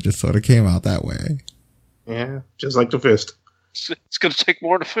know, it just sort of came out that way. Yeah, just like the Fist. It's going to take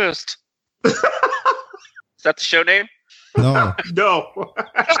more than a Fist. Is that the show name? No. No.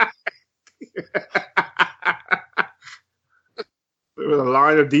 There was a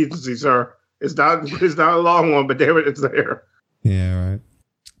line of decency, sir. It's not a long one, but damn it, it's there. Yeah, right.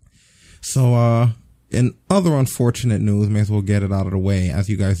 So, in other unfortunate news, may as well get it out of the way. As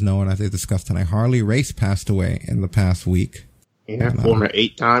you guys know, and as they discussed tonight, Harley Race passed away in the past week. Yeah, former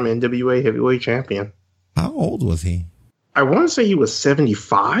 8-time NWA heavyweight champion. How old was he? I want to say he was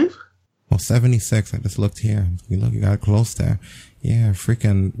 75. Well, 76. I just looked here. You got close there. Yeah,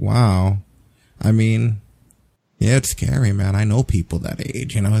 freaking wow. I mean, yeah, it's scary, man. I know people that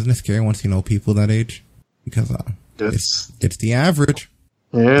age. You know, isn't it scary once you know people that age? Because it's the average.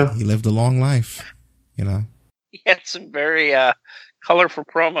 Yeah, he lived a long life. You know, he had some very colorful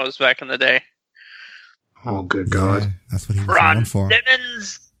promos back in the day. Oh, good God. Yeah, that's what he was Ron known for.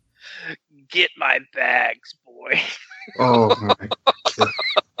 Simmons, get my bags, boy. Oh, my God.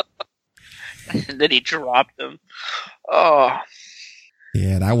 And then he dropped them. Oh.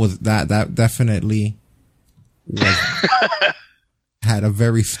 Yeah, that definitely had a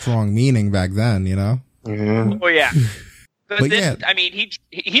very strong meaning back then, you know? Yeah. Oh, yeah. But then, yeah. I mean,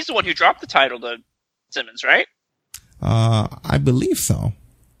 he's the one who dropped the title to Simmons, right? I believe so.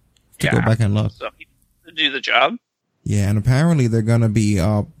 Go back and look. So he did do the job. Yeah, and apparently they're going to be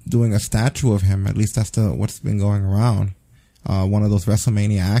doing a statue of him. At least that's what's been going around. One of those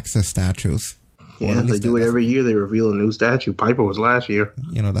WrestleMania Access statues. Yeah, they do it every year. They reveal a new statue. Piper was last year.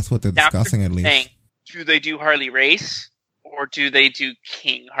 You know, that's what they're discussing at least. Do they do Harley Race or do they do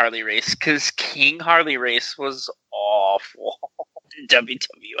King Harley Race? Because King Harley Race was awful in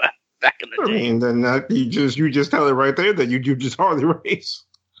WWF back in the day. I mean, then you just tell it right there that you do just Harley Race.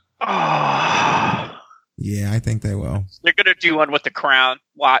 Yeah, I think they will. They're going to do one with the crown.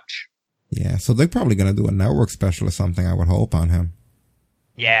 Watch. Yeah, so they're probably going to do a network special or something, I would hope, on him.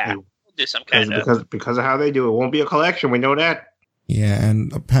 Yeah, we'll do some kind of... Because of how they do it. It won't be a collection. We know that. Yeah,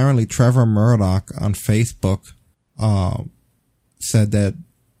 and apparently Trevor Murdoch on Facebook said that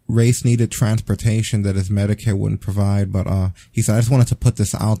Race needed transportation that his Medicare wouldn't provide, but he said, I just wanted to put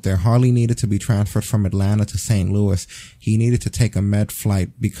this out there. Harley needed to be transferred from Atlanta to St. Louis. He needed to take a med flight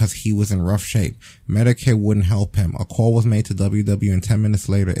because he was in rough shape. Medicare wouldn't help him. A call was made to WW and 10 minutes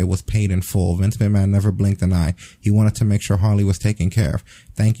later it was paid in full. Vince McMahon never blinked an eye. He wanted to make sure Harley was taken care of.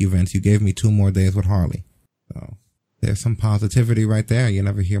 Thank you, Vince. You gave me 2 more days with Harley. So there's some positivity right there. You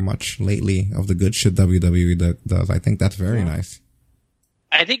never hear much lately of the good shit WWE does. I think that's very nice.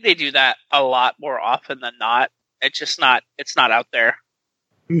 I think they do that a lot more often than not. It's just not. It's not out there.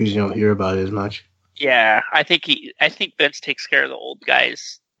 You usually don't hear about it as much. Yeah, I think Vince takes care of the old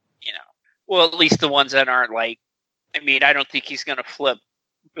guys. You know, well, at least the ones that aren't like. I mean, I don't think he's going to flip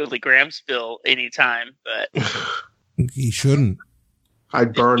Billy Graham's bill anytime, but he shouldn't.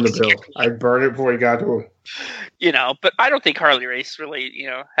 I'd burn the bill. I'd burn it before he got to him. You know, but I don't think Harley Race really,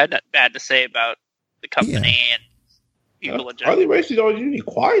 had nothing bad to say about the company and. Harley Race is always usually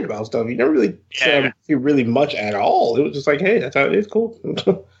quiet about stuff. He never really said really much at all. It was just like, hey, that's how it is. Cool.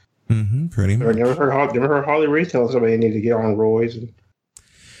 Pretty much. I never heard Harley Race tell somebody they need to get on roids.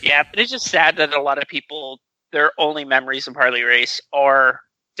 Yeah, but it's just sad that a lot of people, their only memories of Harley Race are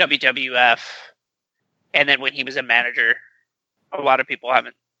WWF, and then when he was a manager, a lot of people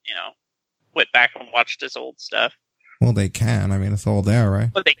haven't, went back and watched his old stuff. Well, they can. I mean, it's all there, right?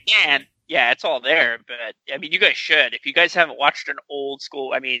 But they can. Yeah, it's all there, but I mean, you guys should. If you guys haven't watched an old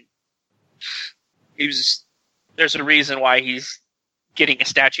school, I mean, there's a reason why he's getting a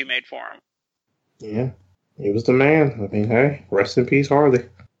statue made for him. Yeah, he was the man. I mean, hey, rest in peace, Harley.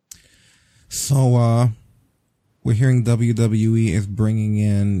 So, we're hearing WWE is bringing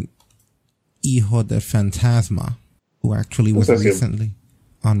in Hijo de Fantasma, who actually was recently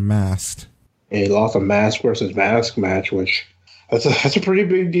unmasked. Yeah, he lost a mask versus mask match, which... That's a pretty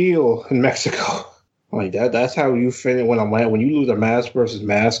big deal in Mexico. Like that's how you finish when you lose a mask versus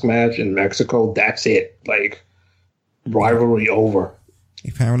mask match in Mexico. That's it. Like rivalry over.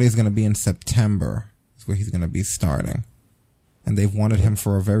 Apparently, it's going to be in September. That's where he's going to be starting, and they've wanted him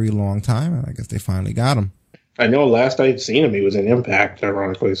for a very long time, and I guess they finally got him. I know. Last I'd seen him, he was in Impact,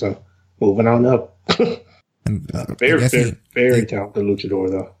 ironically. So moving on up. And very talented luchador,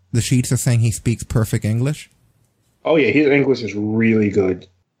 though. The sheets are saying he speaks perfect English. Oh yeah, his English is really good.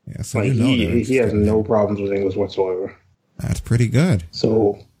 Yeah, so like, he has no problems with English whatsoever. That's pretty good.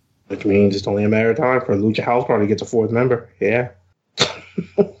 So, which means it's only a matter of time for Lucha House Party to get a 4th member. Yeah.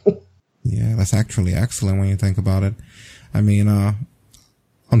 Yeah, that's actually excellent when you think about it. I mean,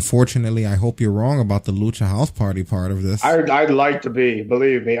 unfortunately, I hope you're wrong about the Lucha House Party part of this. I'd like to be,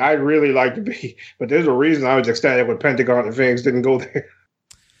 believe me. I'd really like to be. But there's a reason I was ecstatic when Pentagon and Phoenix didn't go there.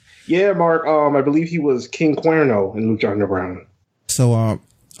 Yeah, Mark, I believe he was King Cuerno in Lucha Underground. So,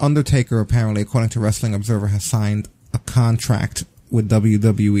 Undertaker, apparently, according to Wrestling Observer, has signed a contract with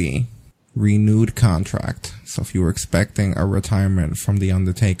WWE. Renewed contract. So if you were expecting a retirement from The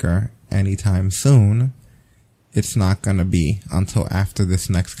Undertaker anytime soon, it's not going to be until after this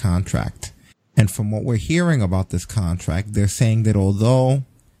next contract. And from what we're hearing about this contract, they're saying that although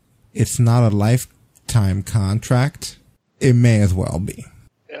it's not a lifetime contract, it may as well be.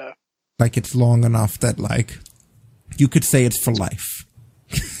 Like, it's long enough that, like, you could say it's for life.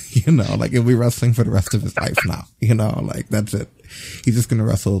 Like, he'll be wrestling for the rest of his life now. Like, that's it. He's just going to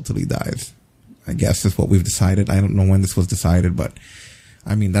wrestle till he dies. I guess is what we've decided. I don't know when this was decided, but,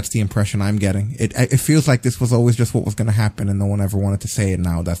 I mean, that's the impression I'm getting. It feels like this was always just what was going to happen, and no one ever wanted to say it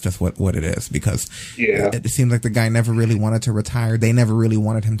now. That's just what it is, because it seems like the guy never really wanted to retire. They never really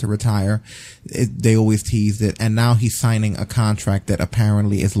wanted him to retire. They always teased it, and now he's signing a contract that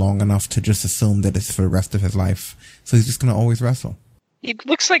apparently is long enough to just assume that it's for the rest of his life. So he's just going to always wrestle. He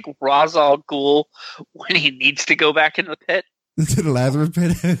looks like Ra's al Ghul when he needs to go back in the pit. To the Lazarus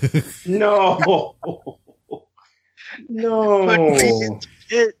pit? No. No.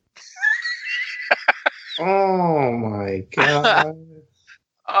 Oh my god.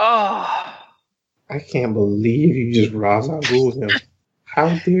 Oh. I can't believe you just Ra's al Ghul him. How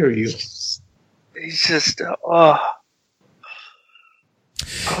dare you? He's just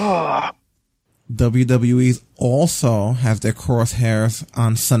WWE also has their crosshairs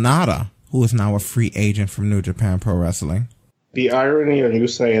on Sonata, who is now a free agent from New Japan Pro Wrestling. The irony of you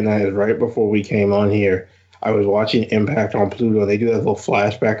saying that is right before we came on here, I was watching Impact on Pluto. They do that little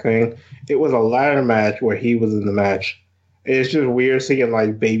flashback thing. It was a ladder match where he was in the match. It's just weird seeing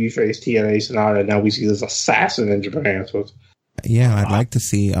like babyface TNA Sonata, and now we see this assassin in Japan. So it's, yeah, I'd like to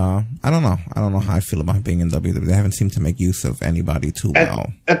see. I don't know how I feel about being in WWE. They haven't seemed to make use of anybody too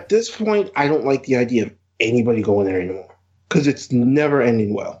well. At this point, I don't like the idea of anybody going there anymore because it's never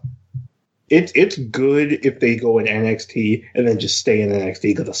ending well. It's good if they go in NXT and then just stay in NXT,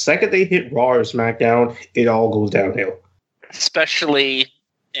 because the second they hit Raw or SmackDown, it all goes downhill. Especially,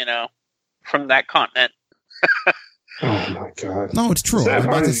 from that continent. Oh my God! No, it's true. I was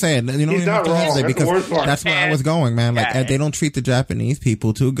about to say it. You know, he's not wrong. Because that's where I was going, man. Like they don't treat the Japanese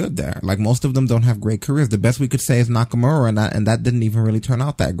people too good there. Like most of them don't have great careers. The best we could say is Nakamura, and that didn't even really turn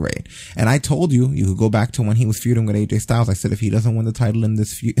out that great. And I told you could go back to when he was feuding with AJ Styles. I said if he doesn't win the title in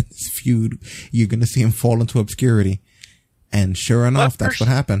this feud, you're going to see him fall into obscurity. And sure enough, that's what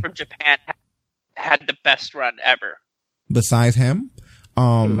happened. From Japan had the best run ever. Besides him.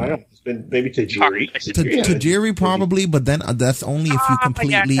 It's been maybe Tajiri. Tajiri probably, but then that's only if you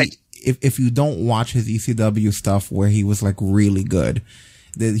completely if you don't watch his ECW stuff where he was like really good.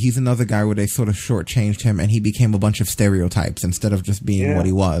 He's another guy where they sort of shortchanged him and he became a bunch of stereotypes instead of just being what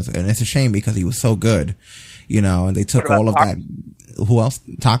he was. And it's a shame because he was so good, and they took all of that. Who else?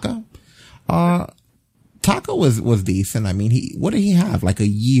 Taka? Taka was decent. I mean, what did he have? Like a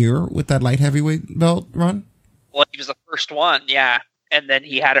year with that light heavyweight belt run? Well, he was the first one, yeah. And then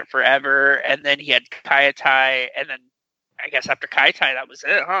he had it forever, and then he had Kaitai, and then I guess after Kaitai, that was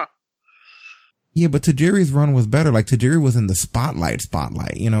it, huh? Yeah, but Tajiri's run was better. Like, Tajiri was in the spotlight,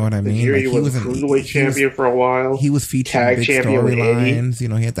 you know what I mean? Tajiri like, was cruiserweight champion for a while. He was featured in big storylines. He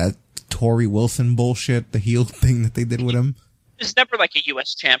had that Tori Wilson bullshit, the heel thing that they did with him. He was never like a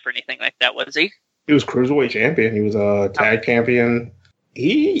U.S. champ or anything like that, was he? He was cruiserweight champion. He was a tag champion.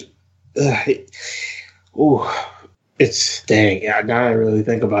 It's dang. Yeah, now I really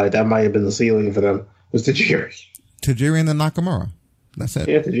think about it, that might have been the ceiling for them. Was Tajiri? Tajiri and then Nakamura. That's it.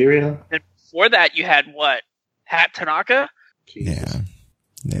 Yeah, Tajiri. And before that, you had what? Hat Tanaka. Yeah,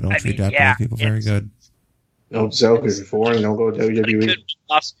 they don't treat Japanese people very good. Don't sell before and don't go to WWE.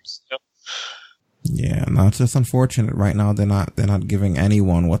 Yeah, no, it's just unfortunate. Right now, they're not giving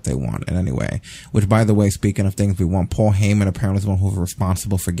anyone what they want in any way. Which, by the way, speaking of things we want, Paul Heyman apparently is the one who's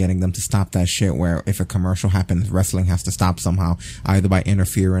responsible for getting them to stop that shit where if a commercial happens, wrestling has to stop somehow, either by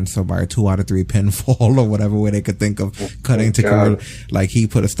interference or by a 2 out of 3 pinfall or whatever way they could think of cutting to commercial. Like, he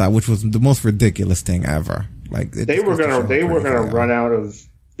put a stop, which was the most ridiculous thing ever. Like, they were gonna run out of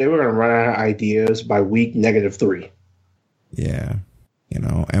ideas by week -3. Yeah.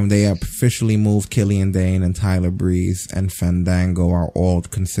 And they officially moved Killian Dane and Tyler Breeze and Fandango are all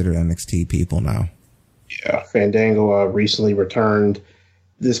considered NXT people now. Yeah, Fandango recently returned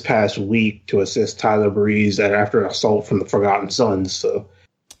this past week to assist Tyler Breeze after an assault from the Forgotten Sons. So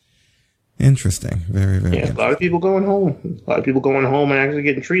interesting, very, very. Yeah, a lot of people going home. A lot of people going home and actually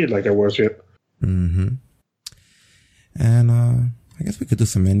getting treated like their worship. Mm-hmm. And I guess we could do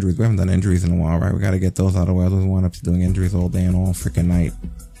some injuries. We haven't done injuries in a while, right? We got to get those out of the way. Those wind up doing injuries all day and all freaking night.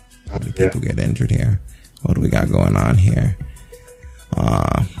 How many people get injured here? What do we got going on here?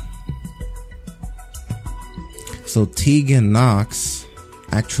 So Tegan Knox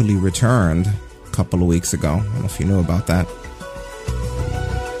actually returned a couple of weeks ago. I don't know if you knew about that.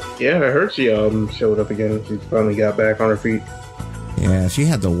 Yeah, I heard she showed up again. She finally got back on her feet. Yeah, she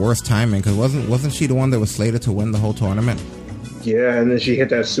had the worst timing because wasn't she the one that was slated to win the whole tournament? Yeah, and then she hit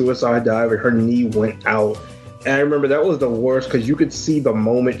that suicide dive and her knee went out. And I remember that was the worst because you could see the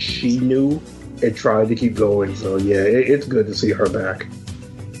moment she knew it tried to keep going. So yeah, it's good to see her back.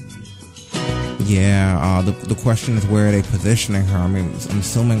 Yeah, the question is where are they positioning her? I mean, I'm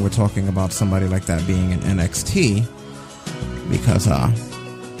assuming we're talking about somebody like that being in NXT because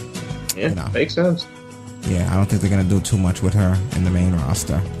makes sense. Yeah, I don't think they're gonna do too much with her in the main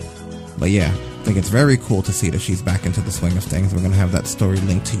roster. But yeah, I think it's very cool to see that she's back into the swing of things. We're going to have that story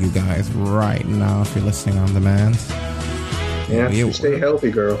linked to you guys right now if you're listening on demand. Yeah, stay healthy,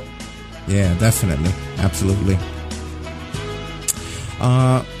 girl. Yeah, definitely. Absolutely.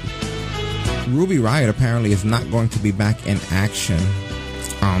 Ruby Riott apparently is not going to be back in action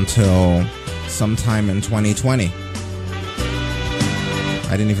until sometime in 2020.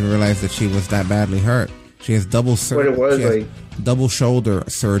 I didn't even realize that she was that badly hurt. She has double shoulder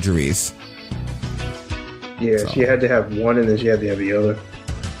surgeries. Yeah, So, she had to have one, and then she had to have the other.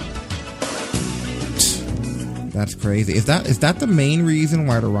 that's crazy. Is that the main reason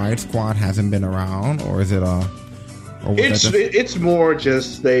why the Riot Squad hasn't been around, or is it or was that just- It's more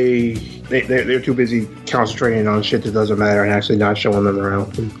just they're too busy concentrating on shit that doesn't matter and actually not showing them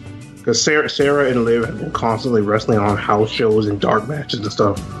around. Because Sarah and Liv have been constantly wrestling on house shows and dark matches and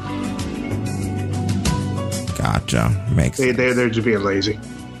stuff. Gotcha. Makes they're just being lazy.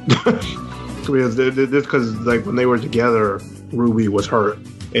 Because like when they were together, Ruby was hurt.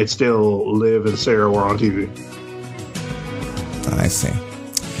 It's still Liv and Sarah were on TV. I see.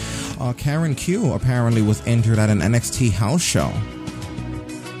 Karen Q apparently was injured at an NXT house show.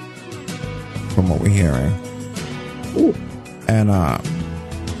 From what we're hearing. Ooh. And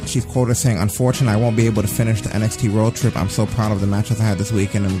she's quoted saying, "Unfortunately, I won't be able to finish the NXT road trip. I'm so proud of the matches I had this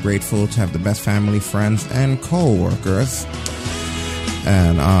weekend. I'm grateful to have the best family, friends, and co-workers.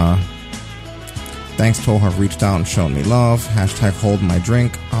 And thanks to all who have reached out and shown me love. Hashtag hold my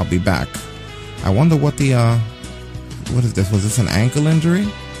drink. I'll be back." I wonder what the what is this? Was this an ankle injury?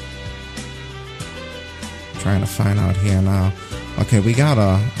 Trying to find out here now. Okay, I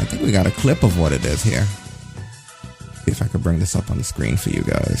think we got a clip of what it is here. See if I could bring this up on the screen for you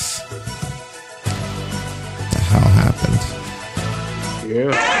guys. What the hell happened? Yeah,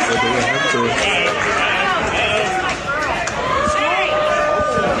 what they have to.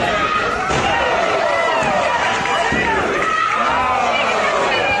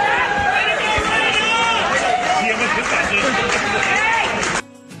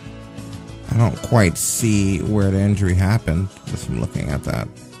 I don't quite see where the injury happened just from looking at that.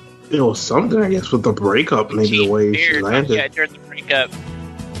 It was something, I guess, with the breakup, maybe the way she landed. Yeah, during the breakup.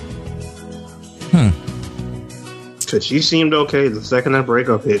 Because she seemed okay. The second that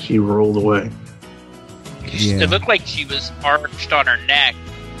breakup hit, she rolled away. It looked like she was arched on her neck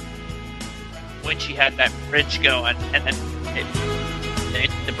when she had that bridge going, and then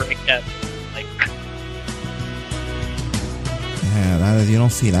the breakup. Like, Yeah, that is, you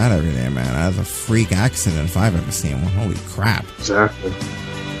don't see that every day, man. That is a freak accident if I've ever seen one. Holy crap. Exactly.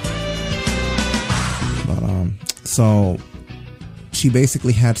 But, so she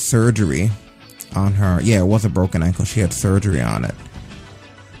basically had surgery on her. Yeah, it was a broken ankle. She had surgery on it.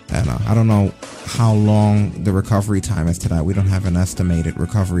 And I don't know how long the recovery time is to that. We don't have an estimated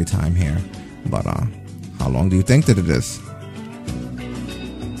recovery time here. But how long do you think that it is?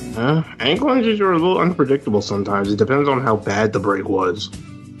 Ankle injuries are a little unpredictable sometimes. It depends on how bad the break was.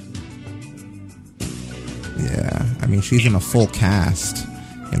 Yeah, I mean, she's in a full cast.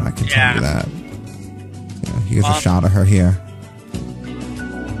 You know, I can tell you that. Yeah, here's a shot of her here.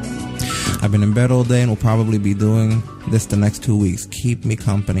 I've been in bed all day and will probably be doing this the next 2 weeks. Keep me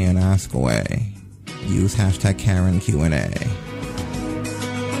company and ask away. Use hashtag Karen Q&A.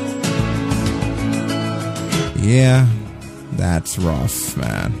 Yeah, that's rough,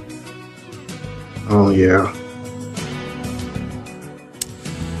 man. Oh, yeah.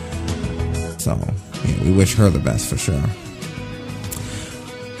 So, yeah, we wish her the best for sure.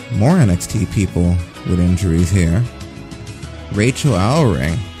 More NXT people with injuries here. Rachel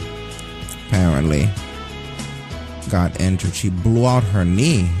Ellering apparently got injured. She blew out her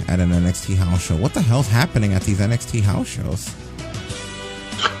knee at an NXT house show. What the hell's happening at these NXT house shows?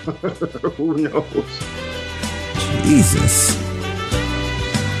 Who knows? Jesus.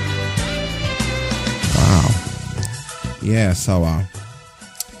 Wow. Yeah, so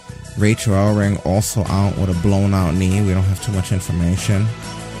Rachel Ellering also out with a blown out knee. We don't have too much information.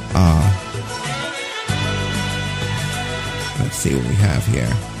 Let's see what we have here.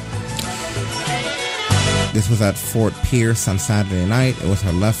 This was at Fort Pierce on Saturday night. It was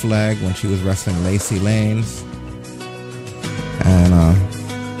her left leg when she was wrestling Lacey Lanes. And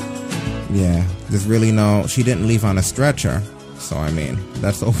yeah, there's really no, she didn't leave on a stretcher. So I mean,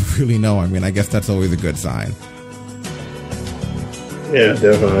 that's all we really know. I mean, I guess that's always a good sign. Yeah,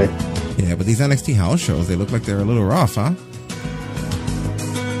 definitely. Yeah, but these NXT house shows, they look like they're a little rough, huh?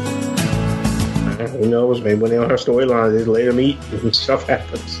 Who knows? Maybe when they're on her storyline, they let them eat and stuff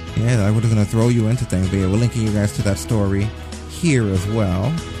happens. Yeah, I was going to throw you into things, but yeah, we're linking you guys to that story here as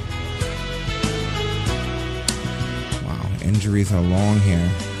well. Wow, injuries are long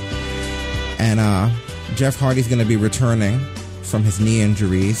here. And Jeff Hardy's going to be returning from his knee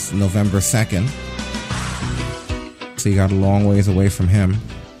injuries November 2nd. So you got a long ways away from him.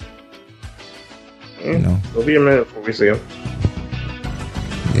 You know. It'll be a minute before we see him.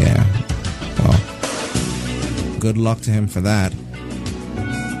 Yeah. Well, good luck to him for that.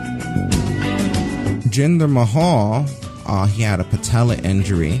 Jinder Mahal, he had a patella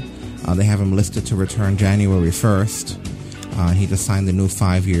injury. They have him listed to return January 1st. He just signed a new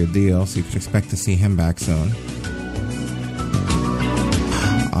 5-year deal, so you can expect to see him back soon.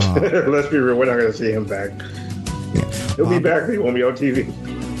 Let's be real, we're not going to see him back. He'll be back, but he won't be on TV.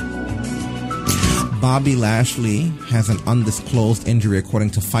 Bobby Lashley has an undisclosed injury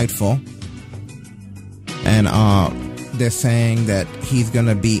according to Fightful. And they're saying that he's going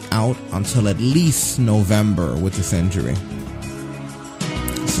to be out until at least November with this injury.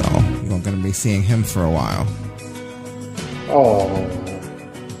 So you're going to be seeing him for a while. Oh.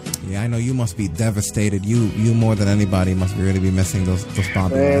 Yeah, I know you must be devastated. You more than anybody must really be missing those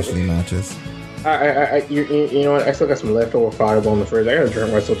Bobby Lashley matches. You know what? I still got some leftover Fireball in the fridge. I gotta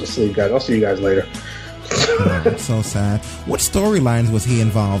drink myself to sleep, guys. I'll see you guys later. Oh, that's so sad. What storylines was he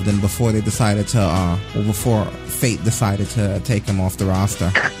involved in before they decided to, before Fate decided to take him off the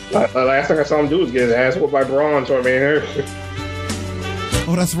roster? Last thing I saw him do was get his ass whooped by Braun, so I mean...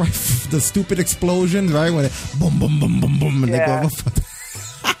 Oh, that's right. The stupid explosions, right? When it boom, boom, boom, boom, boom, and they go over.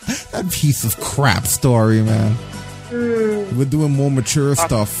 That piece of crap story, man. We're doing more mature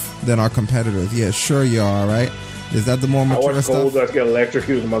stuff than our competitors. Yeah, sure you are, right? Is that the more mature stuff? I watched Goldust get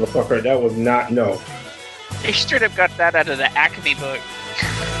electrocuted, motherfucker. That was not, no. They straight up got that out of the Acme book.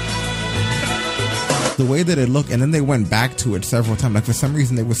 The way that it looked, and then they went back to it several times. Like, for some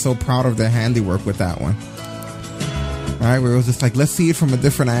reason, they were so proud of their handiwork with that one. Right, where it was just like, let's see it from a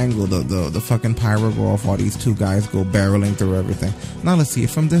different angle. The fucking pyro go off while these two guys go barreling through everything. Now let's see it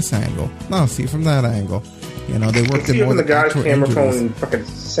from this angle. Now let's see it from that angle. You know, they worked in more the guy's camera phone in fucking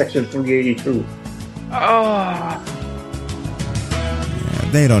section 382. Oh. Yeah,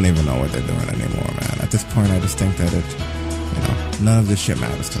 they don't even know what they're doing anymore, man. At this point, I just think that none of this shit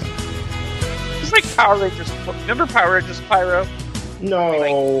matters to them. It's like Power Rangers. Remember Power Rangers Pyro? No.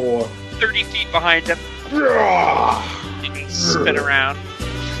 Like 30 feet behind him. You can spin around.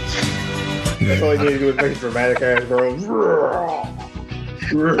 That's all you need to do is make a dramatic ass bro.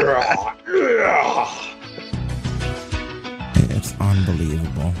 It's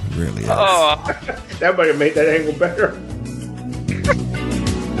unbelievable. It really is. Oh. That might have made that angle better.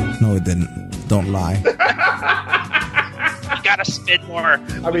 No, it didn't. Don't lie. You gotta spin more.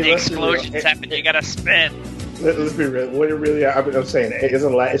 When the explosions happen, you gotta spin. Let's be real. What it really, I'm saying, it's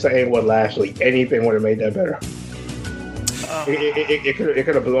an angle with Lashley. Anything would have made that better. It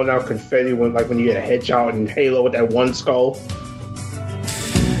could have blown out confetti when you get a headshot in Halo with that one skull.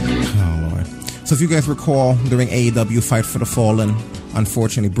 Oh Lord! So if you guys recall, during AEW Fight for the Fallen,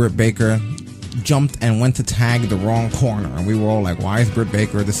 unfortunately, Britt Baker jumped and went to tag the wrong corner, and we were all like, "Why is Britt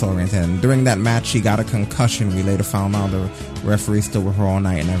Baker disoriented?" And during that match, she got a concussion. We later found out the referee still with her all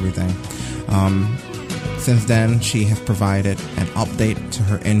night and everything. Since then, she has provided an update to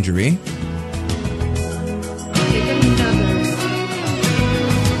her injury.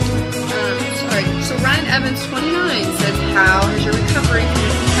 So Ryan Evans, 29, says, how has your recovery from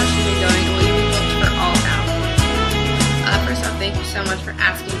your concussion been going? Will you be booked for All Out? First off, thank you so much for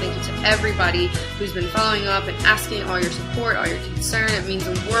asking. Thank you to everybody who's been following up and asking, all your support, all your concern. It means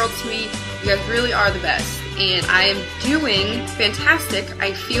the world to me. You guys really are the best. And I am doing fantastic.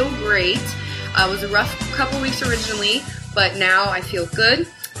 I feel great. It was a rough couple weeks originally, but now I feel good.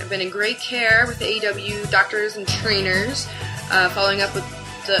 I've been in great care with the AEW doctors and trainers, following up with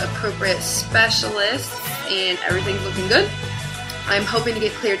the appropriate specialists, and everything's looking good. I'm hoping to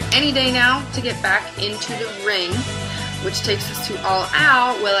get cleared any day now to get back into the ring, which takes us to All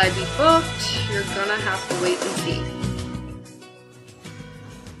Out. Will I be booked? You're gonna have to wait and see.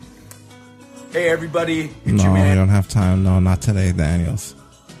 Hey everybody, No, we don't have time. No, not today, Daniels.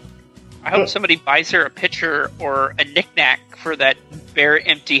 I hope somebody buys her a picture or a knickknack for that bare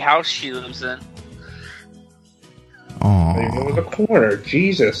empty house she lives in. Oh, in the corner,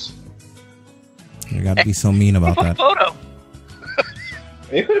 Jesus! You got to be so mean about that. Photo.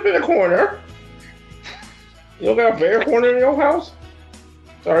 It could have been a corner. You don't got a bare corner in your house?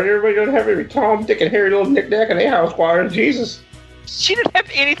 Sorry, everybody doesn't have every Tom, Dick, and Harry little knickknack in their house, choir. Jesus! She didn't have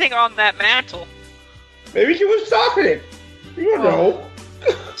anything on that mantle. Maybe she was stocking it. You don't know.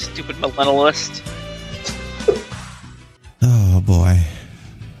 Stupid millennialist. Oh boy.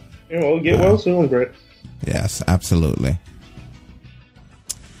 Get well soon, Britt. Yes, absolutely.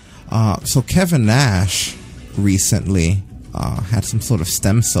 So Kevin Nash recently had some sort of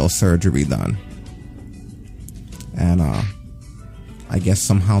stem cell surgery done. And I guess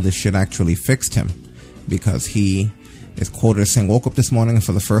somehow this shit actually fixed him, because he is quoted as saying, "Woke up this morning and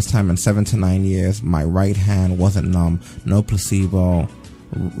for the first time in 7 to 9 years, my right hand wasn't numb, no placebo,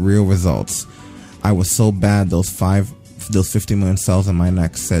 real results. I was so bad, those 50 million cells in my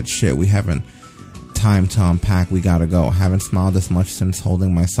neck said, shit, we haven't time to unpack, we gotta go. Haven't smiled this much since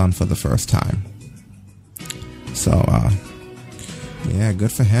holding my son for the first time." So, Yeah,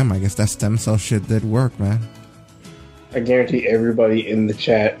 good for him. I guess that stem cell shit did work, man. I guarantee everybody in the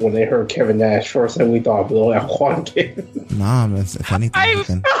chat, when they heard Kevin Nash, first thing we thought, blowout Juan King. Nah, man, if anything, he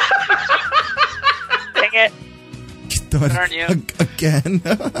can... Dang it. Darn you? Again?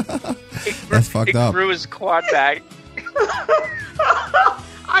 That's fucked up. Threw his quad bag.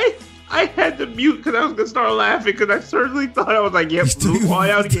 I had to mute because I was going to start laughing because I certainly thought I was like, yep, blew quad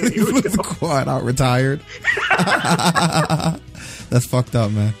out again. Here we go. Quad out, retired. That's fucked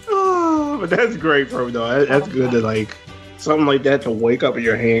up, man. Oh, but that's great, bro. Though that's good to like something like that to wake up and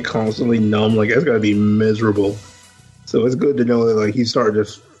your hand constantly numb. Like that's gotta be miserable. So it's good to know that like he's starting to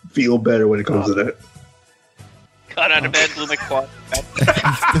feel better when it comes to that. Got out of bed, blew my quad back.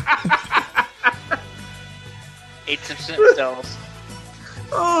 Ate some stem cells.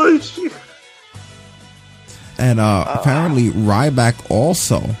 Oh shit. And apparently Ryback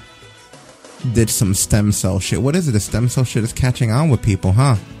also did some stem cell shit. What is it? The stem cell shit is catching on with people,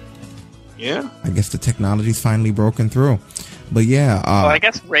 huh? Yeah. I guess the technology's finally broken through. But yeah. Well, I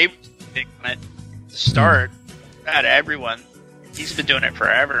guess Ray was big on it to start. Not everyone. He's been doing it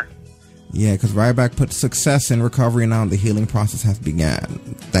forever. Yeah, because Ryback put success in recovery now. The healing process has begun.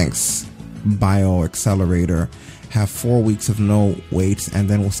 Thanks, Bio Accelerator. Have 4 weeks of no weights, and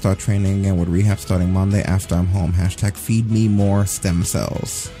then we'll start training again with rehab starting Monday after I'm home. # feed me more stem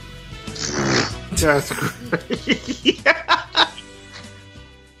cells. That's great.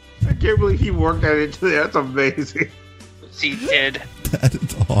 I can't believe he worked that into there. That's amazing. He did. That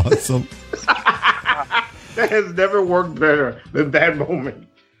is awesome. That has never worked better than that moment.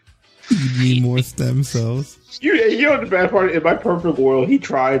 Feed me more stem cells. You know the bad part? In my perfect world, he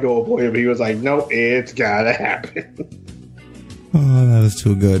tried to avoid it, but he was like, "No, it's gotta happen." Oh, that is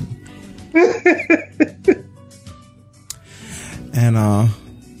too good. And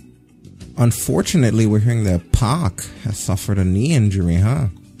unfortunately, we're hearing that Pac has suffered a knee injury, huh?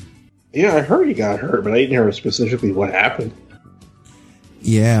 Yeah, I heard he got hurt, but I didn't hear specifically what happened.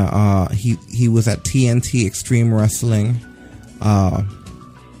 Yeah, he was at TNT Extreme Wrestling.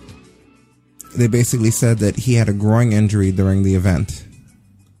 They basically said that he had a groin injury during the event.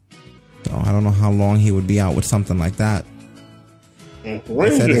 So I don't know how long he would be out with something like that.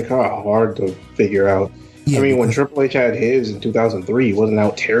 Groin injury is kind of hard to figure out. Yeah, I mean, when Triple H had his in 2003, he wasn't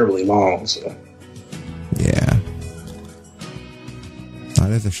out terribly long. So. Yeah. Now,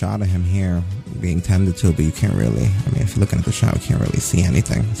 there's a shot of him here being tended to, but you can't really... I mean, if you're looking at the shot, you can't really see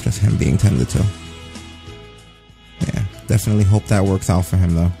anything. It's just him being tended to. Yeah. Definitely hope that works out for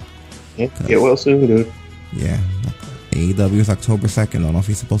him, though. Yeah, get well soon, dude. Yeah. AEW is October 2nd. I don't know if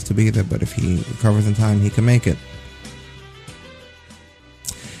he's supposed to be there, but if he recovers in time, he can make it.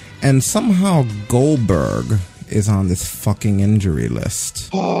 And somehow Goldberg is on this fucking injury list.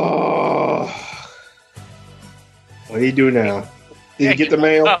 Oh. What do you do now? Did you get the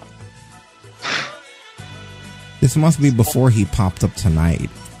mail? This must be before he popped up tonight,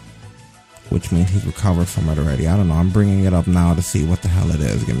 which means he's recovered from it already. I don't know. I'm bringing it up now to see what the hell it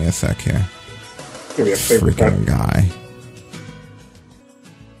is. Give me a sec here. Give me a freaking guy.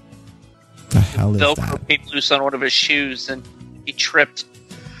 The hell is Velcro that? came loose on one of his shoes and he tripped.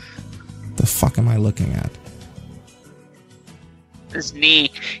 The fuck am I looking at? His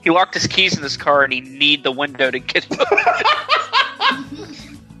knee. He locked his keys in his car and he kneed the window to get him open.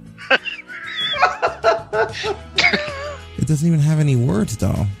 It doesn't even have any words,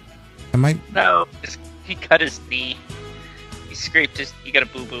 though. Am I? No, he cut his knee. He scraped his. He got a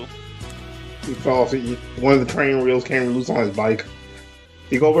boo boo. He fell off. One of the training wheels came loose on his bike.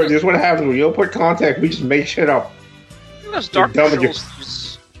 You go over. This is what happens when you don't put contact. We just make shit up. Those dark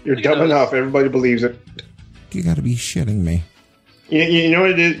You're dumb enough. Everybody believes it. You gotta be shitting me. You know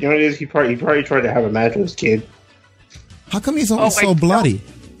what it is? You know what it is? He probably tried to have a match with his kid. How come he's always so bloody?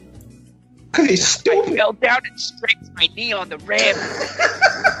 Because he's stupid. I fell down and scraped my knee on the rim.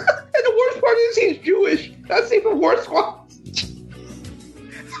 And the worst part is he's Jewish. That's even worse.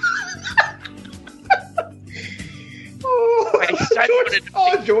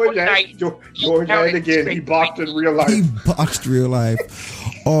 George had again. He boxed in real life. He boxed real life.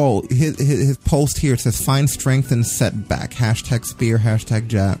 Oh, his post here, it says find strength in setback. # spear, #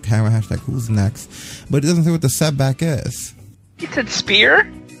 jab, camera, # who's next. But it doesn't say what the setback is. He said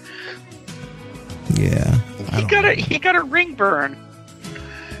spear? Yeah. He got a ring burn.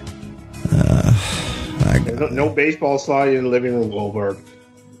 No baseball slide in the living room, Goldberg.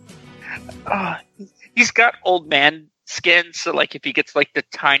 He's got old man skin, so like if he gets like the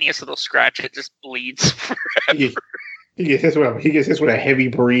tiniest little scratch, it just bleeds forever. He gets hit with a heavy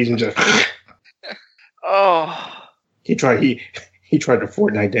breeze and just. Oh. He tried to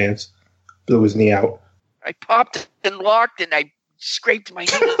Fortnite dance, blew his knee out. I popped and locked, and I scraped my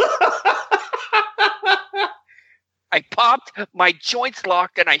knee. I popped, my joints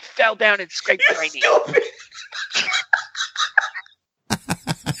locked, and I fell down and scraped my knee.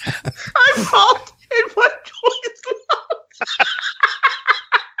 I popped and my joints locked.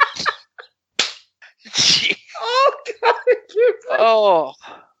 Oh, God. Oh.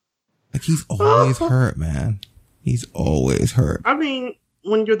 Like, he's always hurt, man. He's always hurt. I mean,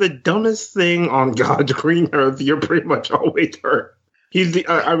 when you're the dumbest thing on God's green earth, you're pretty much always hurt. He's the,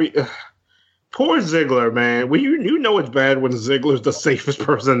 poor Ziggler, man. Well, you know it's bad when Ziggler's the safest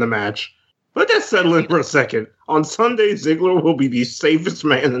person in the match. Let that settle in for a second. On Sunday, Ziggler will be the safest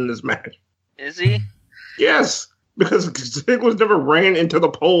man in this match. Is he? Yes, because Ziggler's never ran into the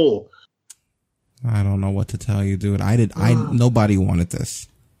pole. I don't know what to tell you, dude. Nobody wanted this.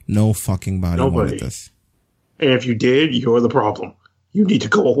 No fucking body wanted this. And if you did, you're the problem. You need to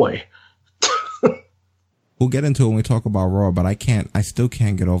go away. We'll get into it when we talk about Raw, but I still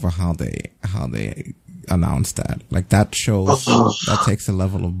can't get over how they announced that. Like, that shows, that takes a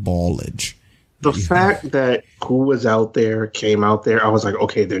level of ballage. The fact that who was out there came out there, I was like,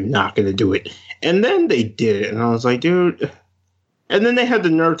 okay, they're not going to do it. And then they did it, and I was like, dude. And then they had the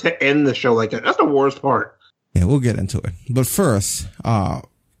nerve to end the show like that. That's the worst part. Yeah, we'll get into it. But first,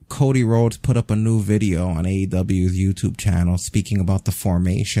 Cody Rhodes put up a new video on AEW's YouTube channel speaking about the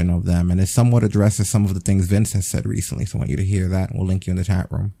formation of them, and it somewhat addresses some of the things Vince has said recently. So I want you to hear that, and we'll link you in the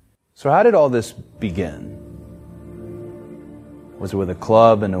chat room. So how did all this begin? Was it with a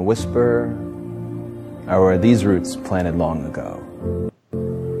club and a whisper? Or were these roots planted long ago?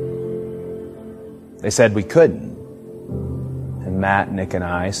 They said we couldn't. And Matt, Nick, and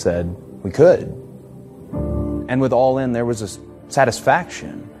I said we could. And with All In, there was a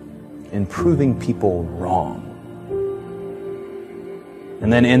satisfaction in proving people wrong.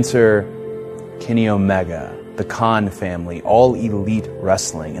 And then enter Kenny Omega, the Khan family, All Elite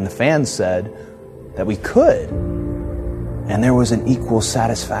Wrestling. And the fans said that we could. And there was an equal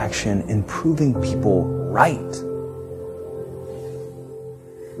satisfaction in proving people right.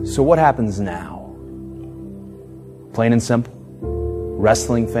 So what happens now? Plain and simple.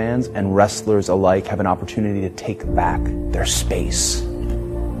 Wrestling fans and wrestlers alike have an opportunity to take back their space.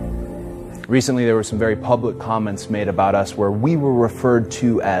 Recently, there were some very public comments made about us where we were referred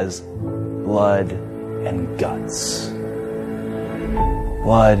to as blood and guts.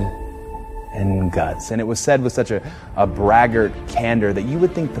 Blood and guts. And it was said with such a braggart candor that you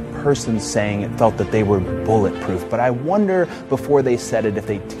would think the person saying it felt that they were bulletproof. But I wonder, before they said it, if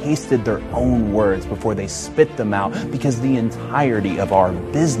they tasted their own words before they spit them out, because the entirety of our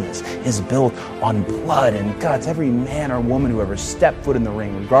business is built on blood and guts. Every man or woman who ever stepped foot in the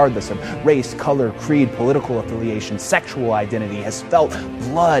ring, regardless of race, color, creed, political affiliation, sexual identity, has felt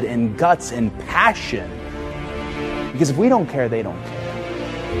blood and guts and passion. Because if we don't care, they don't care.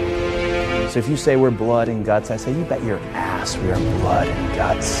 So if you say we're blood and guts, I say you bet your ass we are blood and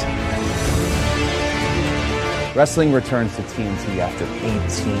guts. Wrestling returns to TNT after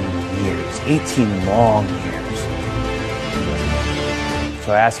 18 years. 18 long years.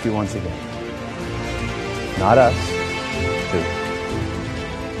 So I ask you once again, not us, who?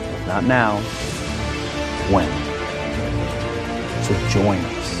 If not now, when? So join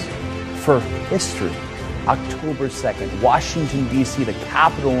us for history. October 2nd, Washington, D.C., the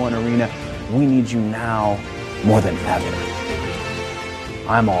Capitol One Arena. We need you now more than ever.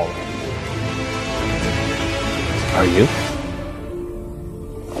 I'm all in. Are you?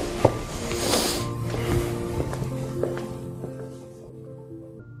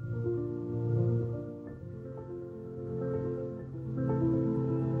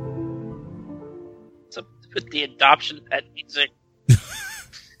 What's up with the adoption pet music?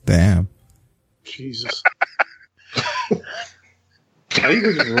 Damn. Jesus. How you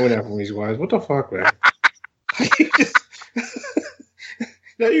guys just ruin that for me, guys? What the fuck, man?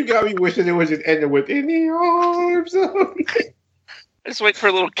 Now you got me wishing it was just ending with "in the arms of me." Just wait for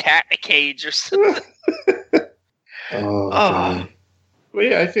a little cat in a cage or something. But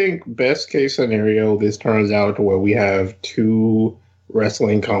yeah, I think best case scenario, this turns out to where we have two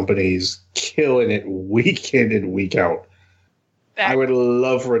wrestling companies killing it week in and week out. I would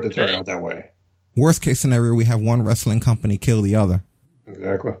love for it to turn out that way. Worst case scenario, we have one wrestling company kill the other.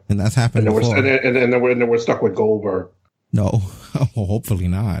 Exactly. And that's happened before. And then we're stuck with Goldberg. No. Well, hopefully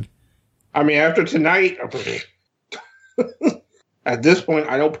not. I mean, after tonight, at this point,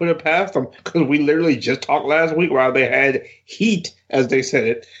 I don't put it past them because we literally just talked last week while they had heat, as they said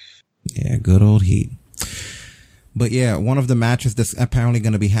it. Yeah, good old heat. But yeah, one of the matches that's apparently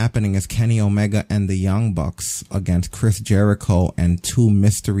going to be happening is Kenny Omega and the Young Bucks against Chris Jericho and two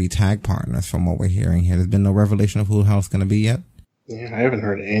mystery tag partners from what we're hearing here. There's been no revelation of who the hell it's going to be yet? Yeah, I haven't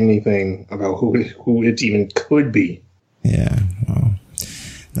heard anything about who it even could be. Yeah, well,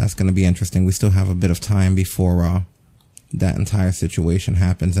 that's going to be interesting. We still have a bit of time before that entire situation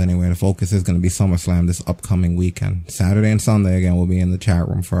happens anyway. The focus is going to be SummerSlam this upcoming weekend. Saturday and Sunday, again, we'll be in the chat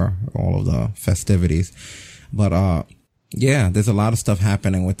room for all of the festivities. But, yeah, there's a lot of stuff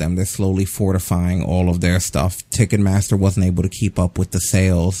happening with them. They're slowly fortifying all of their stuff. Ticketmaster wasn't able to keep up with the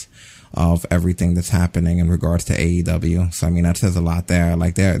sales of everything that's happening in regards to AEW. So, I mean, that says a lot there.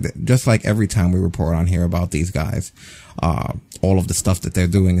 Like, they're just like every time we report on here about these guys, all of the stuff that they're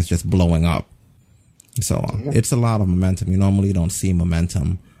doing is just blowing up. So, it's a lot of momentum. You normally don't see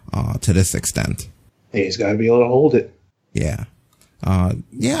momentum, to this extent. Hey, he's got to be able to hold it. Yeah. I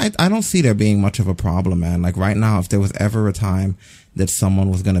don't see there being much of a problem, man. Like right now, if there was ever a time that someone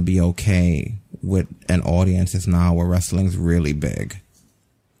was going to be okay with an audience, it's now where wrestling's really big.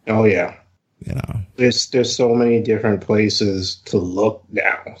 Oh yeah. You know, there's so many different places to look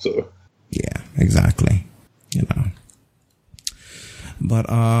now. So yeah, exactly. You know, but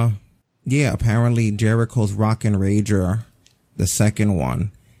yeah, apparently Jericho's Rockin' Rager, the second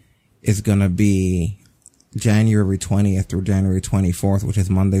one, is gonna be January 20th through January 24th, which is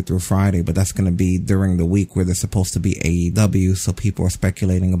Monday through Friday, but that's going to be during the week where there's supposed to be AEW. So people are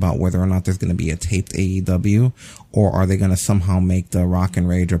speculating about whether or not there's going to be a taped AEW, or are they going to somehow make the Rockin'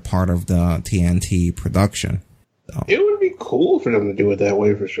 Rager part of the TNT production? So. It would be cool for them to do it that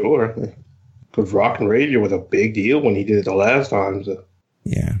way for sure. Because Rockin' Rager was a big deal when he did it the last time. So.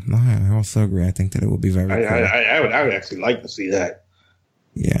 Yeah, no, I also agree. I think that it would be very cool. I would actually like to see that.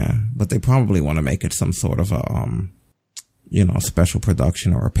 Yeah, but they probably want to make it some sort of a, special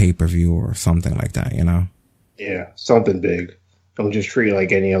production or a pay-per-view or something like that, you know? Yeah, something big. Don't just treat it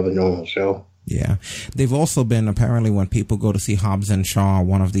like any other normal show. Yeah. They've also been, apparently, when people go to see Hobbs and Shaw,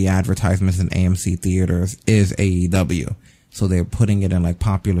 one of the advertisements in AMC theaters is AEW. So they're putting it in, like,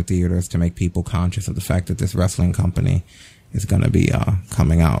 popular theaters to make people conscious of the fact that this wrestling company is going to be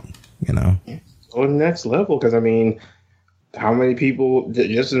coming out, you know? So the next level, because, I mean... How many people,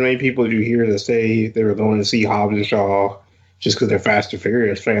 just as many people as you hear that say they were going to see Hobbs and Shaw just because they're Fast and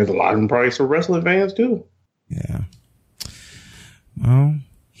Furious fans, a lot of them probably are wrestling fans too. Yeah. Well,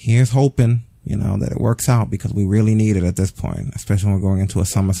 here's hoping, that it works out because we really need it at this point, especially when we're going into a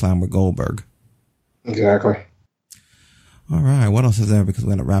SummerSlam with Goldberg. Exactly. All right. What else is there? Because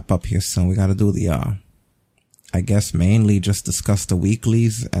we're going to wrap up here soon. We got to do the, I guess mainly just discuss the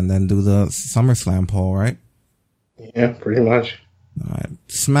weeklies and then do the SummerSlam poll, right? Yeah, pretty much. All right.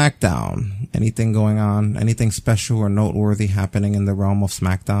 SmackDown. Anything going on? Anything special or noteworthy happening in the realm of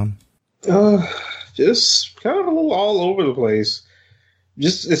SmackDown? Just kind of a little all over the place.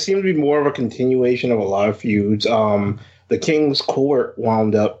 Just it seemed to be more of a continuation of a lot of feuds. The King's Court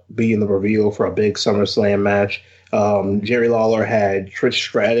wound up being the reveal for a big SummerSlam match. Jerry Lawler had Trish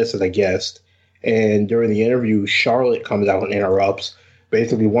Stratus as a guest, and during the interview, Charlotte comes out and interrupts.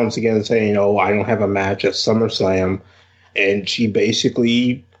 Basically, once again saying, I don't have a match at SummerSlam. And she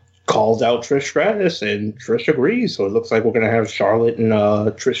basically calls out Trish Stratus, and Trish agrees. So it looks like we're going to have Charlotte and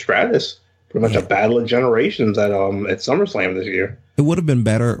Trish Stratus. Pretty much a battle of generations at SummerSlam this year. It would have been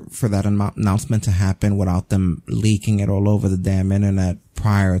better for that announcement to happen without them leaking it all over the damn internet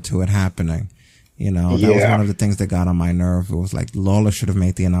prior to it happening. That was one of the things that got on my nerve. It was like Lawler should have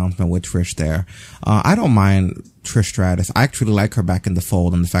made the announcement with Trish there. I don't mind Trish Stratus. I actually like her back in the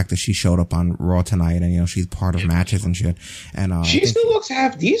fold, and the fact that she showed up on Raw tonight, and she's part of matches and shit. And she still looks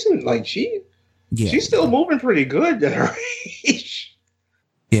half decent. Like she's still moving pretty good at her age.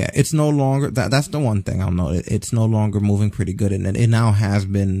 Yeah, it's no longer that's the one thing I'll note. It's no longer moving pretty good, and it now has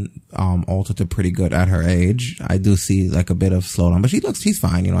been altered to pretty good at her age. I do see like a bit of slowdown, but she's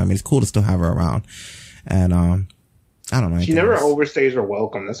fine. It's cool to still have her around. And I don't know. She never overstays her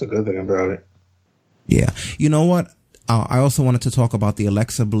welcome. That's a good thing about it. Yeah, you know what? I also wanted to talk about the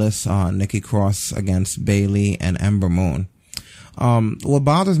Alexa Bliss, Nikki Cross against Bayley and Ember Moon. What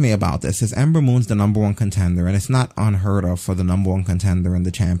bothers me about this is Ember Moon's the number one contender, and it's not unheard of for the number one contender and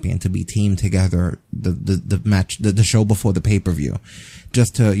the champion to be teamed together the match, the show before the pay-per-view,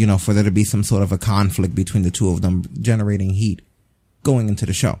 just to, for there to be some sort of a conflict between the two of them, generating heat going into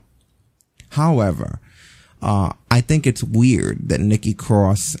the show. However, I think it's weird that Nikki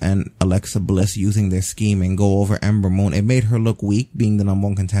Cross and Alexa Bliss using their scheming go over Ember Moon. It made her look weak, being the number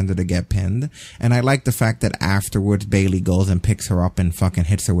one contender to get pinned. And I like the fact that afterwards Bayley goes and picks her up and fucking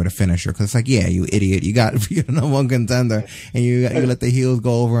hits her with a finisher. Cause it's like, yeah, you idiot. You're the number one contender and you let the heels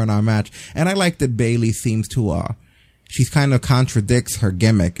go over in our match. And I like that Bayley seems to, she's kind of contradicts her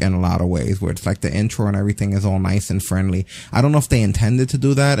gimmick in a lot of ways, where it's like the intro and everything is all nice and friendly. I don't know if they intended to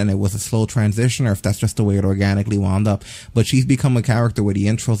do that and it was a slow transition, or if that's just the way it organically wound up. But she's become a character where the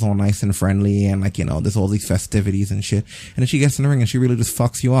intro's all nice and friendly, and like, you know, there's all these festivities and shit. And then she gets in the ring and she really just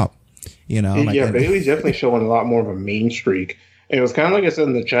fucks you up. You know, like, Bayley's definitely showing a lot more of a mean streak. And it was kind of like I said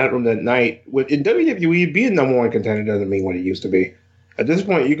in the chat room that night. In WWE, being number one contender doesn't mean what it used to be. At this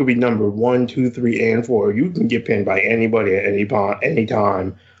point, you could be number 1, 2, 3, and 4. You can get pinned by anybody at any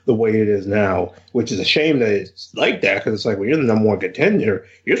time the way it is now, which is a shame that it's like that, because it's like when you're the number one contender,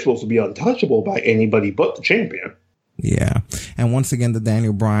 you're supposed to be untouchable by anybody but the champion. Yeah. And once again, the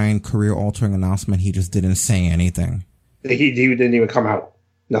Daniel Bryan career-altering announcement, he just didn't say anything. He didn't even come out.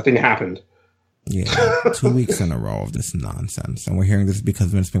 Nothing happened. Yeah, 2 weeks in a row of this nonsense. And we're hearing this because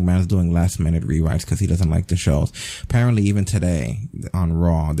Vince McMahon is doing last-minute rewrites because he doesn't like the shows. Apparently, even today on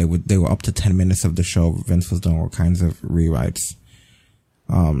Raw, they were up to 10 minutes of the show. Vince was doing all kinds of rewrites.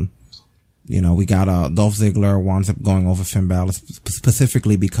 You know, we got Dolph Ziggler winds up going over Finn Balor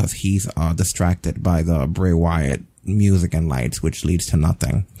specifically because he's distracted by the Bray Wyatt music and lights, which leads to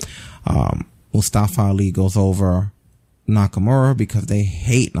nothing. Mustafa Ali goes over Nakamura because they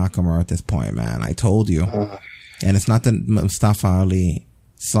hate Nakamura at this point, man. I told you. And it's not that Mustafa Ali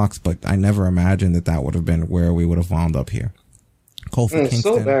sucks, but I never imagined that would have been where we would have wound up here. Kofi Kingston. It's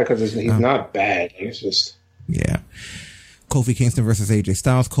so bad because he's not bad. He's just... Yeah. Kofi Kingston versus AJ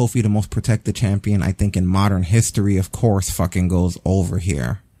Styles. Kofi, the most protected champion, I think, in modern history, of course, fucking goes over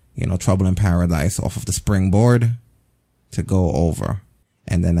here. You know, Trouble in Paradise off of the springboard to go over.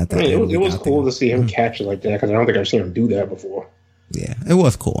 And then at the end, it was cool to see him catch it like that, because I don't think I've seen him do that before. Yeah, it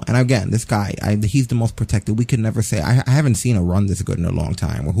was cool. And again, this guy, he's the most protected. We could never say, I haven't seen a run this good in a long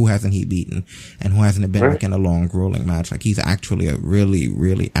time. Or who hasn't he beaten? And who hasn't it been like in a long, grueling match? Like, he's actually a really,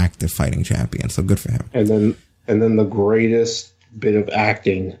 really active fighting champion. So good for him. And then the greatest bit of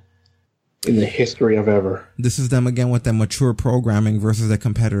acting in the history of ever. This is them again with their mature programming versus their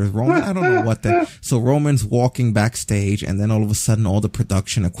competitors. Roman, I don't know what so Roman's walking backstage, and then all of a sudden all the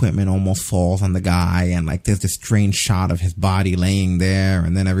production equipment almost falls on the guy, and like there's this strange shot of his body laying there,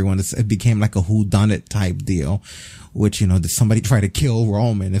 and then it became like a whodunit type deal, which, you know, did somebody try to kill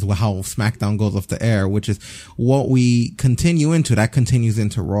Roman is how SmackDown goes off the air, which is what we continue into. That continues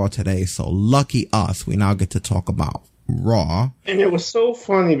into Raw today. So lucky us, we now get to talk about Raw. And it was so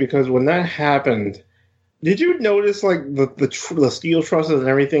funny because when that happened, did you notice like the steel trusses and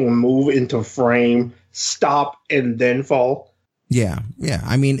everything move into frame, stop, and then fall? Yeah.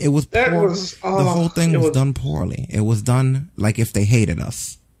 I mean, it was poor. The whole thing was done poorly. It was done like if they hated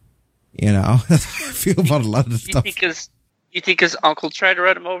us. You know, that's how I feel about a lot of the stuff. You think his uncle tried to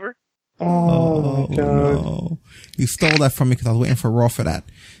run him over? Oh my God! No. You stole that from me because I was waiting for Raw for that.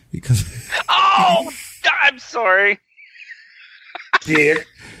 Because I'm sorry. Dick.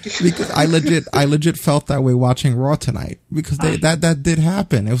 Because I legit felt that way watching Raw tonight, because that did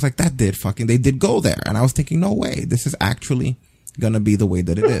happen. It was like they did go there, and I was thinking, no way, this is actually gonna be the way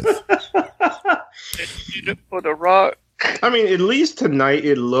that it is. For the Rock. I mean, at least tonight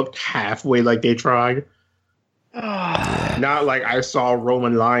it looked halfway like they tried. Not like I saw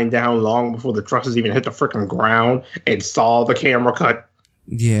Roman lying down long before the trusses even hit the freaking ground and saw the camera cut.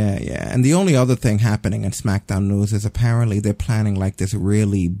 Yeah. And the only other thing happening in SmackDown news is apparently they're planning like this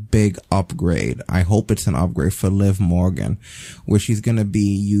really big upgrade. I hope it's an upgrade for Liv Morgan, where she's going to be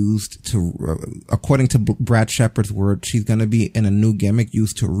used to, according to Brad Shepard's word, she's going to be in a new gimmick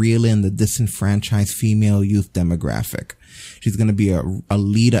used to reel in the disenfranchised female youth demographic. She's going to be a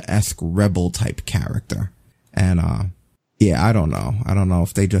Lita-esque rebel type character. And, yeah, I don't know. I don't know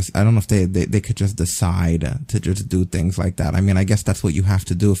if they could just decide to just do things like that. I mean, I guess that's what you have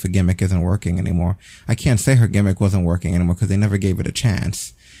to do if a gimmick isn't working anymore. I can't say her gimmick wasn't working anymore because they never gave it a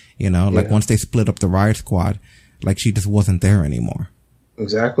chance. You know, like once they split up the Riot Squad, like she just wasn't there anymore.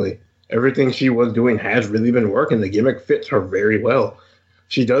 Exactly. Everything she was doing has really been working. The gimmick fits her very well.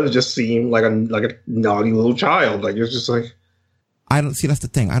 She does just seem like a naughty little child. Like, it's just like, that's the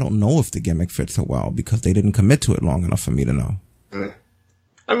thing. I don't know if the gimmick fits her well because they didn't commit to it long enough for me to know.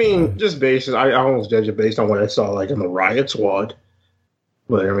 I mean, just based, I almost judge it based on what I saw, like in the Riot Squad.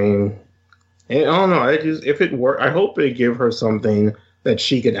 But I mean, I don't know. If it work, I hope they give her something that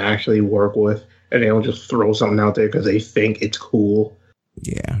she can actually work with, and they don't just throw something out there because they think it's cool.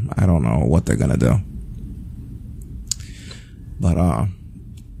 Yeah, I don't know what they're gonna do. But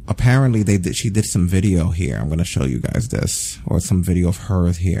apparently she did some video here. I'm going to show you guys this, or some video of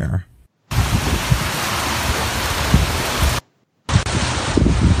hers here.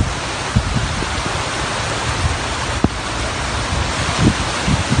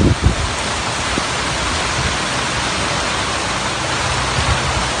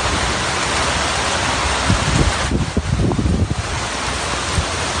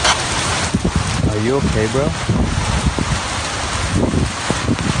 You okay, bro?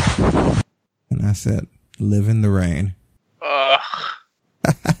 And that's it. Live in the rain. Ugh.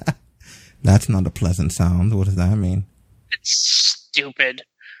 That's not a pleasant sound. What does that mean? It's stupid.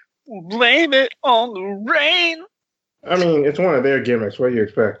 Blame it on the rain. I mean, it's one of their gimmicks. What do you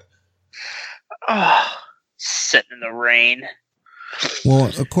expect? Sitting in the rain. Well,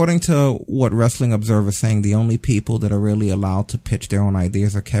 according to what Wrestling Observer's saying, the only people that are really allowed to pitch their own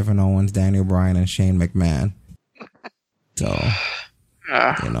ideas are Kevin Owens, Daniel Bryan, and Shane McMahon. So,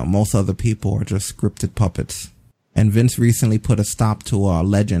 most other people are just scripted puppets. And Vince recently put a stop to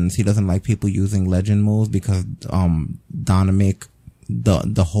legends. He doesn't like people using legend moves because Dominik,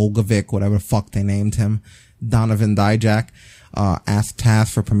 the Holgovic, whatever the fuck they named him, Donovan Dijak, asked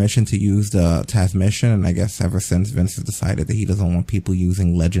Taz for permission to use the Taz mission, and I guess ever since Vince has decided that he doesn't want people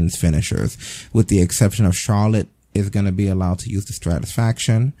using legends finishers, with the exception of Charlotte is going to be allowed to use the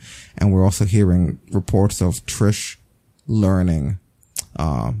Stratusfaction, and we're also hearing reports of Trish learning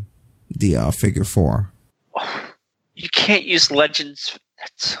the figure 4. You can't use legends.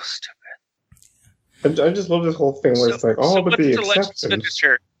 That's so stupid. I just love this whole thing where it's like, but what's the the legends exceptions.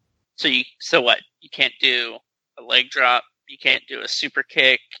 finisher? So what? You can't do a leg drop. You can't do a super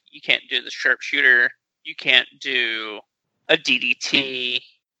kick. You can't do the sharpshooter. You can't do a DDT.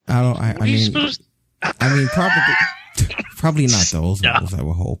 I mean, probably not those moves, I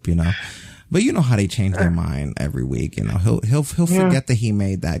would hope, But you know how they change their mind every week, He'll forget that he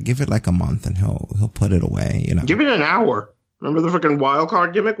made that. Give it like a month and he'll put it away, Give it an hour. Remember the freaking wild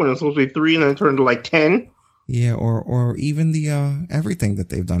card gimmick when it was supposed to be 3 and then it turned to like 10? Yeah, or even the everything that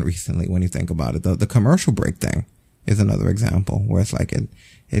they've done recently when you think about it. The commercial break thing is another example where it's like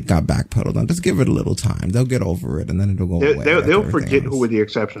it got backpedaled on. Just give it a little time. They'll get over it and then it'll go away. They'll forget who were the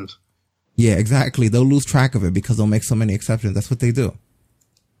exceptions. Yeah, exactly. They'll lose track of it because they'll make so many exceptions. That's what they do.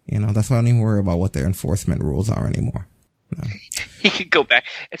 That's why I don't even worry about what their enforcement rules are anymore. No. He could go back.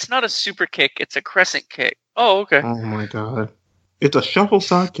 It's not a super kick. It's a crescent kick. Oh, okay. Oh, my God. It's a shuffle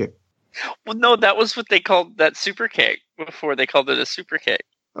side kick. Well, no, that was what they called that super kick before they called it a super kick.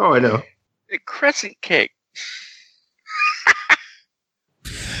 Oh, I know. A crescent kick.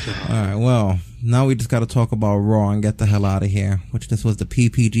 All right, well, now we just got to talk about Raw and get the hell out of here, which this was the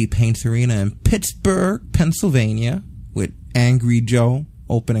PPG Paints Arena in Pittsburgh, Pennsylvania, with Angry Joe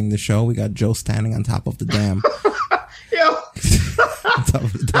opening the show. We got Joe standing on top of the damn... on top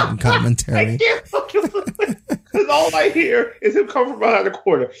of the damn commentary. I can't fucking believe it. Because all I hear is him come from behind the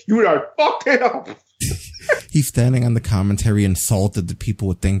corner. You are fucked it up. He's standing on the commentary, insulted that people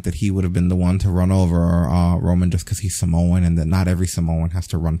would think that he would have been the one to run over Roman just because he's Samoan, and that not every Samoan has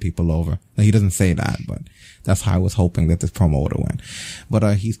to run people over. Now, he doesn't say that, but that's how I was hoping that this promo would have went.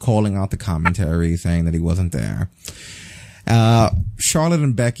 But he's calling out the commentary, saying that he wasn't there. Charlotte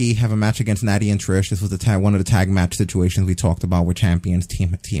and Becky have a match against Natty and Trish. This was one of the tag match situations we talked about where champions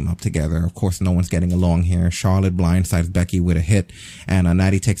team up together. Of course, no one's getting along here. Charlotte blindsides Becky with a hit, and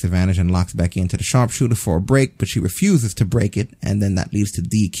Natty takes advantage and locks Becky into the sharpshooter for a break, but she refuses to break it, and then that leads to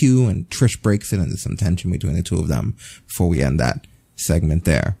DQ, and Trish breaks it, and there's some tension between the two of them before we end that segment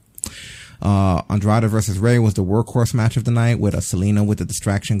there. Andrade versus Rey was the workhorse match of the night, with Selena with the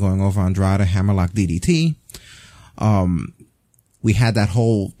distraction going over Andrade, hammerlock DDT. We had that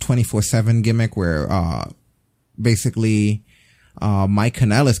whole 24/7 gimmick where, basically, Mike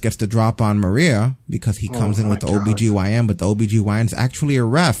Kanellis gets the drop on Maria because he comes in with the OBGYN, but the OBGYN's actually a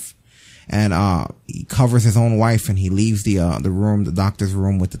ref. And, he covers his own wife and he leaves the room, the doctor's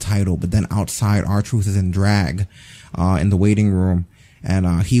room with the title. But then outside, R-Truth is in drag, in the waiting room.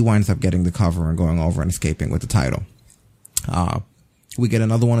 And, he winds up getting the cover and going over and escaping with the title. We get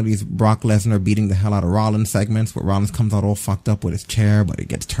another one of these Brock Lesnar beating the hell out of Rollins segments where Rollins comes out all fucked up with his chair, but it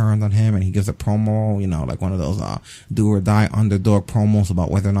gets turned on him and he gives a promo, like one of those, do or die underdog promos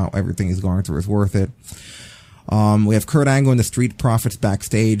about whether or not everything he's going through is worth it. We have Kurt Angle and the Street Profits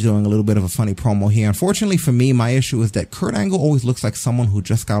backstage doing a little bit of a funny promo here. Unfortunately for me, my issue is that Kurt Angle always looks like someone who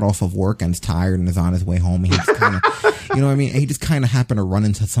just got off of work and is tired and is on his way home. He just kind of, you know what I mean? He just kind of happened to run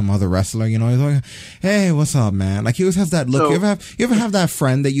into some other wrestler, He's like, hey, what's up, man? Like, he always has that look. You ever have that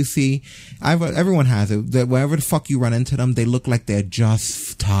friend that you see? Everyone has it. That wherever the fuck you run into them, they look like they're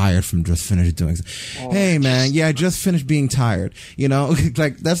just tired from just finished doing something. Hey, man, I just finished being tired.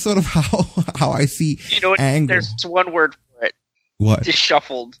 Like, that's sort of how I see Angle. There's one word for it. What?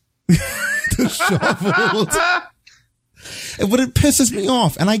 Disheveled. Disheveled. But it pisses me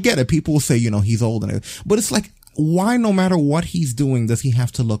off. And I get it. People will say, he's old and everything. But it's like, why no matter what he's doing does he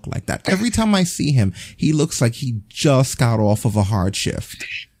have to look like that? Every time I see him, he looks like he just got off of a hard shift.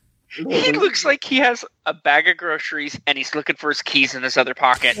 He looks like he has a bag of groceries and he's looking for his keys in his other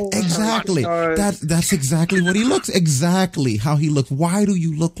pocket. Exactly. That's exactly what he looks. Exactly how he looks. Why do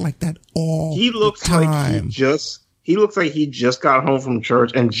you look like that all He looks the time? like he looks like he just got home from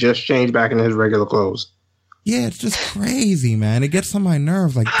church and just changed back into his regular clothes. Yeah, it's just crazy, man. It gets on my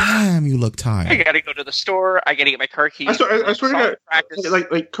nerves. Like, damn, you look I tired. gotta go to the store. I gotta get my car keys. I swear to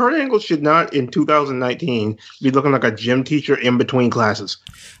God, like Kurt Angle should not in 2019 be looking like a gym teacher in between classes.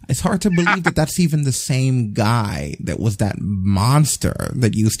 It's hard to believe that that's even the same guy that was that monster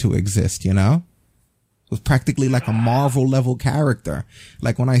that used to exist, you know? It was practically like a Marvel level character.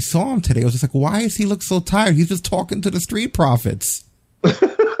 Like when I saw him today, I was just like, why does he look so tired? He's just talking to the Street Profits.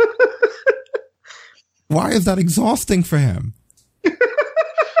 Why is that exhausting for him?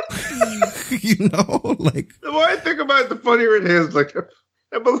 You know, like The more I think about it, the funnier it is. Like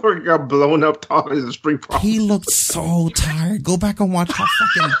that motherfucker got blown up talking to the Street Profits. he looked so tired. Go back and watch how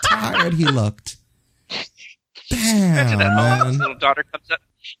fucking tired he looked. Damn, man. His little daughter comes up.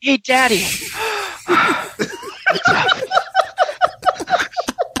 Hey, Daddy.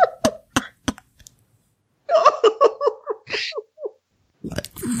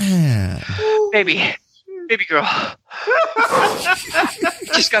 Man. Baby girl.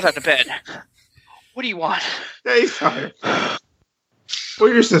 Just got out of bed. What do you want? Hey, sorry.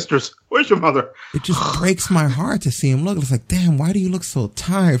 Where are your sisters? Where's your mother? It just breaks my heart to see him look. It's like, damn, why do you look so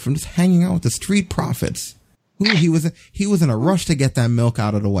tired from just hanging out with the Street Profits? Ooh, he was in a rush to get that milk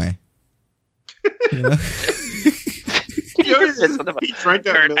out of the way. You know?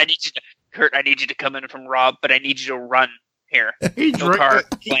 Kurt, I need you to come in from Rob, but I need you to run here. He drank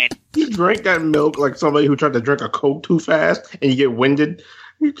that milk like somebody who tried to drink a Coke too fast and you get winded.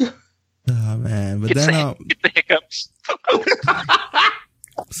 Oh man, but Get then the hiccups.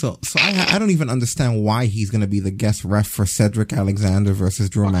 so I don't even understand why he's going to be the guest ref for Cedric Alexander versus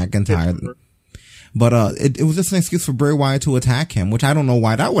Drew McIntyre. But it was just an excuse for Bray Wyatt to attack him, which I don't know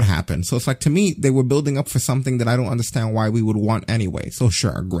why that would happen. So it's like, to me, they were building up for something that I don't understand why we would want anyway. So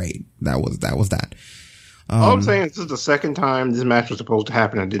sure, great. That was that. All I'm saying is this is the second time this match was supposed to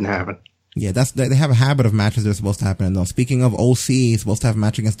happen and it didn't happen. Yeah, they have a habit of matches that are supposed to happen. And though, speaking of OC, he's supposed to have a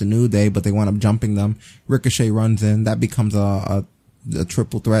match against the New Day, but they wind up jumping them. Ricochet runs in. That becomes a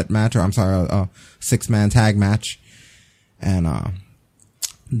triple threat match, or I'm sorry, a 6-man tag match. And,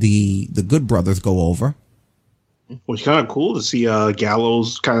 the Good Brothers go over. Which kind of cool to see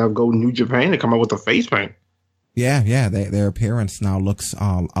Gallows kind of go New Japan and come out with a face paint. Yeah, their appearance now looks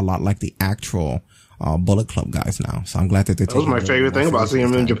a lot like the actual Bullet Club guys now. So I'm glad that they're That was my favorite thing about seeing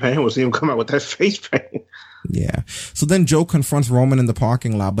him in Japan, was seeing him come out with that face paint. Yeah. So then Joe confronts Roman in the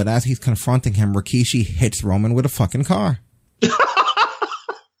parking lot, but as he's confronting him, Rikishi hits Roman with a fucking car.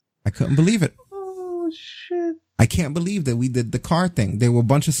 I couldn't believe it. Oh, shit. I can't believe that we did the car thing. There were a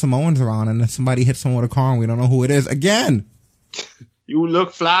bunch of Samoans around and then somebody hit someone with a car and we don't know who it is. Again. You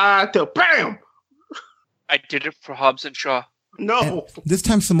look fly till BAM! I did it for Hobbs and Shaw. No. And this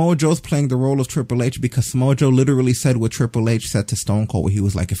time Samoa Joe's playing the role of Triple H because Samoa Joe literally said what Triple H said to Stone Cold, where he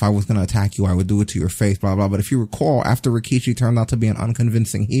was like, if I was going to attack you, I would do it to your face, blah, blah. But if you recall, after Rikishi turned out to be an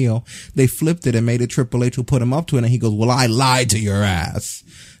unconvincing heel, they flipped it and made it Triple H who put him up to it. And he goes, well, I lied to your ass.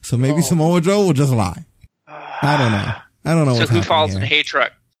 So maybe Samoa Joe will just lie. I don't know. I don't know. So who falls in the hay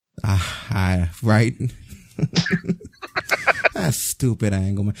truck? Right? That's stupid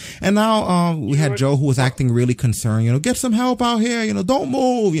angle, man. And now we had Joe who was acting really concerned. Get some help out here. Don't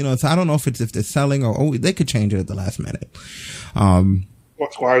move. So I don't know if they're selling or they could change it at the last minute.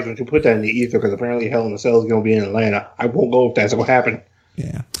 What Squires, when you put that in the ether, because apparently Hell in a Cell is going to be in Atlanta. I won't go if that's what happened.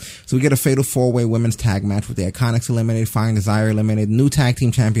 Yeah. So we get a fatal 4-way women's tag match with the Iconics eliminated, Fire and Desire eliminated, new tag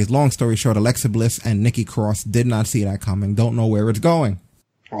team champions. Long story short, Alexa Bliss and Nikki Cross. Did not see that coming. Don't know where it's going.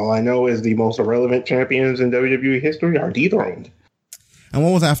 All I know is the most irrelevant champions in WWE history are dethroned. And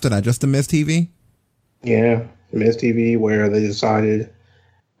what was after that? Just the Miz TV? Yeah, Miz TV, where they decided,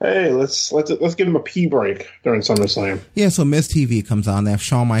 hey, let's give him a pee break during SummerSlam. Yeah, so Miz TV comes on. They have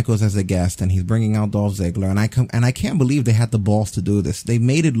Shawn Michaels as a guest, and he's bringing out Dolph Ziggler. And I can't believe they had the balls to do this. They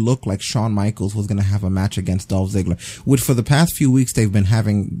made it look like Shawn Michaels was going to have a match against Dolph Ziggler, which for the past few weeks they've been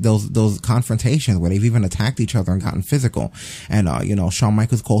having those confrontations where they've even attacked each other and gotten physical. And Shawn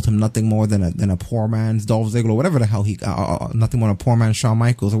Michaels called him nothing more than a poor man's Dolph Ziggler, whatever the hell nothing more than a poor man's Shawn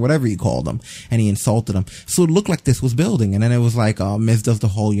Michaels or whatever he called him, and he insulted him. So it looked like this was building, and then it was like Miz does the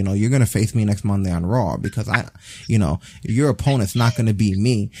whole you're going to face me next Monday on Raw because your opponent's not going to be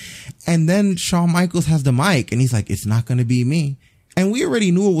me. And then Shawn Michaels has the mic and he's like, it's not going to be me. And we already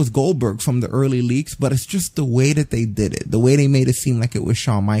knew it was Goldberg from the early leaks, but it's just the way that they did it. The way they made it seem like it was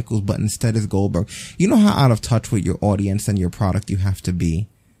Shawn Michaels, but instead it's Goldberg. You know how out of touch with your audience and your product you have to be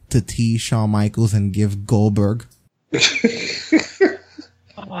to tease Shawn Michaels and give Goldberg.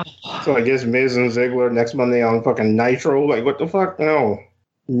 So I guess Miz and Ziggler next Monday on fucking Nitro. Like, what the fuck? No.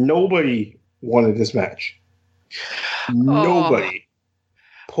 Nobody wanted this match. Nobody.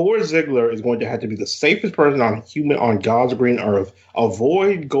 Poor Ziggler is going to have to be the safest person on God's green earth.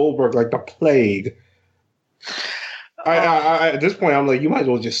 Avoid Goldberg like the plague. I at this point, I'm like, you might as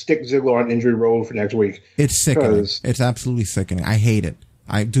well just stick Ziggler on injury road for next week. It's sickening. It's absolutely sickening. I hate it.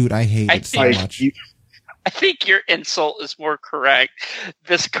 I hate it so much. I think your insult is more correct.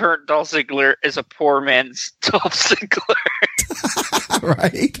 This current Dolph Ziggler is a poor man's Dolph Ziggler.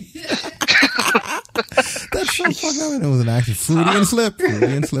 Right? That's so fucked up. It was an actual Freudian slip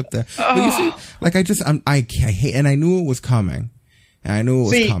there. But you see, like, I hate, and I knew it was coming. And I knew it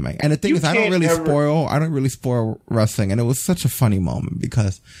was coming. And the thing is, I don't really spoil wrestling. And it was such a funny moment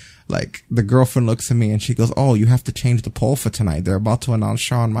because, like, the girlfriend looks at me and she goes, "Oh, you have to change the poll for tonight. They're about to announce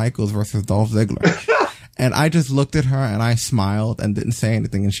Shawn Michaels versus Dolph Ziggler." And I just looked at her and I smiled and didn't say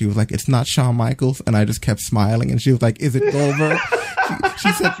anything. And she was like, "It's not Shawn Michaels." And I just kept smiling. And she was like, "Is it Goldberg?"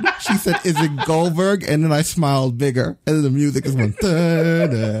 she said, "Is it Goldberg?" And then I smiled bigger. And then the music just went,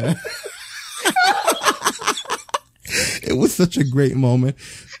 da-da. It was such a great moment.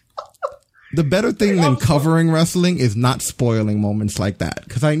 The better thing than covering wrestling is not spoiling moments like that.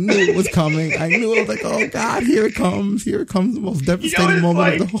 Because I knew it was coming. I was like, oh God, here it comes. Here it comes, the most devastating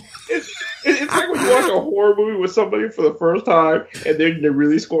moment of the whole. It's like when you watch a horror movie with somebody for the first time and they're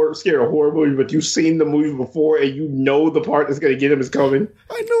really scared of horror movies, but you've seen the movie before and you know the part that's going to get them is coming.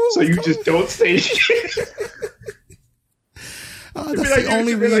 I know. So you just don't say shit. That's the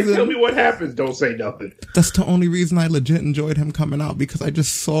only reason. Like, tell me what happens. Don't say nothing. That's the only reason I legit enjoyed him coming out, because I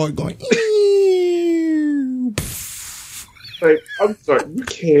just saw it going. Like, I'm sorry, you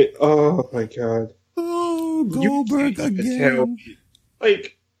can't. Oh my God. Oh, Goldberg again.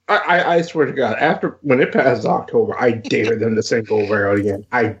 Like, I swear to God, when it passes October, I dare them to sing Goldberg out again.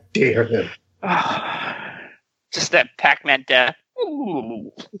 I dare them. Just that Pac-Man death.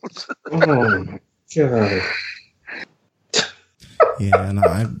 Oh my God. Yeah,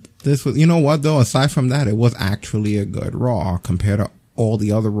 no, this was, you know what though, aside from that, it was actually a good Raw compared to all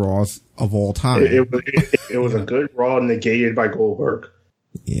the other Raws of all time. It was a good Raw negated by Goldberg.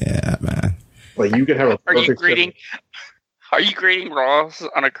 Yeah, man. Like, you can have a perfect. Are you grading Raws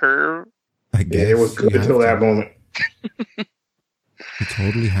on a curve? I guess. Yeah, it was good until that moment. You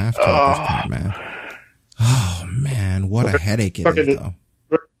totally have to at this point, man. Oh man, what a headache it is though.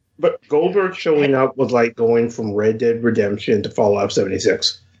 But Goldberg showing up was like going from Red Dead Redemption to Fallout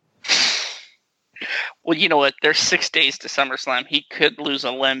 76. Well, you know what? There's 6 days to SummerSlam. He could lose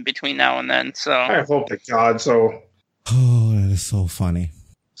a limb between now and then. So I hope to God so. Oh, that is so funny.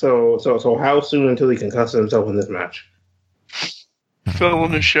 So how soon until he concusses himself in this match? Fell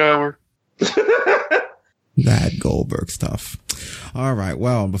in the shower. That Goldberg stuff. All right.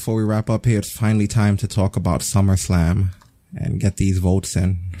 Well, before we wrap up here, it's finally time to talk about SummerSlam and get these votes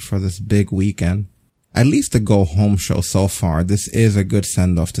in for this big weekend. At least the go home show so far, this is a good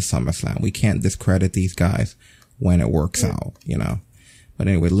send off to SummerSlam. We can't discredit these guys when it works out, you know. But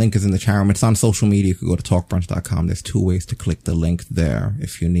anyway, link is in the chat room. It's on social media. You can go to talkbrunch.com. There's 2 ways to click the link there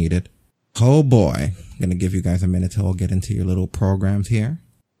if you need it. Oh boy. I'm going to give you guys a minute to all get into your little programs here.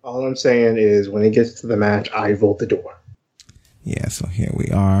 All I'm saying is when it gets to the match, I vote the door. Yeah, so here we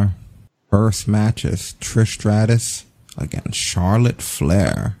are. First match is Trish Stratus against Charlotte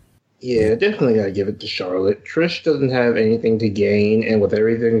Flair. Yeah, definitely got to give it to Charlotte. Trish doesn't have anything to gain, and with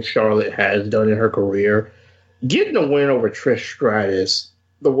everything Charlotte has done in her career, getting a win over Trish Stratus,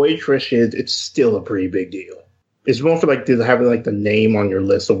 the way Trish is, it's still a pretty big deal. It's more for like having like the name on your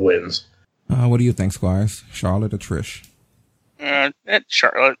list of wins. What do you think, Squires? Charlotte or Trish?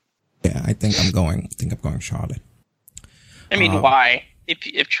 Charlotte. Yeah, I think I'm going Charlotte. I mean, why? If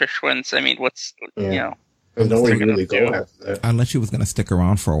Trish wins, I mean, what's you know? There's no way really go after that. Unless she was going to stick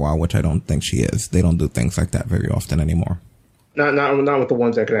around for a while, which I don't think she is. They don't do things like that very often anymore. Not with the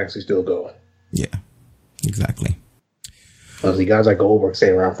ones that can actually still go. Yeah, exactly. The guys like Goldberg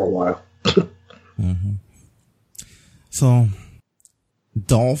stay around for a while. Mm-hmm. So,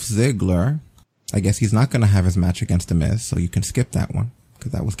 Dolph Ziggler, I guess he's not going to have his match against The Miz, so you can skip that one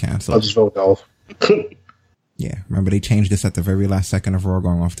because that was canceled. I'll just vote Dolph. Yeah, remember they changed this at the very last second of Raw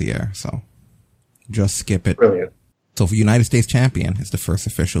going off the air, so just skip it. Brilliant. So for United States Champion, it's the first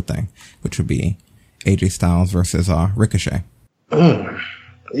official thing, which would be AJ Styles versus Ricochet.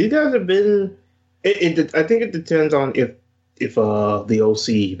 You guys have been. I think it depends on if the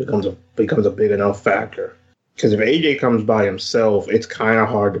OC becomes a big enough factor. Because if AJ comes by himself, it's kind of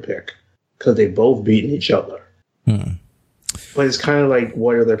hard to pick because they've both beaten each other. But it's kind of like,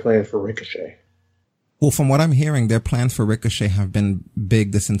 what are their plans for Ricochet? Well, from what I'm hearing, their plans for Ricochet have been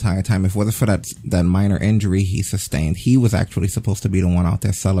big this entire time. If it wasn't for that minor injury he sustained, he was actually supposed to be the one out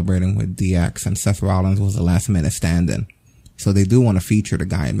there celebrating with DX, and Seth Rollins was the last minute stand-in. So they do want to feature the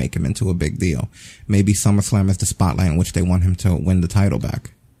guy and make him into a big deal. Maybe SummerSlam is the spotlight in which they want him to win the title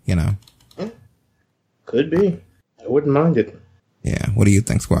back, you know? Could be. I wouldn't mind it. Yeah. What do you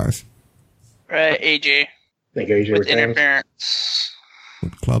think, Squires? AJ. Think AJ with retains? interference.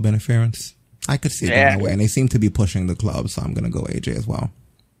 With club interference? I could see it going that way, and they seem to be pushing the club, so I'm going to go AJ as well.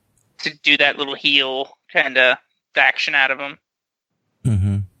 To do that little heel kind of faction out of him.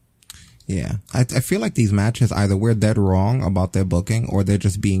 Mm-hmm. Yeah. I feel like these matches, either we're dead wrong about their booking, or they're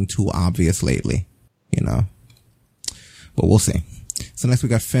just being too obvious lately, you know? But we'll see. So next we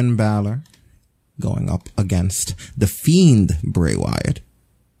got Finn Balor going up against the Fiend Bray Wyatt.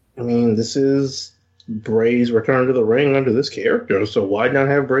 I mean, this is Bray's return to the ring under this character, so why not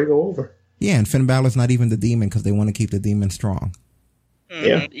have Bray go over? Yeah, and Finn Balor's not even the Demon because they want to keep the Demon strong.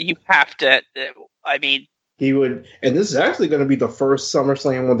 Yeah. You have to. I mean, he would, and this is actually going to be the first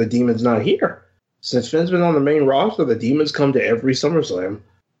SummerSlam when the Demon's not here. Since Finn's been on the main roster, the Demons come to every SummerSlam.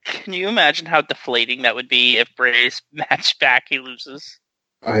 Can you imagine how deflating that would be if Bray's match back he loses?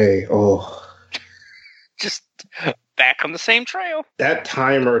 Just back on the same trail. That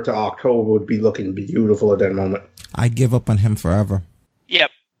timer to October would be looking beautiful at that moment. I'd give up on him forever. Yep.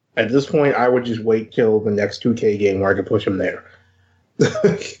 At this point, I would just wait till the next 2K game where I could push him there.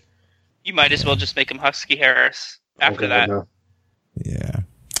 You might as well just make him Husky Harris after that. Yeah.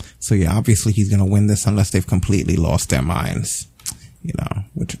 So yeah, obviously he's going to win this unless they've completely lost their minds, you know,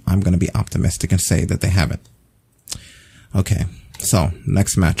 which I'm going to be optimistic and say that they haven't. Okay. So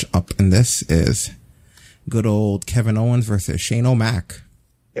next match up in this is good old Kevin Owens versus Shane O'Mac.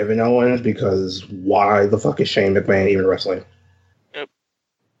 Kevin Owens, because why the fuck is Shane McMahon even wrestling? Yep.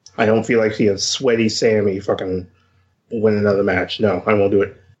 I don't feel like seeing sweaty Sammy fucking win another match. No, I won't do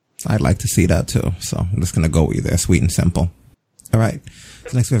it. I'd like to see that too. So I'm just going to go with you there, sweet and simple. All right.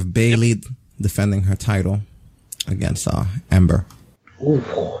 So next we have Bayley defending her title against Ember.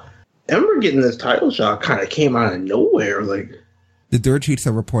 Ooh. Ember getting this title shot kind of came out of nowhere. Like, the dirt sheets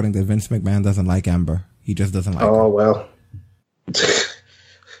are reporting that Vince McMahon doesn't like Ember. He just doesn't like her. Oh, well.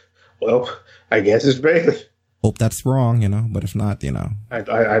 Well, I guess it's Bayley. Hope that's wrong, you know, but if not, you know.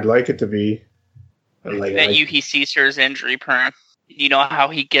 I'd like it to be. He sees her as injury prone. You know how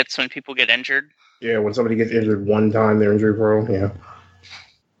he gets when people get injured? Yeah, when somebody gets injured one time, they're injury prone, yeah.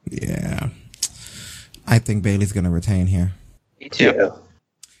 Yeah. I think Bayley's going to retain here. Me too. Yeah.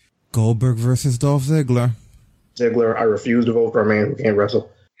 Goldberg versus Dolph Ziggler. Ziggler, I refuse to vote for a man who can't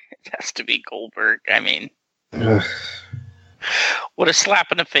wrestle. It has to be Goldberg. I mean, what a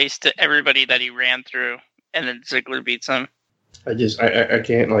slap in the face to everybody that he ran through, and then Ziggler beats him. I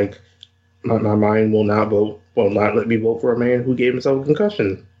can't, like, my mind will not let me vote for a man who gave himself a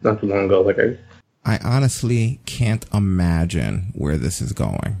concussion not too long ago. Like, I honestly can't imagine where this is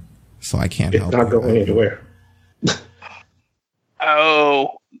going, so I can't help it. It's not going anywhere.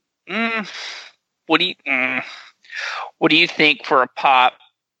 What do you think for a pop?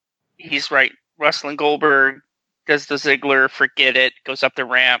 He's right, wrestling Goldberg, does the Ziggler, forget it, goes up the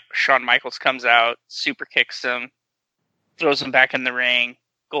ramp, Shawn Michaels comes out, super kicks him, throws him back in the ring,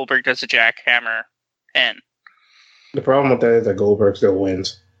 Goldberg does a jackhammer, and... The problem with that is that Goldberg still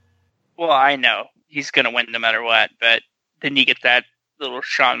wins. Well, I know, he's going to win no matter what, but then you get that little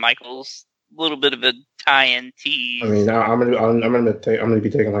Shawn Michaels, little bit of a tie-in tease. I mean, I'm gonna be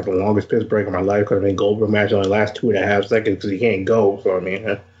taking like the longest piss break of my life because I mean Goldberg match only lasts 2.5 seconds because he can't go. So I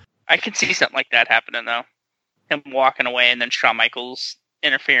mean, I could see something like that happening though. Him walking away and then Shawn Michaels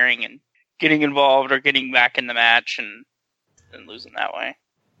interfering and getting involved or getting back in the match and losing that way.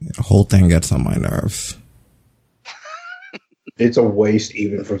 The whole thing gets on my nerves. It's a waste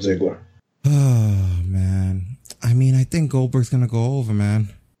even for Ziggler. Oh man, I mean, I think Goldberg's gonna go over, man.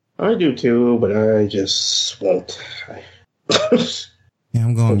 I do too, but I just won't. Yeah,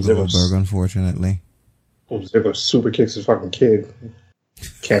 I'm going Goldberg, unfortunately. Ziggler super kicks his fucking kid.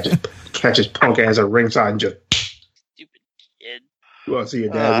 Catches punk ass at ringside and just... Stupid kid. You want to see your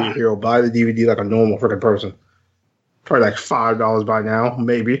dad be a hero? Buy the DVD like a normal freaking person. Probably like $5 by now,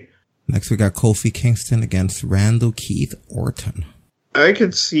 maybe. Next we got Kofi Kingston against Randall Keith Orton. I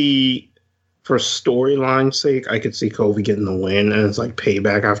could see... For storyline's sake, I could see Kofi getting the win, and it's like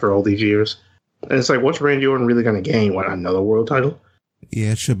payback after all these years. And it's like, what's Randy Orton really going to gain? What, another world title?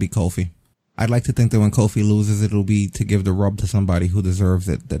 Yeah, it should be Kofi. I'd like to think that when Kofi loses, it'll be to give the rub to somebody who deserves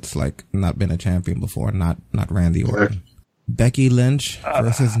it. That's like not been a champion before, not Randy Orton. Becky Lynch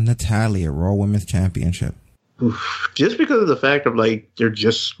versus Natalya, Raw Women's Championship. Just because of the fact of like they're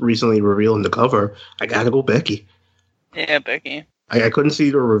just recently revealing the cover, I gotta go Becky. Yeah, Becky. I couldn't see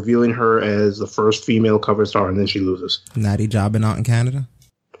her revealing her as the first female cover star, and then she loses. Natty jobbing out in Canada.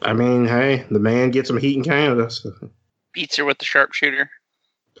 I mean, hey, the man gets some heat in Canada. So. Beats her with the sharpshooter.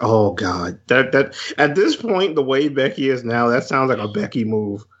 Oh God, that at this point, the way Becky is now, that sounds like a Becky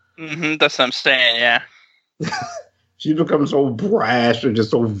move. That's what I'm saying. Yeah. She's become so brash and just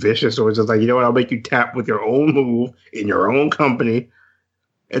so vicious. So it's just like, you know what? I'll make you tap with your own move in your own company,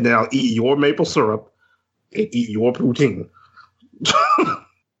 and then I'll eat your maple syrup and eat your poutine.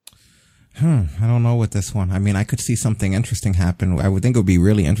 I don't know with this one. I mean, I could see something interesting happen. I would think it would be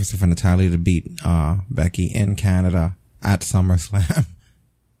really interesting for Natalya to beat Becky in Canada at SummerSlam.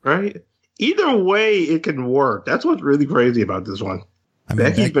 Right? Either way, it can work. That's what's really crazy about this one. I mean,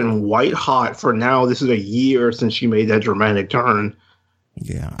 Becky's been white hot for now. This is a year since she made that dramatic turn.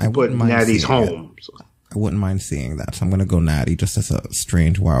 Yeah, I wouldn't mind Natty's home. So. I wouldn't mind seeing that. So I'm going to go Natty just as a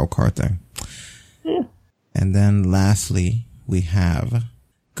strange wild card thing. Yeah. And then lastly, we have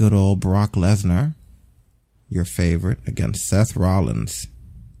good old Brock Lesnar, your favorite, against Seth Rollins.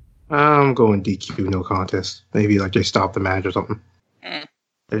 I'm going DQ, no contest. Maybe like they stop the match or something.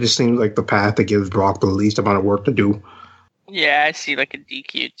 It just seems like the path that gives Brock the least amount of work to do. Yeah, I see like a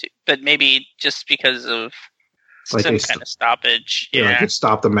DQ too, but maybe just because of like some kind of stoppage. Yeah, Yeah, like it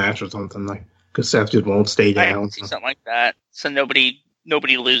stop the match or something, like because Seth just won't stay I down. can see something like that. So nobody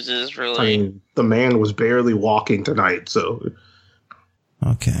loses really. I mean, the man was barely walking tonight, so.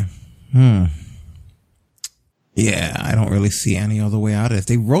 Okay. Yeah, I don't really see any other way out of this.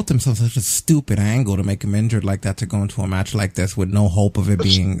 They wrote themselves such a stupid angle to make him injured like that to go into a match like this with no hope of it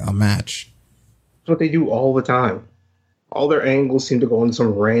being a match. That's what they do all the time. All their angles seem to go in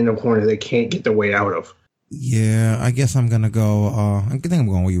some random corner they can't get their way out of. Yeah, I guess I'm gonna go, I think I'm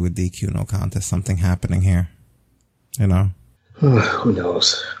going with you with DQ, no contest. Something happening here. You know? Who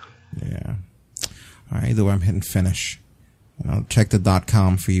knows? Yeah. Alright, either way, I'm hitting finish. Check the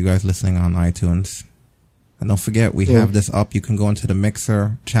 .com for you guys listening on iTunes. And don't forget, we have this up. You can go into the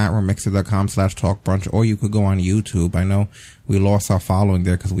Mixer chat room, mixer.com/talkbrunch, or you could go on YouTube. I know we lost our following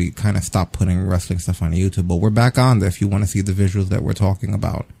there because we kind of stopped putting wrestling stuff on YouTube, but we're back on there if you want to see the visuals that we're talking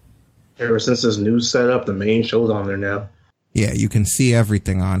about. Ever since this new setup, the main show's on there now. Yeah, you can see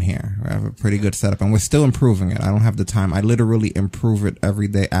everything on here. We have a pretty good setup, and we're still improving it. I don't have the time. I literally improve it every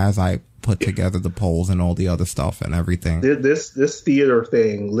day as I put together the polls and all the other stuff and everything. This theater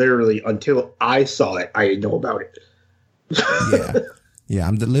thing, literally, until I saw it, I didn't know about it. Yeah,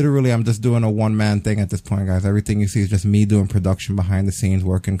 I'm just doing a one-man thing at this point, guys. Everything you see is just me doing production behind the scenes,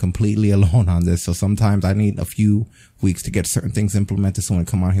 working completely alone on this. So sometimes I need a few weeks to get certain things implemented so when we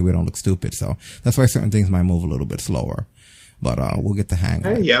come on here, we don't look stupid. So that's why certain things might move a little bit slower. But we'll get the hang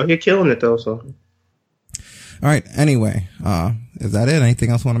of it. Yeah, you're killing it, though, so... All right. Anyway, is that it?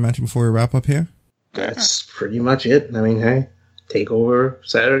 Anything else you want to mention before we wrap up here? That's pretty much it. I mean, hey, TakeOver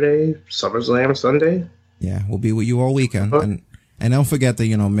Saturday, SummerSlam Sunday. Yeah, we'll be with you all weekend. And don't forget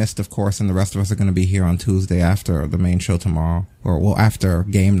that, Mist, of course, and the rest of us are going to be here on Tuesday after the main show tomorrow, or after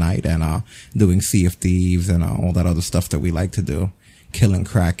game night, and doing Sea of Thieves and all that other stuff that we like to do, killing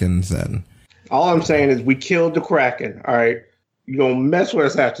Krakens and. All I'm saying is we killed the Kraken. All right, you don't mess with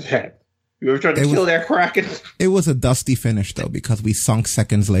us after that. You ever tried to kill that Kraken? It was a dusty finish, though, because we sunk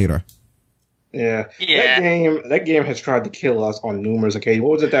seconds later. Yeah. That game has tried to kill us on numerous occasions.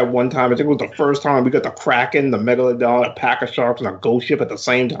 What was it that one time? I think it was the first time we got the Kraken, the Megalodon, a pack of sharks, and a ghost ship at the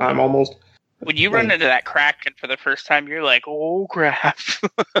same time almost. When you run into that Kraken for the first time, you're like, oh, crap.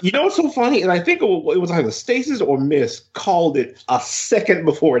 You know what's so funny? And I think it was either Stasis or Mist called it a second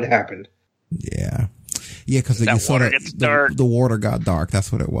before it happened. Yeah. Yeah, because you saw that the water got dark.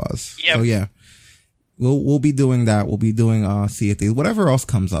 That's what it was. Yep. So yeah, we'll be doing that. We'll be doing Sea of Thieves, whatever else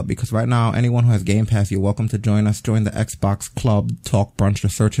comes up. Because right now, anyone who has Game Pass, you're welcome to join us. Join the Xbox Club Talk Brunch.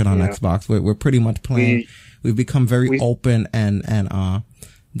 Just search it on Xbox. We're pretty much playing. We've become very open and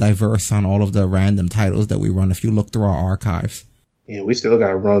diverse on all of the random titles that we run. If you look through our archives, yeah, we still got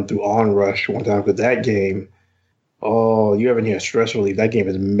to run through Onrush one time with that game. Oh, you haven't had stress relief. That game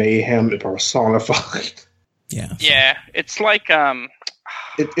is mayhem personified. Yeah. Yeah, it's like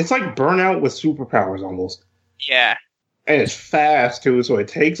it's like Burnout with superpowers almost. Yeah. And it's fast too, so it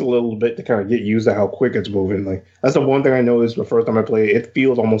takes a little bit to kind of get used to how quick it's moving. Like that's the one thing I noticed the first time I played it. It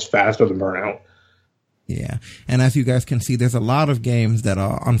feels almost faster than Burnout. Yeah. And as you guys can see, there's a lot of games that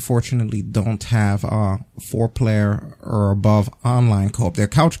unfortunately don't have 4-player or above online co-op. They're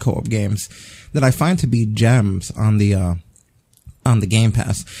couch co-op games that I find to be gems on the Game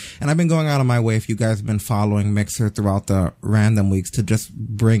Pass. And I've been going out of my way, if you guys have been following Mixer throughout the random weeks, to just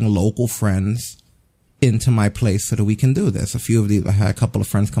bring local friends into my place so that we can do this. I had a couple of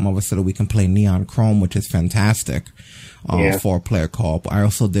friends come over so that we can play Neon Chrome, which is fantastic. 4-player co-op. I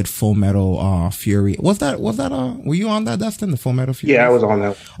also did Full Metal Fury. Were you on that, Dustin? The Full Metal Fury? Yeah, I was on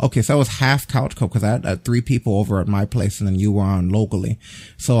that. Okay, so I was half couch co-op because I had 3 people over at my place and then you were on locally.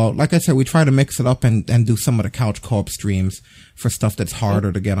 So like I said, we try to mix it up and do some of the couch co-op streams for stuff that's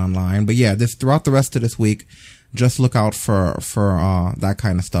harder to get online. But yeah, throughout the rest of this week, just look out for that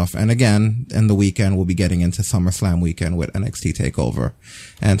kind of stuff. And again, in the weekend, we'll be getting into SummerSlam weekend with NXT TakeOver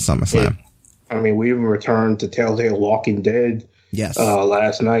and SummerSlam. Yeah. I mean, we even returned to Telltale Walking Dead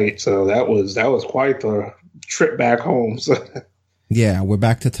last night, so that was quite the trip back home. So. Yeah, we're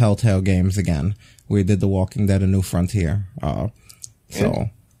back to Telltale games again. We did The Walking Dead: A New Frontier. Again,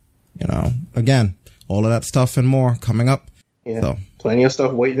 all of that stuff and more coming up. Yeah, so. Plenty of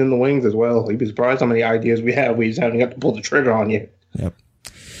stuff waiting in the wings as well. You'd be surprised how many ideas we have. We just haven't got to pull the trigger on yet. Yep.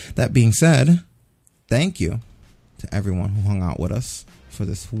 That being said, thank you to everyone who hung out with us for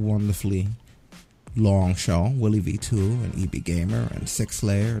this wonderfully long show. Willie V2 and EB Gamer and Six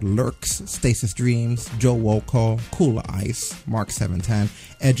Layer, Lurks, Stasis Dreams, Joe Woko, Cooler Ice, Mark 710,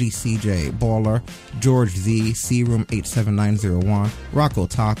 Edgy CJ, Baller, George Z, C-Room 87901, Rocco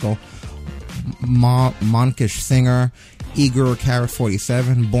Taco, Monkish Singer, Igor Carrot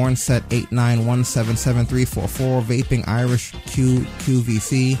 47, Born Set 89177344, Vaping Irish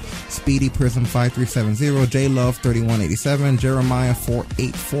QVC, Speedy Prism 5370, J Love 3187, Jeremiah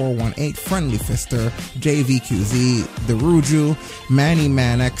 48418, Friendly Fister, JVQZ, The Ruju, Manny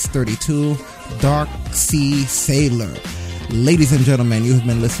Man X32, Dark Sea Sailor. Ladies and gentlemen, you have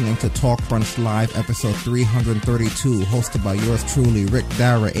been listening to Talk Brunch Live, episode 332, hosted by yours truly, Rick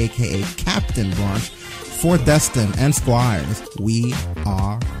Dara, aka Captain Brunch. For Destin and Squires, we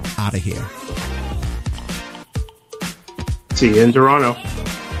are out of here. See you in Toronto.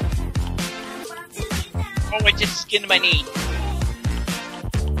 Oh, I just skinned my knee.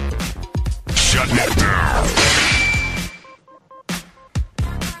 Shut it down.